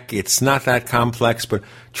Mac, it's not that complex, but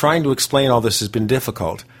trying to explain all this has been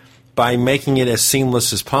difficult. By making it as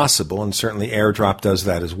seamless as possible, and certainly AirDrop does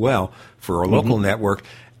that as well for a local network,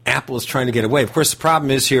 Apple is trying to get away. Of course, the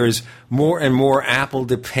problem is more and more Apple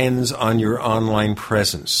depends on your online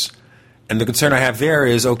presence. And the concern I have there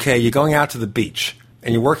is, okay, you're going out to the beach,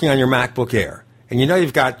 and you're working on your MacBook Air, and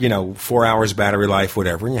you've got, 4 hours battery life,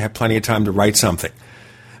 whatever, and you have plenty of time to write something.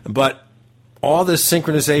 But all this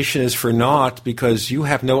synchronization is for naught because you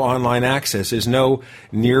have no online access. There's no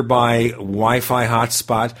nearby Wi-Fi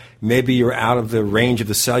hotspot. Maybe you're out of the range of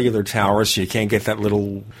the cellular tower, so you can't get that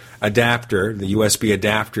little adapter, the USB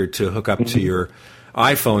adapter, to hook up to your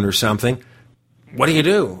iPhone or something. What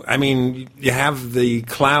do? I mean, you have the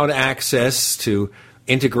cloud access to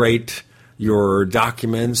integrate your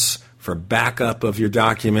documents for backup of your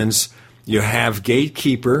documents. You have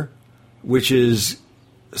Gatekeeper, which is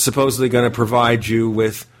supposedly going to provide you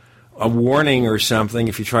with a warning or something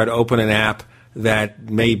if you try to open an app that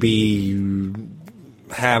maybe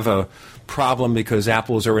have a problem because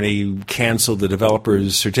Apple's already canceled the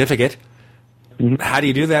developer's certificate. How do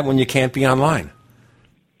you do that when you can't be online?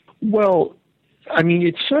 Well, I mean,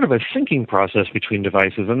 it's sort of a syncing process between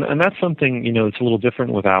devices, and that's something, it's a little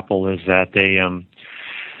different with Apple, is that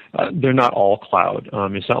they're not all cloud.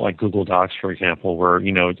 It's not like Google Docs, for example, where,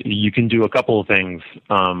 you can do a couple of things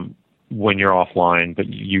when you're offline, but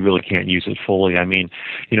you really can't use it fully. I mean,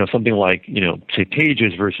 something like, say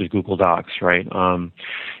Pages versus Google Docs, right?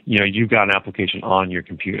 You've got an application on your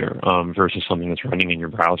computer versus something that's running in your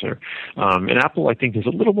browser. And Apple, I think, is a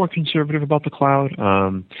little more conservative about the cloud.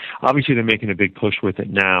 Obviously, they're making a big push with it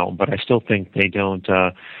now, but I still think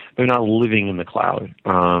they're not living in the cloud.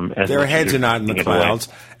 Their heads are not in the clouds.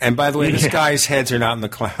 And by the way, this guy's heads are not in the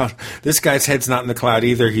cloud. This guy's head's not in the cloud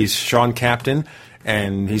either. He's Sean Captain,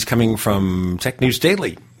 and he's coming from Tech News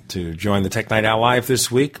Daily to join the Tech Night Owl Live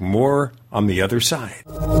this week. More on the other side.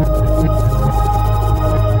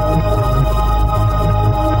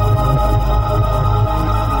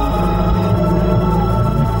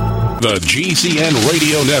 The GCN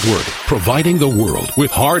Radio Network, providing the world with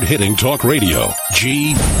hard-hitting talk radio.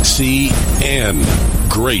 GCN.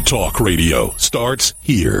 Great talk radio starts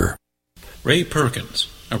here. Ray Perkins,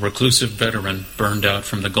 a reclusive veteran burned out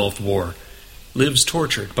from the Gulf War, lives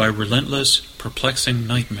tortured by relentless, perplexing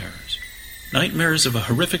nightmares. Nightmares of a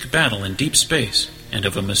horrific battle in deep space and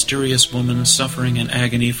of a mysterious woman suffering in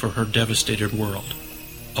agony for her devastated world.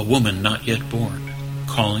 A woman not yet born,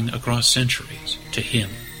 calling across centuries to him.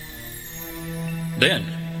 Then,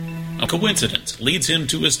 a coincidence leads him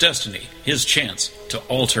to his destiny, his chance to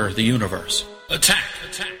alter the universe. Attack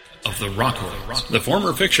of the Rockoids. The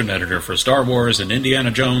former fiction editor for Star Wars and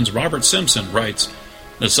Indiana Jones, Robert Simpson, writes,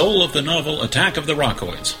 "The soul of the novel Attack of the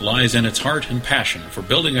Rockoids lies in its heart and passion for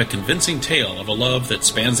building a convincing tale of a love that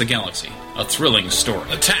spans the galaxy. A thrilling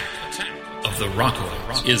story. Attack of the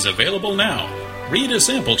Rockoids is available now. Read a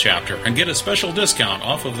sample chapter and get a special discount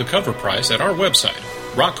off of the cover price at our website,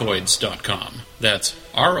 rockoids.com. That's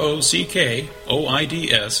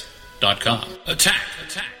ROCKOIDS.com. Attack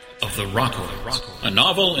of the Rockoids, a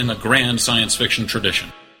novel in the grand science fiction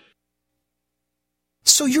tradition."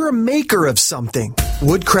 So you're a maker of something.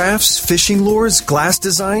 Wood crafts, fishing lures, glass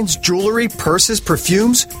designs, jewelry, purses,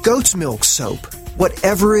 perfumes, goat's milk soap.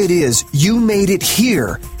 Whatever it is, you made it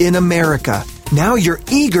here in America. Now you're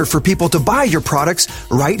eager for people to buy your products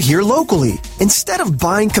right here locally, instead of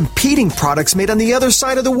buying competing products made on the other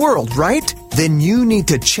side of the world, right? Then you need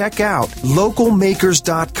to check out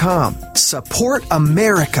localmakers.com. Support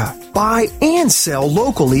America. Buy and sell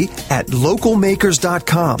locally at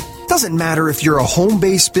localmakers.com. Doesn't matter if you're a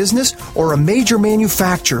home-based business or a major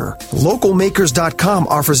manufacturer. Localmakers.com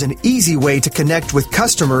offers an easy way to connect with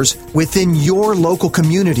customers within your local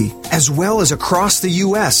community, as well as across the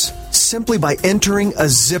U.S., simply by entering a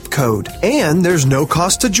zip code. And there's no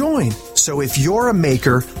cost to join. So if you're a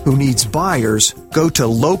maker who needs buyers, go to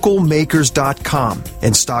localmakers.com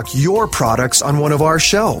and stock your products on one of our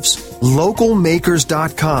shelves.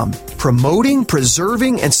 Localmakers.com, promoting,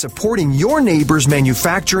 preserving, and supporting your neighbors'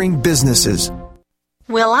 manufacturing businesses.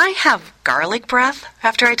 Will I have garlic breath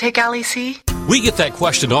after I take Ali C? We get that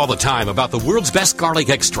question all the time about the world's best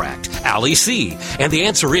garlic extract, Ali C. And the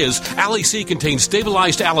answer is, Ali C contains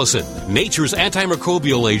stabilized allicin, nature's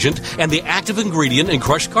antimicrobial agent, and the active ingredient in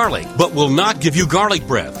crushed garlic, but will not give you garlic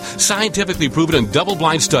breath. Scientifically proven in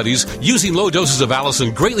double-blind studies, using low doses of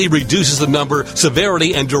allicin greatly reduces the number,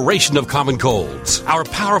 severity, and duration of common colds. Our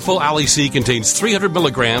powerful Ali C contains 300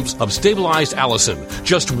 milligrams of stabilized allicin.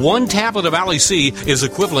 Just one tablet of Ali C is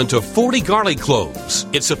equivalent to 40 garlic cloves.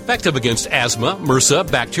 It's effective against asthma,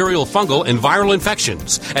 MRSA, bacterial, fungal, and viral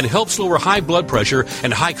infections, and helps lower high blood pressure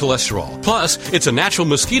and high cholesterol. Plus, it's a natural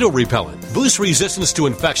mosquito repellent. Boost resistance to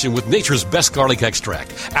infection with nature's best garlic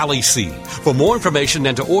extract, Ali C. For more information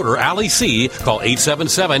and to order Ali C, call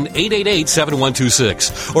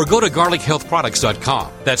 877-888-7126 or go to garlichealthproducts.com.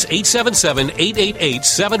 That's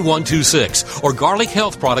 877-888-7126 or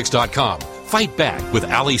garlichealthproducts.com. Fight back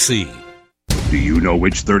with Ali C. Do you know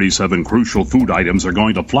which 37 crucial food items are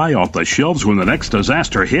going to fly off the shelves when the next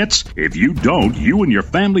disaster hits? If you don't, you and your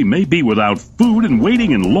family may be without food and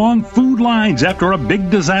waiting in long food lines after a big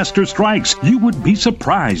disaster strikes. You would be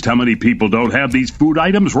surprised how many people don't have these food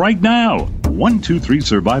items right now.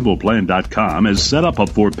 123survivalplan.com has set up a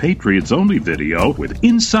For Patriots Only video with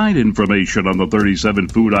inside information on the 37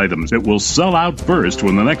 food items that will sell out first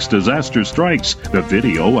when the next disaster strikes. The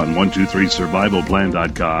video on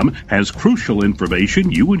 123survivalplan.com has crucial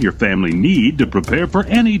information you and your family need to prepare for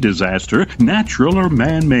any disaster, natural or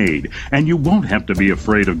man-made. And you won't have to be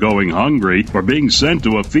afraid of going hungry or being sent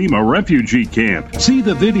to a FEMA refugee camp. See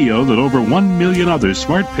the video that over 1 million other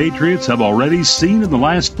smart patriots have already seen in the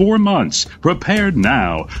last 4 months. Prepared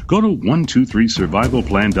now. Go to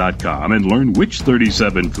 123survivalplan.com and learn which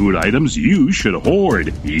 37 food items you should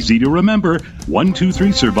hoard. Easy to remember.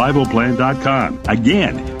 123survivalplan.com.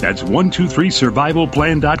 Again, that's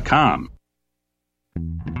 123survivalplan.com.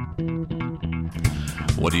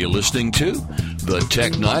 What are you listening to? The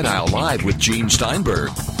Tech Night Owl Live with Gene Steinberg.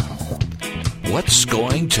 What's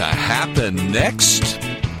going to happen next?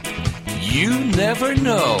 You never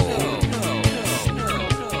know.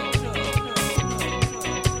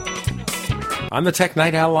 On the Tech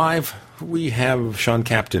Night Owl Live, we have Sean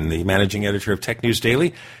Captain, the managing editor of Tech News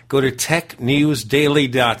Daily. Go to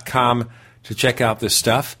technewsdaily.com to check out this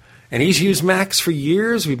stuff. And he's used Macs for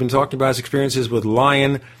years. We've been talking about his experiences with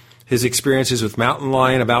Lion, his experiences with Mountain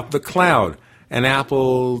Lion, about the cloud, and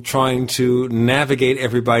Apple trying to navigate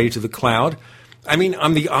everybody to the cloud. I mean,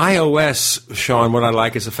 on the iOS, Sean, what I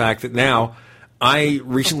like is the fact that now I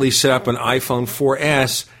recently set up an iPhone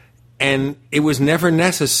 4S, and it was never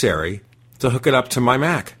necessary to hook it up to my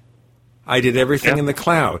Mac. I did everything in the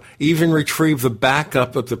cloud, even retrieved the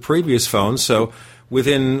backup of the previous phone, so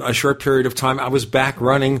within a short period of time, I was back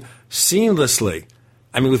running seamlessly.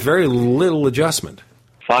 I mean, with very little adjustment.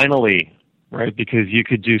 Finally, right? Because you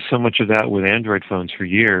could do so much of that with Android phones for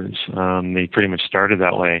years. They pretty much started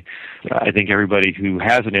that way. I think everybody who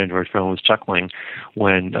has an Android phone was chuckling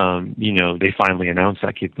when, they finally announced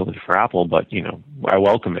that capability for Apple. But, I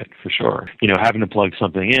welcome it for sure. Having to plug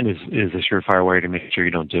something in is a surefire way to make sure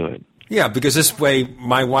you don't do it. Yeah, because this way,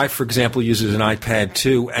 my wife, for example, uses an iPad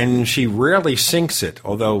too, and she rarely syncs it,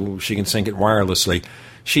 although she can sync it wirelessly.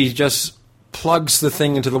 She just plugs the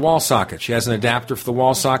thing into the wall socket. She has an adapter for the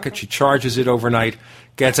wall socket. She charges it overnight,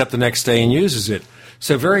 gets up the next day and uses it.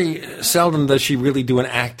 So very seldom does she really do an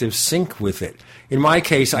active sync with it. In my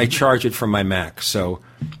case, I charge it from my Mac, so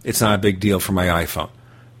it's not a big deal for my iPhone.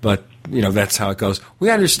 But, that's how it goes. We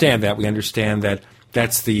understand that. We understand that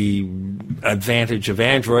that's the advantage of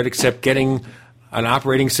Android, except getting an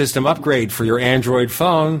operating system upgrade for your Android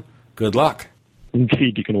phone, good luck.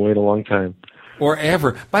 Indeed, you can wait a long time. Or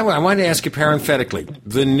ever. By the way, I wanted to ask you parenthetically,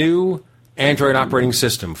 the new Android operating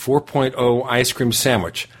system, 4.0 Ice Cream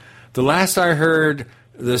Sandwich. The last I heard,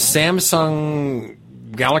 the Samsung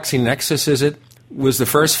Galaxy Nexus, was the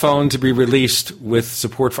first phone to be released with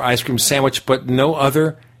support for Ice Cream Sandwich, but no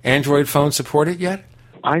other Android phone support it yet?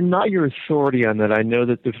 I'm not your authority on that. I know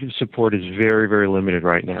that the support is very, very limited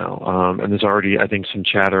right now. And there's already, I think, some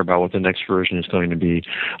chatter about what the next version is going to be.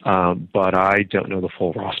 But I don't know the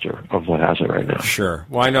full roster of what has it right now. Sure.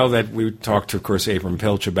 Well, I know that we talked to, of course, Abram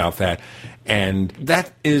Pilch about that. And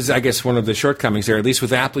that is, I guess, one of the shortcomings there. At least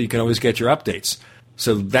with Apple, you can always get your updates.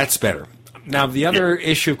 So that's better. Now, the other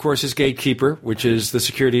issue, of course, is Gatekeeper, which is the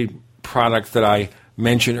security product that I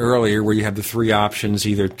mentioned earlier, where you have the three options,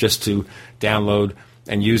 either just to download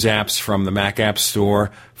and use apps from the Mac App Store,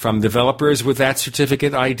 from developers with that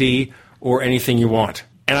certificate ID, or anything you want.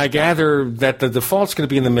 And I gather that the default's going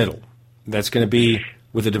to be in the middle. That's going to be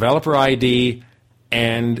with a developer ID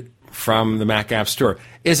and from the Mac App Store.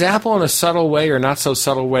 Is Apple in a subtle way or not so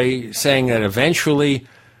subtle way saying that eventually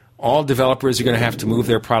all developers are going to have to move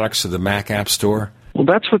their products to the Mac App Store? Well,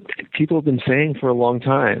 that's what people have been saying for a long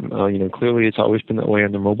time. Clearly it's always been that way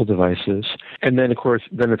on their mobile devices. And then, of course,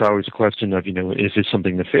 it's always a question of, is it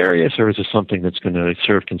something nefarious or is it something that's going to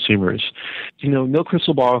serve consumers? No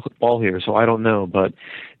crystal ball here, so I don't know. But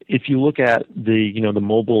if you look at the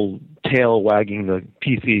mobile tail wagging the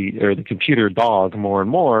PC or the computer dog more and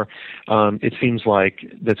more, it seems like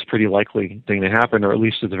that's a pretty likely thing to happen, or at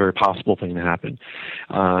least it's a very possible thing to happen.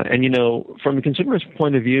 And from the consumer's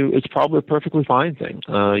point of view, it's probably a perfectly fine thing.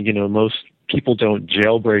 Most people don't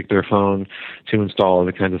jailbreak their phone to install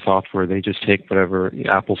the kind of software. They just take whatever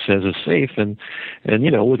Apple says is safe, and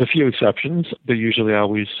with a few exceptions, they're usually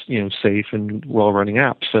always safe and well-running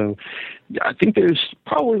apps. So I think there's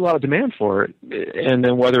probably a lot of demand for it, and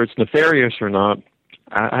then whether it's nefarious or not,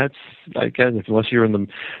 again, unless you're in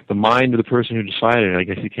the mind of the person who decided, I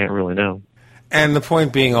guess you can't really know. And the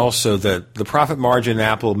point being also that the profit margin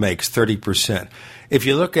Apple makes 30%. If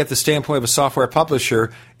you look at the standpoint of a software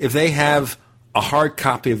publisher, if they have a hard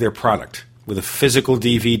copy of their product with a physical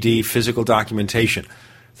DVD, physical documentation,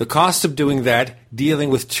 the cost of doing that, dealing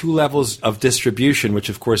with two levels of distribution, which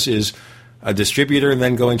of course is a distributor and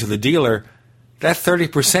then going to the dealer, that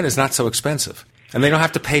 30% is not so expensive. And they don't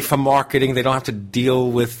have to pay for marketing. They don't have to deal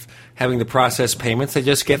with having to process payments. They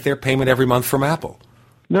just get their payment every month from Apple.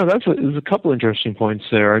 No, there's a couple interesting points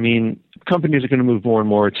there. I mean, companies are going to move more and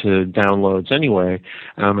more to downloads anyway,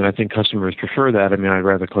 and I think customers prefer that. I mean, I'd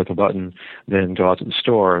rather click a button than go out to the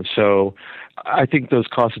store. So I think those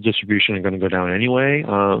costs of distribution are going to go down anyway.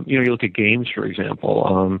 You look at games, for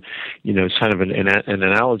example. It's kind of an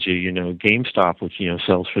analogy. GameStop, which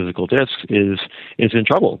sells physical discs, is in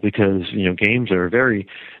trouble because games are very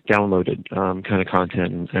downloaded kind of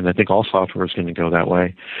content, and I think all software is going to go that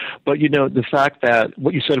way. But the fact that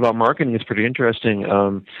what you said about marketing is pretty interesting.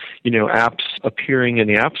 apps appearing in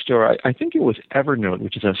the App Store. I think it was Evernote,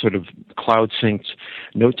 which is a sort of cloud-synced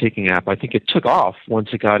note-taking app. I think it took off once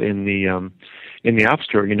it got in the App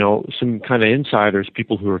Store. Some kind of insiders,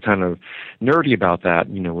 people who were kind of nerdy about that,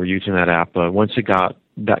 were using that app. But once it got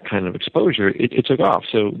that kind of exposure, it took off.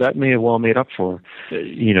 So that may have well made up for,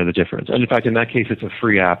 the difference. And in fact, in that case, it's a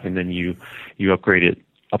free app, and then you upgrade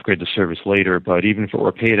the service later. But even if it were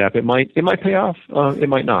a paid app, it might pay off. It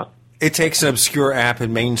might not. It takes an obscure app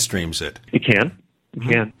and mainstreams it. It can. It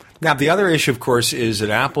can. Now, the other issue, of course, is that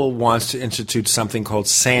Apple wants to institute something called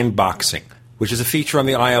sandboxing, which is a feature on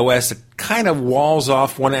the iOS that kind of walls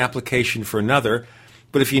off one application for another.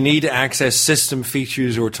 But if you need to access system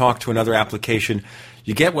features or talk to another application,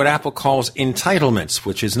 you get what Apple calls entitlements,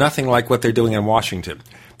 which is nothing like what they're doing in Washington.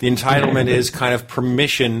 The entitlement is kind of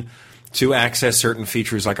permission to access certain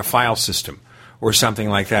features like a file system or something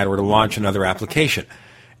like that, or to launch another application.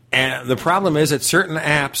 And the problem is that certain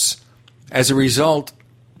apps, as a result,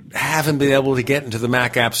 haven't been able to get into the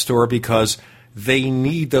Mac App Store because they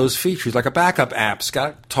need those features. Like a backup app's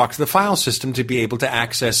got to talk to the file system to be able to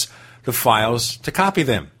access the files to copy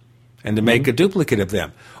them and to make a duplicate of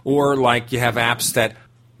them. Or like you have apps that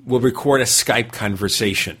will record a Skype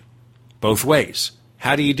conversation both ways.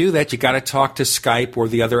 How do you do that? You got to talk to Skype or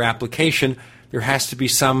the other application. There has to be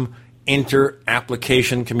some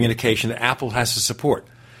inter-application communication that Apple has to support.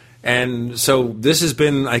 And so this has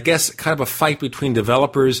been, I guess, kind of a fight between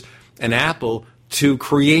developers and Apple to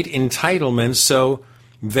create entitlements so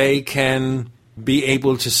they can be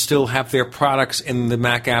able to still have their products in the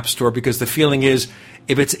Mac App Store, because the feeling is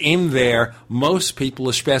if it's in there, most people,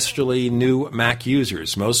 especially new Mac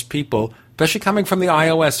users, most people, especially coming from the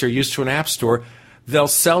iOS, they're used to an App Store, they'll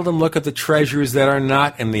seldom look at the treasures that are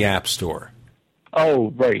not in the App Store.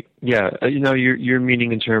 Oh, right. Yeah. You're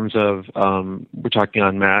meaning in terms of, we're talking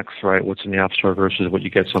on Macs, right? What's in the App Store versus what you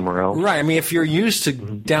get somewhere else. Right. I mean, if you're used to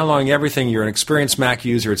downloading everything, you're an experienced Mac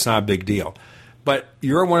user, it's not a big deal. But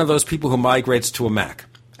you're one of those people who migrates to a Mac.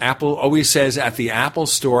 Apple always says at the Apple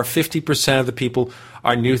Store, 50% of the people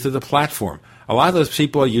are new to the platform. A lot of those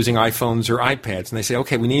people are using iPhones or iPads, and they say,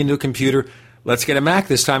 okay, we need a new computer. Let's get a Mac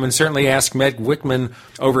this time. And certainly ask Meg Wickman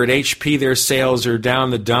over at HP. Their sales are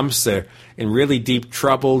down the dumps. They're in really deep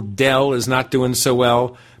trouble. Dell is not doing so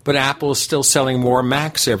well. But Apple is still selling more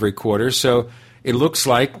Macs every quarter. So it looks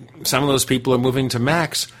like some of those people are moving to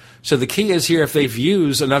Macs. So the key is here, if they've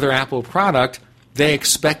used another Apple product, they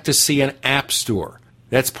expect to see an App Store.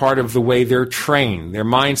 That's part of the way they're trained. Their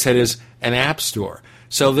mindset is an App Store.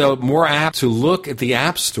 So they're more apt to look at the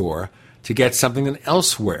App Store to get something than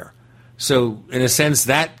elsewhere. So, in a sense,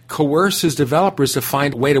 that coerces developers to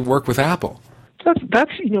find a way to work with Apple.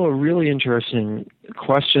 That's a really interesting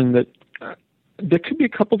question. That there could be a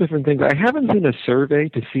couple different things. I haven't seen a survey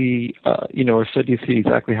to see, or study to see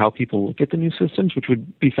exactly how people look at the new systems, which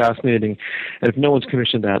would be fascinating. And if no one's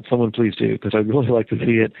commissioned that, someone please do, because I'd really like to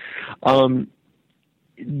see it.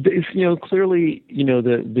 Clearly,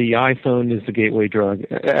 the iPhone is the gateway drug.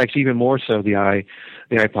 Actually, even more so the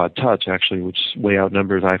iPod Touch, actually, which way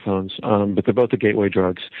outnumbers iPhones. But they're both the gateway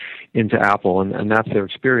drugs into Apple, and that's their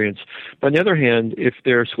experience. But on the other hand, if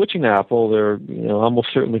they're switching to Apple, they're almost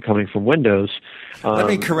certainly coming from Windows. Let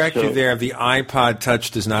me correct you there. The iPod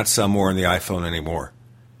Touch does not sell more than the iPhone anymore.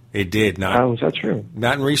 It did not. Oh, is that true?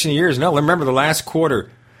 Not in recent years. No, remember the last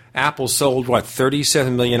quarter, Apple sold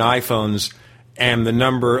 37 million iPhones. And the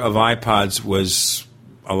number of iPods was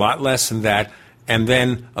a lot less than that. And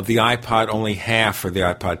then of the iPod, only half are the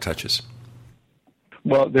iPod Touches.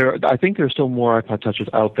 Well, I think there's still more iPod Touches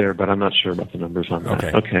out there, but I'm not sure about the numbers on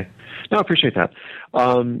that. Okay. No, I appreciate that.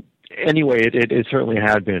 Anyway, it certainly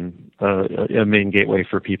had been a main gateway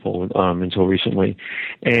for people until recently.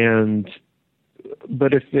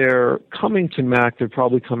 But if they're coming to Mac,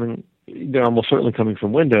 they're almost certainly coming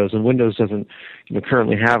from Windows, and Windows doesn't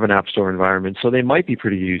currently have an App Store environment, so they might be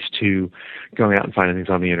pretty used to going out and finding things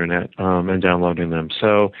on the Internet and downloading them.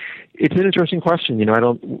 So it's an interesting question.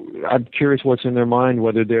 I'm curious what's in their mind,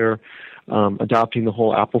 whether they're adopting the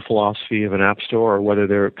whole Apple philosophy of an App Store, or whether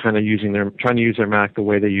they're kind of trying to use their Mac the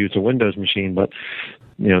way they use a Windows machine, but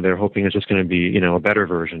they're hoping it's just going to be a better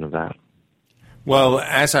version of that. Well,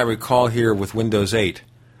 as I recall here with Windows 8,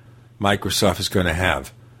 Microsoft is going to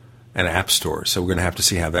have an App Store, so we're going to have to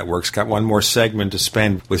see how that works. Got one more segment to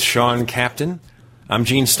spend with Sean Captain. I'm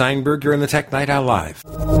Gene Steinberg. You're in the Tech Night Owl Live.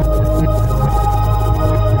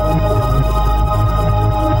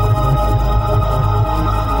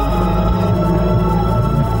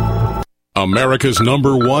 America's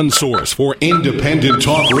 #1 source for independent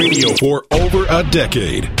talk radio for over a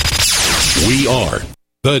decade. We are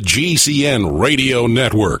the GCN Radio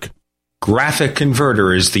Network. Graphic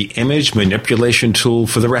Converter is the image manipulation tool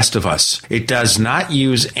for the rest of us. It does not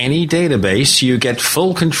use any database. You get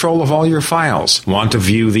full control of all your files. Want to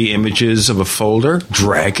view the images of a folder?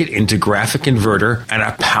 Drag it into Graphic Converter and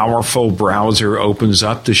a powerful browser opens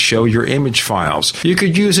up to show your image files. You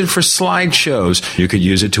could use it for slideshows. You could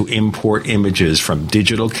use it to import images from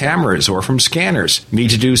digital cameras or from scanners.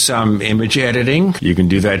 Need to do some image editing? You can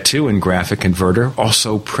do that too in Graphic Converter.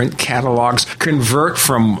 Also print catalogs. Convert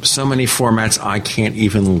from so many formats I can't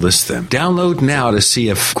even list them. Download now to see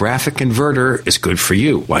if Graphic Converter is good for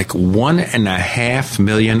you, like 1.5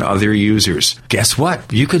 million other users. Guess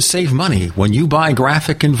what? You could save money when you buy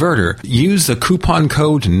Graphic Converter. Use the coupon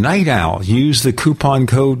code Night Owl. Use the coupon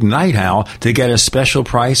code Night Owl to get a special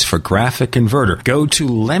price for Graphic Converter. Go to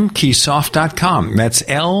lemkesoft.com. That's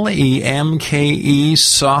Lemke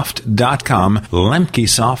soft.com.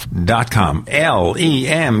 Lemkesoft.com.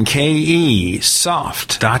 Lemke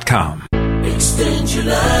Extend your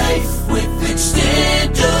life with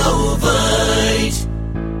Extendovite.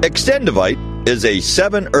 Extendovite is a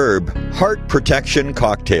 7-herb heart protection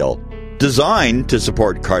cocktail designed to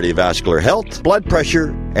support cardiovascular health, blood pressure,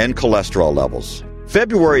 and cholesterol levels.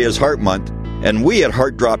 February is Heart Month, and we at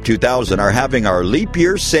Heart Drop 2000 are having our leap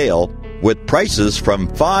year sale with prices from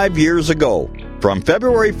 5 years ago. From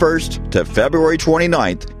February 1st to February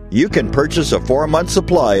 29th, you can purchase a 4-month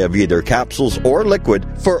supply of either capsules or liquid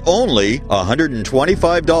for only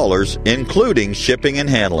 $125, including shipping and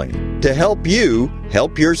handling, to help you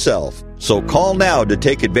help yourself. So call now to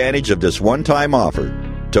take advantage of this one-time offer.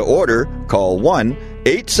 To order, call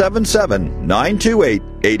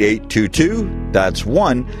 1-877-928-8822. That's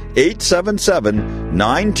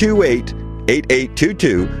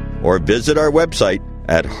 1-877-928-8822. Or visit our website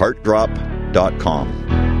at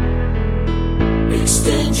heartdrop.com.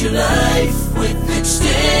 Extend your life with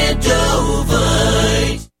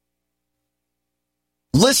Extendovite.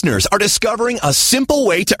 Listeners are discovering a simple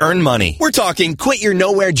way to earn money. We're talking quit your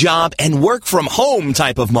nowhere job and work from home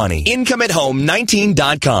type of money.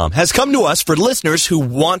 IncomeAtHome19.com has come to us for listeners who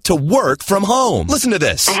want to work from home. Listen to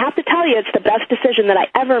this. I have to tell you, it's the best decision that I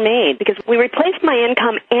ever made because we replaced my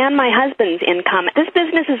income and my husband's income. This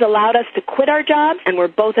business has allowed us to quit our jobs, and we're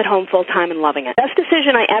both at home full time and loving it. Best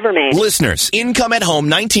decision I ever made. Listeners,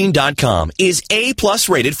 IncomeAtHome19.com is A+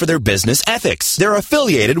 rated for their business ethics. They're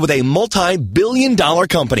affiliated with a multi-billion-dollar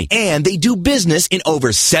company, and they do business in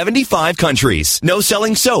over 75 countries. No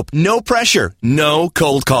selling soap, no pressure, no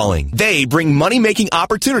cold calling. They bring money-making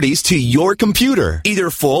opportunities to your computer, either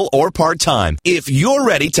full or part-time. If you're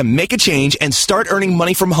ready to make a change and start earning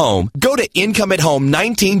money from home, go to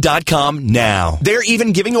IncomeAtHome19.com now. They're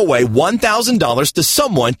even giving away $1,000 to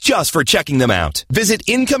someone just for checking them out. Visit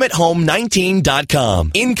IncomeAtHome19.com.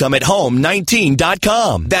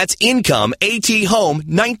 IncomeAtHome19.com. That's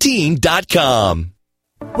IncomeAtHome19.com.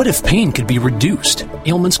 What if pain could be reduced,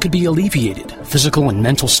 ailments could be alleviated, physical and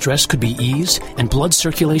mental stress could be eased, and blood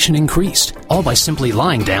circulation increased, all by simply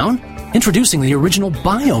lying down? Introducing the original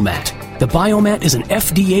Biomat. The Biomat is an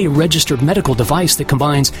FDA-registered medical device that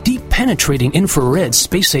combines deep-penetrating infrared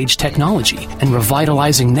space-age technology and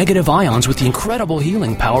revitalizing negative ions with the incredible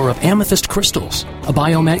healing power of amethyst crystals. A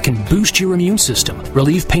Biomat can boost your immune system,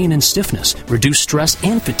 relieve pain and stiffness, reduce stress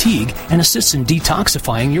and fatigue, and assists in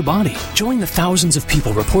detoxifying your body. Join the thousands of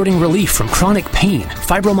people reporting relief from chronic pain,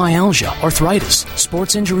 fibromyalgia, arthritis,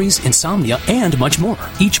 sports injuries, insomnia, and much more.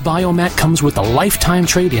 Each Biomat comes with a lifetime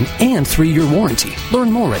trade-in and 3-year warranty.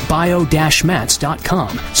 Learn more at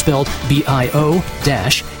bio-mats.com, spelled bio-mats.com,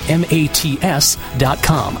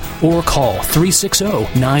 or call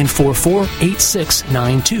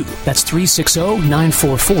 360-944-8692. That's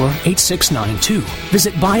 360-944-8692.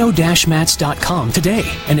 Visit bio-mats.com today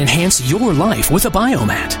and enhance your life with a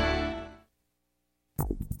Biomat.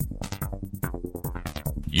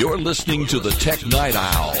 You're listening to the Tech Night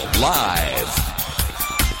Owl live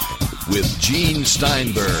with Gene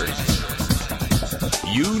Steinberg.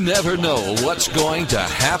 You never know what's going to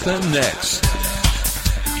happen next.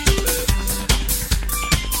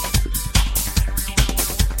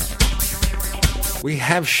 We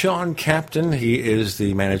have Sean Captain. He is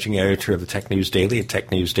the managing editor of the Tech News Daily at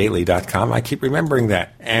technewsdaily.com. I keep remembering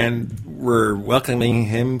that. And we're welcoming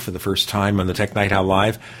him for the first time on the Tech Night Owl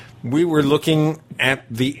Live. We were looking at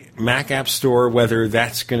the Mac App Store, whether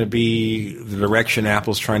that's going to be the direction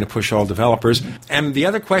Apple's trying to push all developers. And the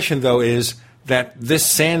other question, though, is that this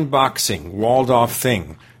sandboxing, walled-off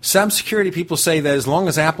thing, some security people say that as long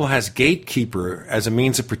as Apple has Gatekeeper as a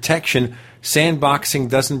means of protection, sandboxing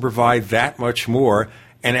doesn't provide that much more,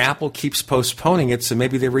 and Apple keeps postponing it, so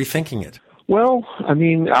maybe they're rethinking it. Well, I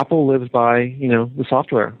mean, Apple lives by, the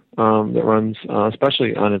software. that runs,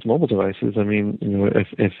 especially on its mobile devices. I mean,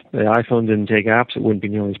 if the iPhone didn't take apps, it wouldn't be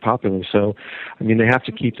nearly as popular. So, I mean, they have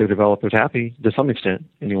to keep their developers happy to some extent.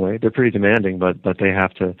 Anyway, they're pretty demanding, but they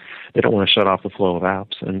don't want to shut off the flow of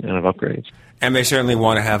apps and of upgrades. And they certainly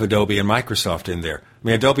want to have Adobe and Microsoft in there. I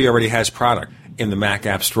mean, Adobe already has product in the Mac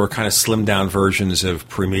App Store, kind of slimmed down versions of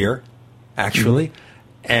Premiere, actually,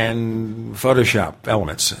 and Photoshop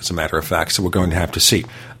Elements, as a matter of fact, so we're going to have to see.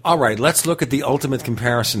 All right, let's look at the ultimate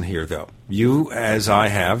comparison here, though. You, as I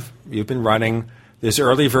have, you've been running this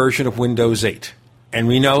early version of Windows 8. And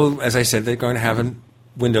we know, as I said, they're going to have a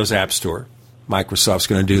Windows App Store. Microsoft's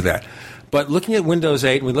going to do that. But looking at Windows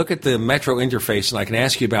 8, we look at the Metro interface, and I can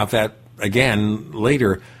ask you about that again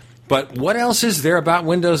later. But what else is there about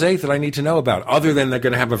Windows 8 that I need to know about, other than they're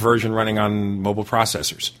going to have a version running on mobile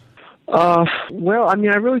processors? Well, I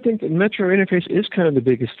mean, I really think the Metro interface is kind of the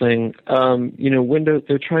biggest thing. Windows,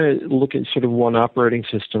 they're trying to look at sort of one operating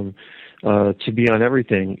system to be on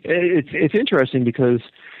everything. It's interesting because,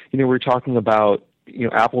 we're talking about,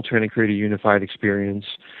 Apple trying to create a unified experience,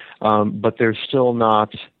 but they're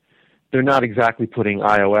not exactly putting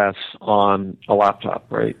iOS on a laptop,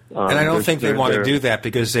 right? And I don't think they want to do that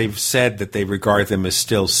because they've said that they regard them as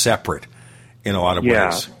still separate in a lot of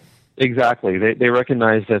ways. Exactly. They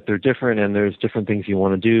recognize that they're different, and there's different things you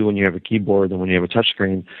want to do when you have a keyboard than when you have a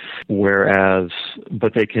touchscreen.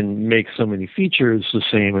 But they can make so many features the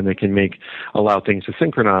same, and they can allow things to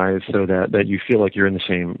synchronize so that you feel like you're in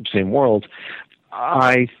the same world.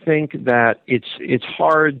 I think that it's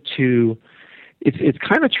hard to. It's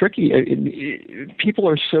kind of tricky. People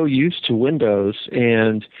are so used to Windows,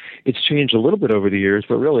 and it's changed a little bit over the years.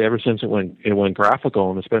 But really, ever since it went graphical,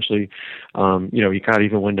 and especially, you got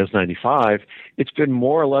even Windows 95, it's been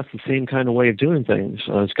more or less the same kind of way of doing things.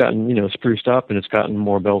 It's gotten spruced up, and it's gotten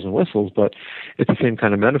more bells and whistles, but it's the same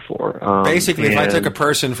kind of metaphor. Basically, if I took a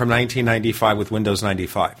person from 1995 with Windows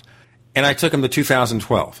 95, and I took them to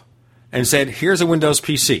 2012, and said, "Here's a Windows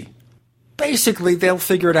PC." Basically, they'll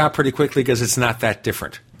figure it out pretty quickly because it's not that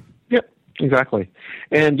different. Yep, exactly.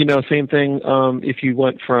 And, same thing if you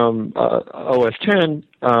went from OS 10,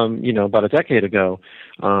 about a decade ago,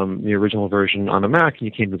 the original version on a Mac, and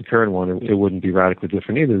you came to the current one, it wouldn't be radically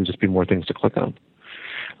different either. There would just be more things to click on.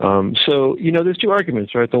 So, there's two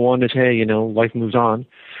arguments, right? The one is, hey, life moves on.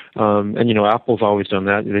 And Apple's always done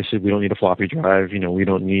that. They said we don't need a floppy drive. We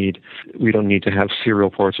don't need to have serial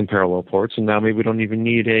ports and parallel ports. And now maybe we don't even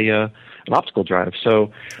need an optical drive.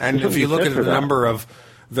 So, and if you look at the number of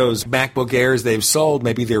those MacBook Airs they've sold,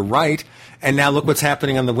 maybe they're right. And now look what's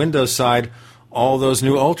happening on the Windows side. All those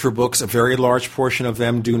new Ultrabooks, a very large portion of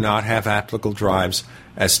them do not have optical drives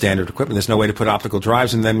as standard equipment. There's no way to put optical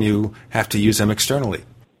drives in them. You have to use them externally.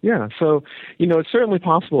 Yeah, so, it's certainly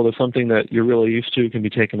possible that something that you're really used to can be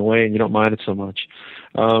taken away and you don't mind it so much.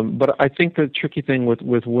 But I think the tricky thing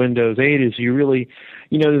with Windows 8 is you really,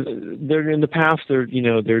 there in the past, there'd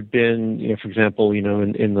been, for example,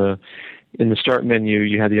 in the start menu,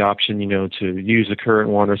 you had the option, to use the current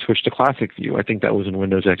one or switch to Classic View. I think that was in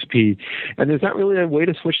Windows XP. And there's not really a way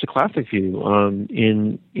to switch to Classic View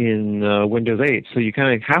in Windows 8. So you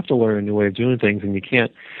kind of have to learn a new way of doing things, and you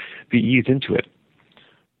can't be eased into it.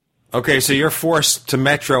 Okay, so you're forced to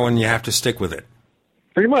Metro and you have to stick with it.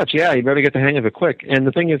 Pretty much, yeah. You better get the hang of it quick. And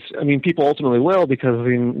the thing is, people ultimately will because, all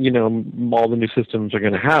the new systems are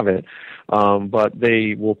going to have it. But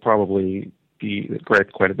they will probably be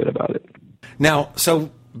quite a bit about it. Now, so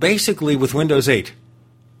basically with Windows 8,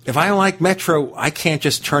 if I like Metro, I can't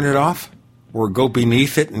just turn it off or go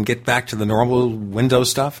beneath it and get back to the normal Windows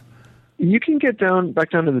stuff? You can get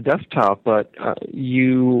back down to the desktop, but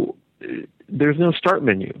there's no start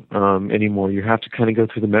menu anymore. You have to kind of go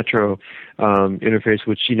through the Metro interface,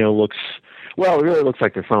 which it really looks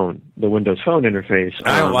like the Windows Phone interface.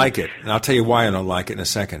 I don't like it, and I'll tell you why I don't like it in a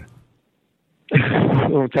second.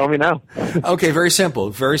 Well, tell me now. Okay, very simple.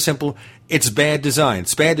 Very simple. It's bad design.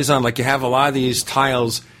 It's bad design. Like you have a lot of these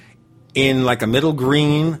tiles in like a middle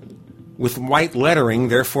green with white lettering,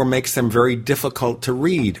 therefore makes them very difficult to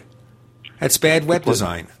read. That's bad web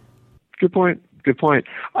design. Good point.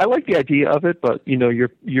 I like the idea of it, but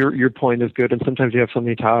your point is good. And sometimes you have so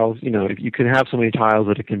many tiles. You can have so many tiles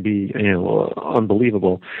that it can be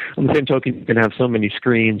unbelievable. On the same token, you can have so many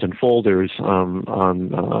screens and folders on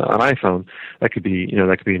an iPhone that could be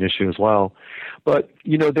an issue as well. But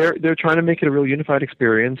they're trying to make it a real unified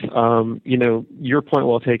experience. Your point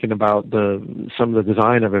well taken about some of the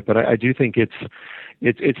design of it, but I do think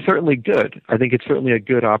it's certainly good. I think it's certainly a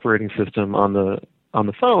good operating system on the on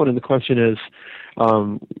the phone, and the question is,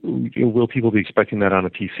 will people be expecting that on a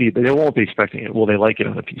PC? But they won't be expecting it. Will they like it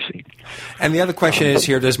on a PC? And the other question is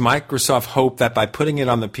here, does Microsoft hope that by putting it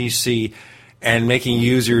on the PC and making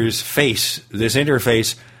users face this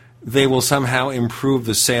interface, they will somehow improve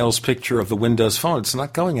the sales picture of the Windows Phone? It's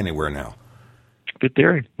not going anywhere now. Good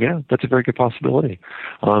theory. Yeah, that's a very good possibility.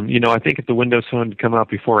 I think if the Windows Phone had come out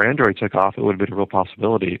before Android took off, it would have been a real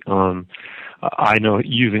possibility. I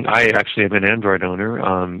actually am an Android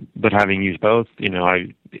owner, but having used both,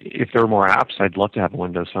 if there were more apps, I'd love to have a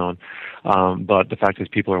Windows Phone. But the fact is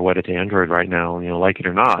people are wedded to Android right now, like it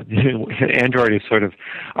or not. Android is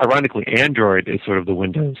ironically, Android is sort of the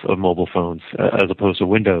Windows of mobile phones, as opposed to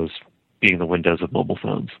Windows being the Windows of mobile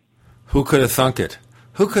phones. Who could have thunk it?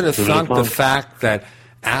 Who could have thunk the fact that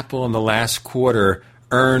Apple in the last quarter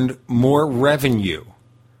earned more revenue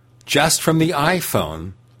just from the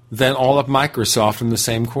iPhone than all of Microsoft in the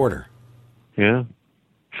same quarter? Yeah,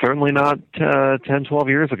 certainly not 10, 12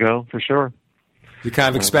 years ago, for sure. You kind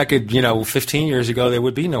of expected, 15 years ago there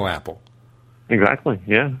would be no Apple. Exactly,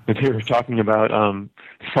 yeah. But they were talking about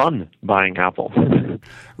Sun buying Apple.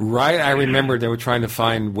 Right, I remember they were trying to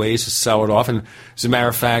find ways to sell it off. And as a matter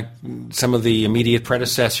of fact, some of the immediate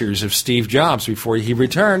predecessors of Steve Jobs, before he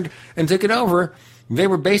returned and took it over, they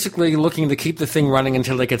were basically looking to keep the thing running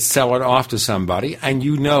until they could sell it off to somebody. And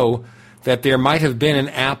that there might have been an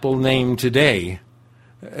Apple name today,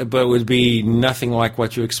 but it would be nothing like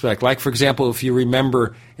what you expect. Like, for example, if you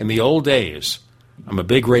remember in the old days, I'm a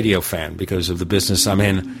big radio fan because of the business I'm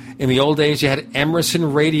in. In the old days, you had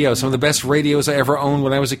Emerson Radio, some of the best radios I ever owned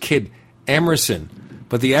when I was a kid. Emerson.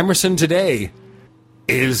 But the Emerson today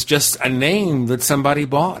is just a name that somebody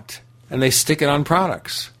bought, and they stick it on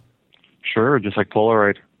products. Sure, just like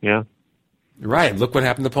Polaroid, yeah. Right, look what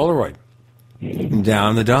happened to Polaroid.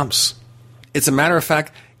 Down the dumps. It's a matter of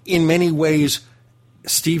fact, in many ways,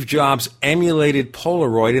 Steve Jobs emulated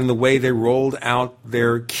Polaroid in the way they rolled out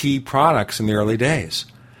their key products in the early days,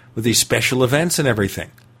 with these special events and everything.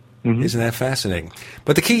 Mm-hmm. Isn't that fascinating?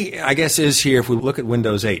 But the key, I guess, is here if we look at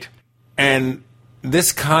Windows 8. And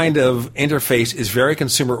this kind of interface is very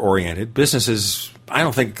consumer-oriented. Businesses, I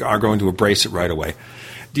don't think, are going to embrace it right away.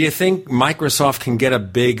 Do you think Microsoft can get a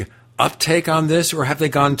big uptake on this, or have they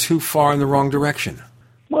gone too far in the wrong direction?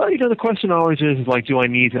 Well, the question always is do I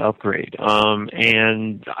need to upgrade?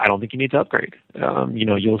 And I don't think you need to upgrade.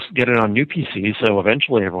 You'll get it on new PCs, so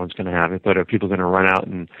eventually everyone's going to have it, but are people going to run out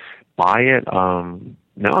and buy it?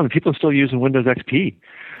 No, people are still using Windows XP,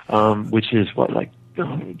 which is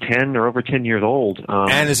 10 or over 10 years old.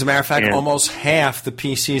 And as a matter of fact, almost half the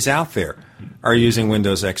PCs out there are using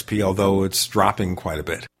Windows XP, although it's dropping quite a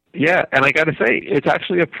bit. Yeah, and I got to say, it's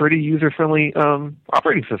actually a pretty user-friendly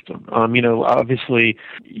operating system. Obviously,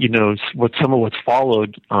 what's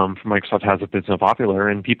followed from Microsoft hasn't been so popular,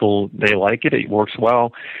 and people, they like it. It works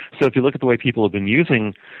well. So if you look at the way people have been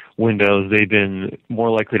using Windows, they've been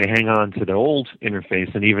more likely to hang on to the old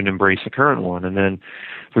interface and even embrace the current one. And then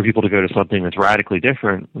for people to go to something that's radically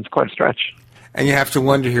different, it's quite a stretch. And you have to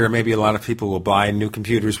wonder here, maybe a lot of people will buy new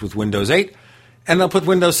computers with Windows 8, and they'll put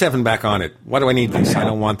Windows 7 back on it. Why do I need this? I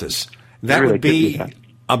don't want this. That would be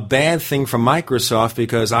a bad thing for Microsoft,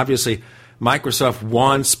 because obviously Microsoft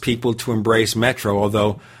wants people to embrace Metro,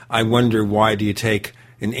 although I wonder, why do you take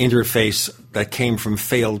an interface that came from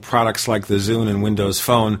failed products like the Zune and Windows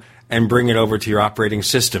Phone and bring it over to your operating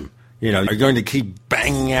system? You're going to keep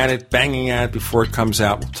banging at it before it comes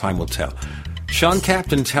out. Time will tell. Sean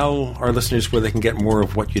Captain, tell our listeners where they can get more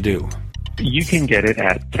of what you do. You can get it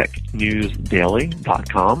at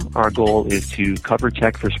technewsdaily.com. Our goal is to cover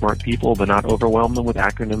tech for smart people, but not overwhelm them with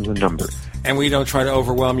acronyms and numbers. And we don't try to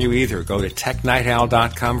overwhelm you either. Go to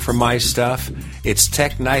technightowl.com for my stuff. It's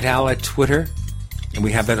Tech Night Owl at Twitter. And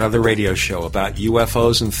we have that other radio show about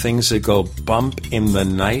UFOs and things that go bump in the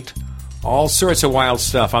night. All sorts of wild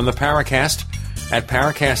stuff on the Paracast at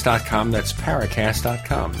Paracast.com. That's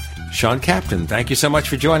Paracast.com. Sean Captain, thank you so much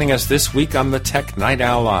for joining us this week on the Tech Night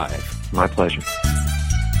Owl Live. My pleasure.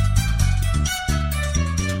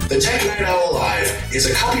 The Tech Night Owl Live is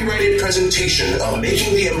a copyrighted presentation of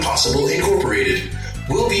Making the Impossible Incorporated.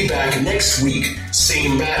 We'll be back next week.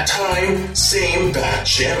 Same bat time, same bat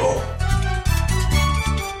channel.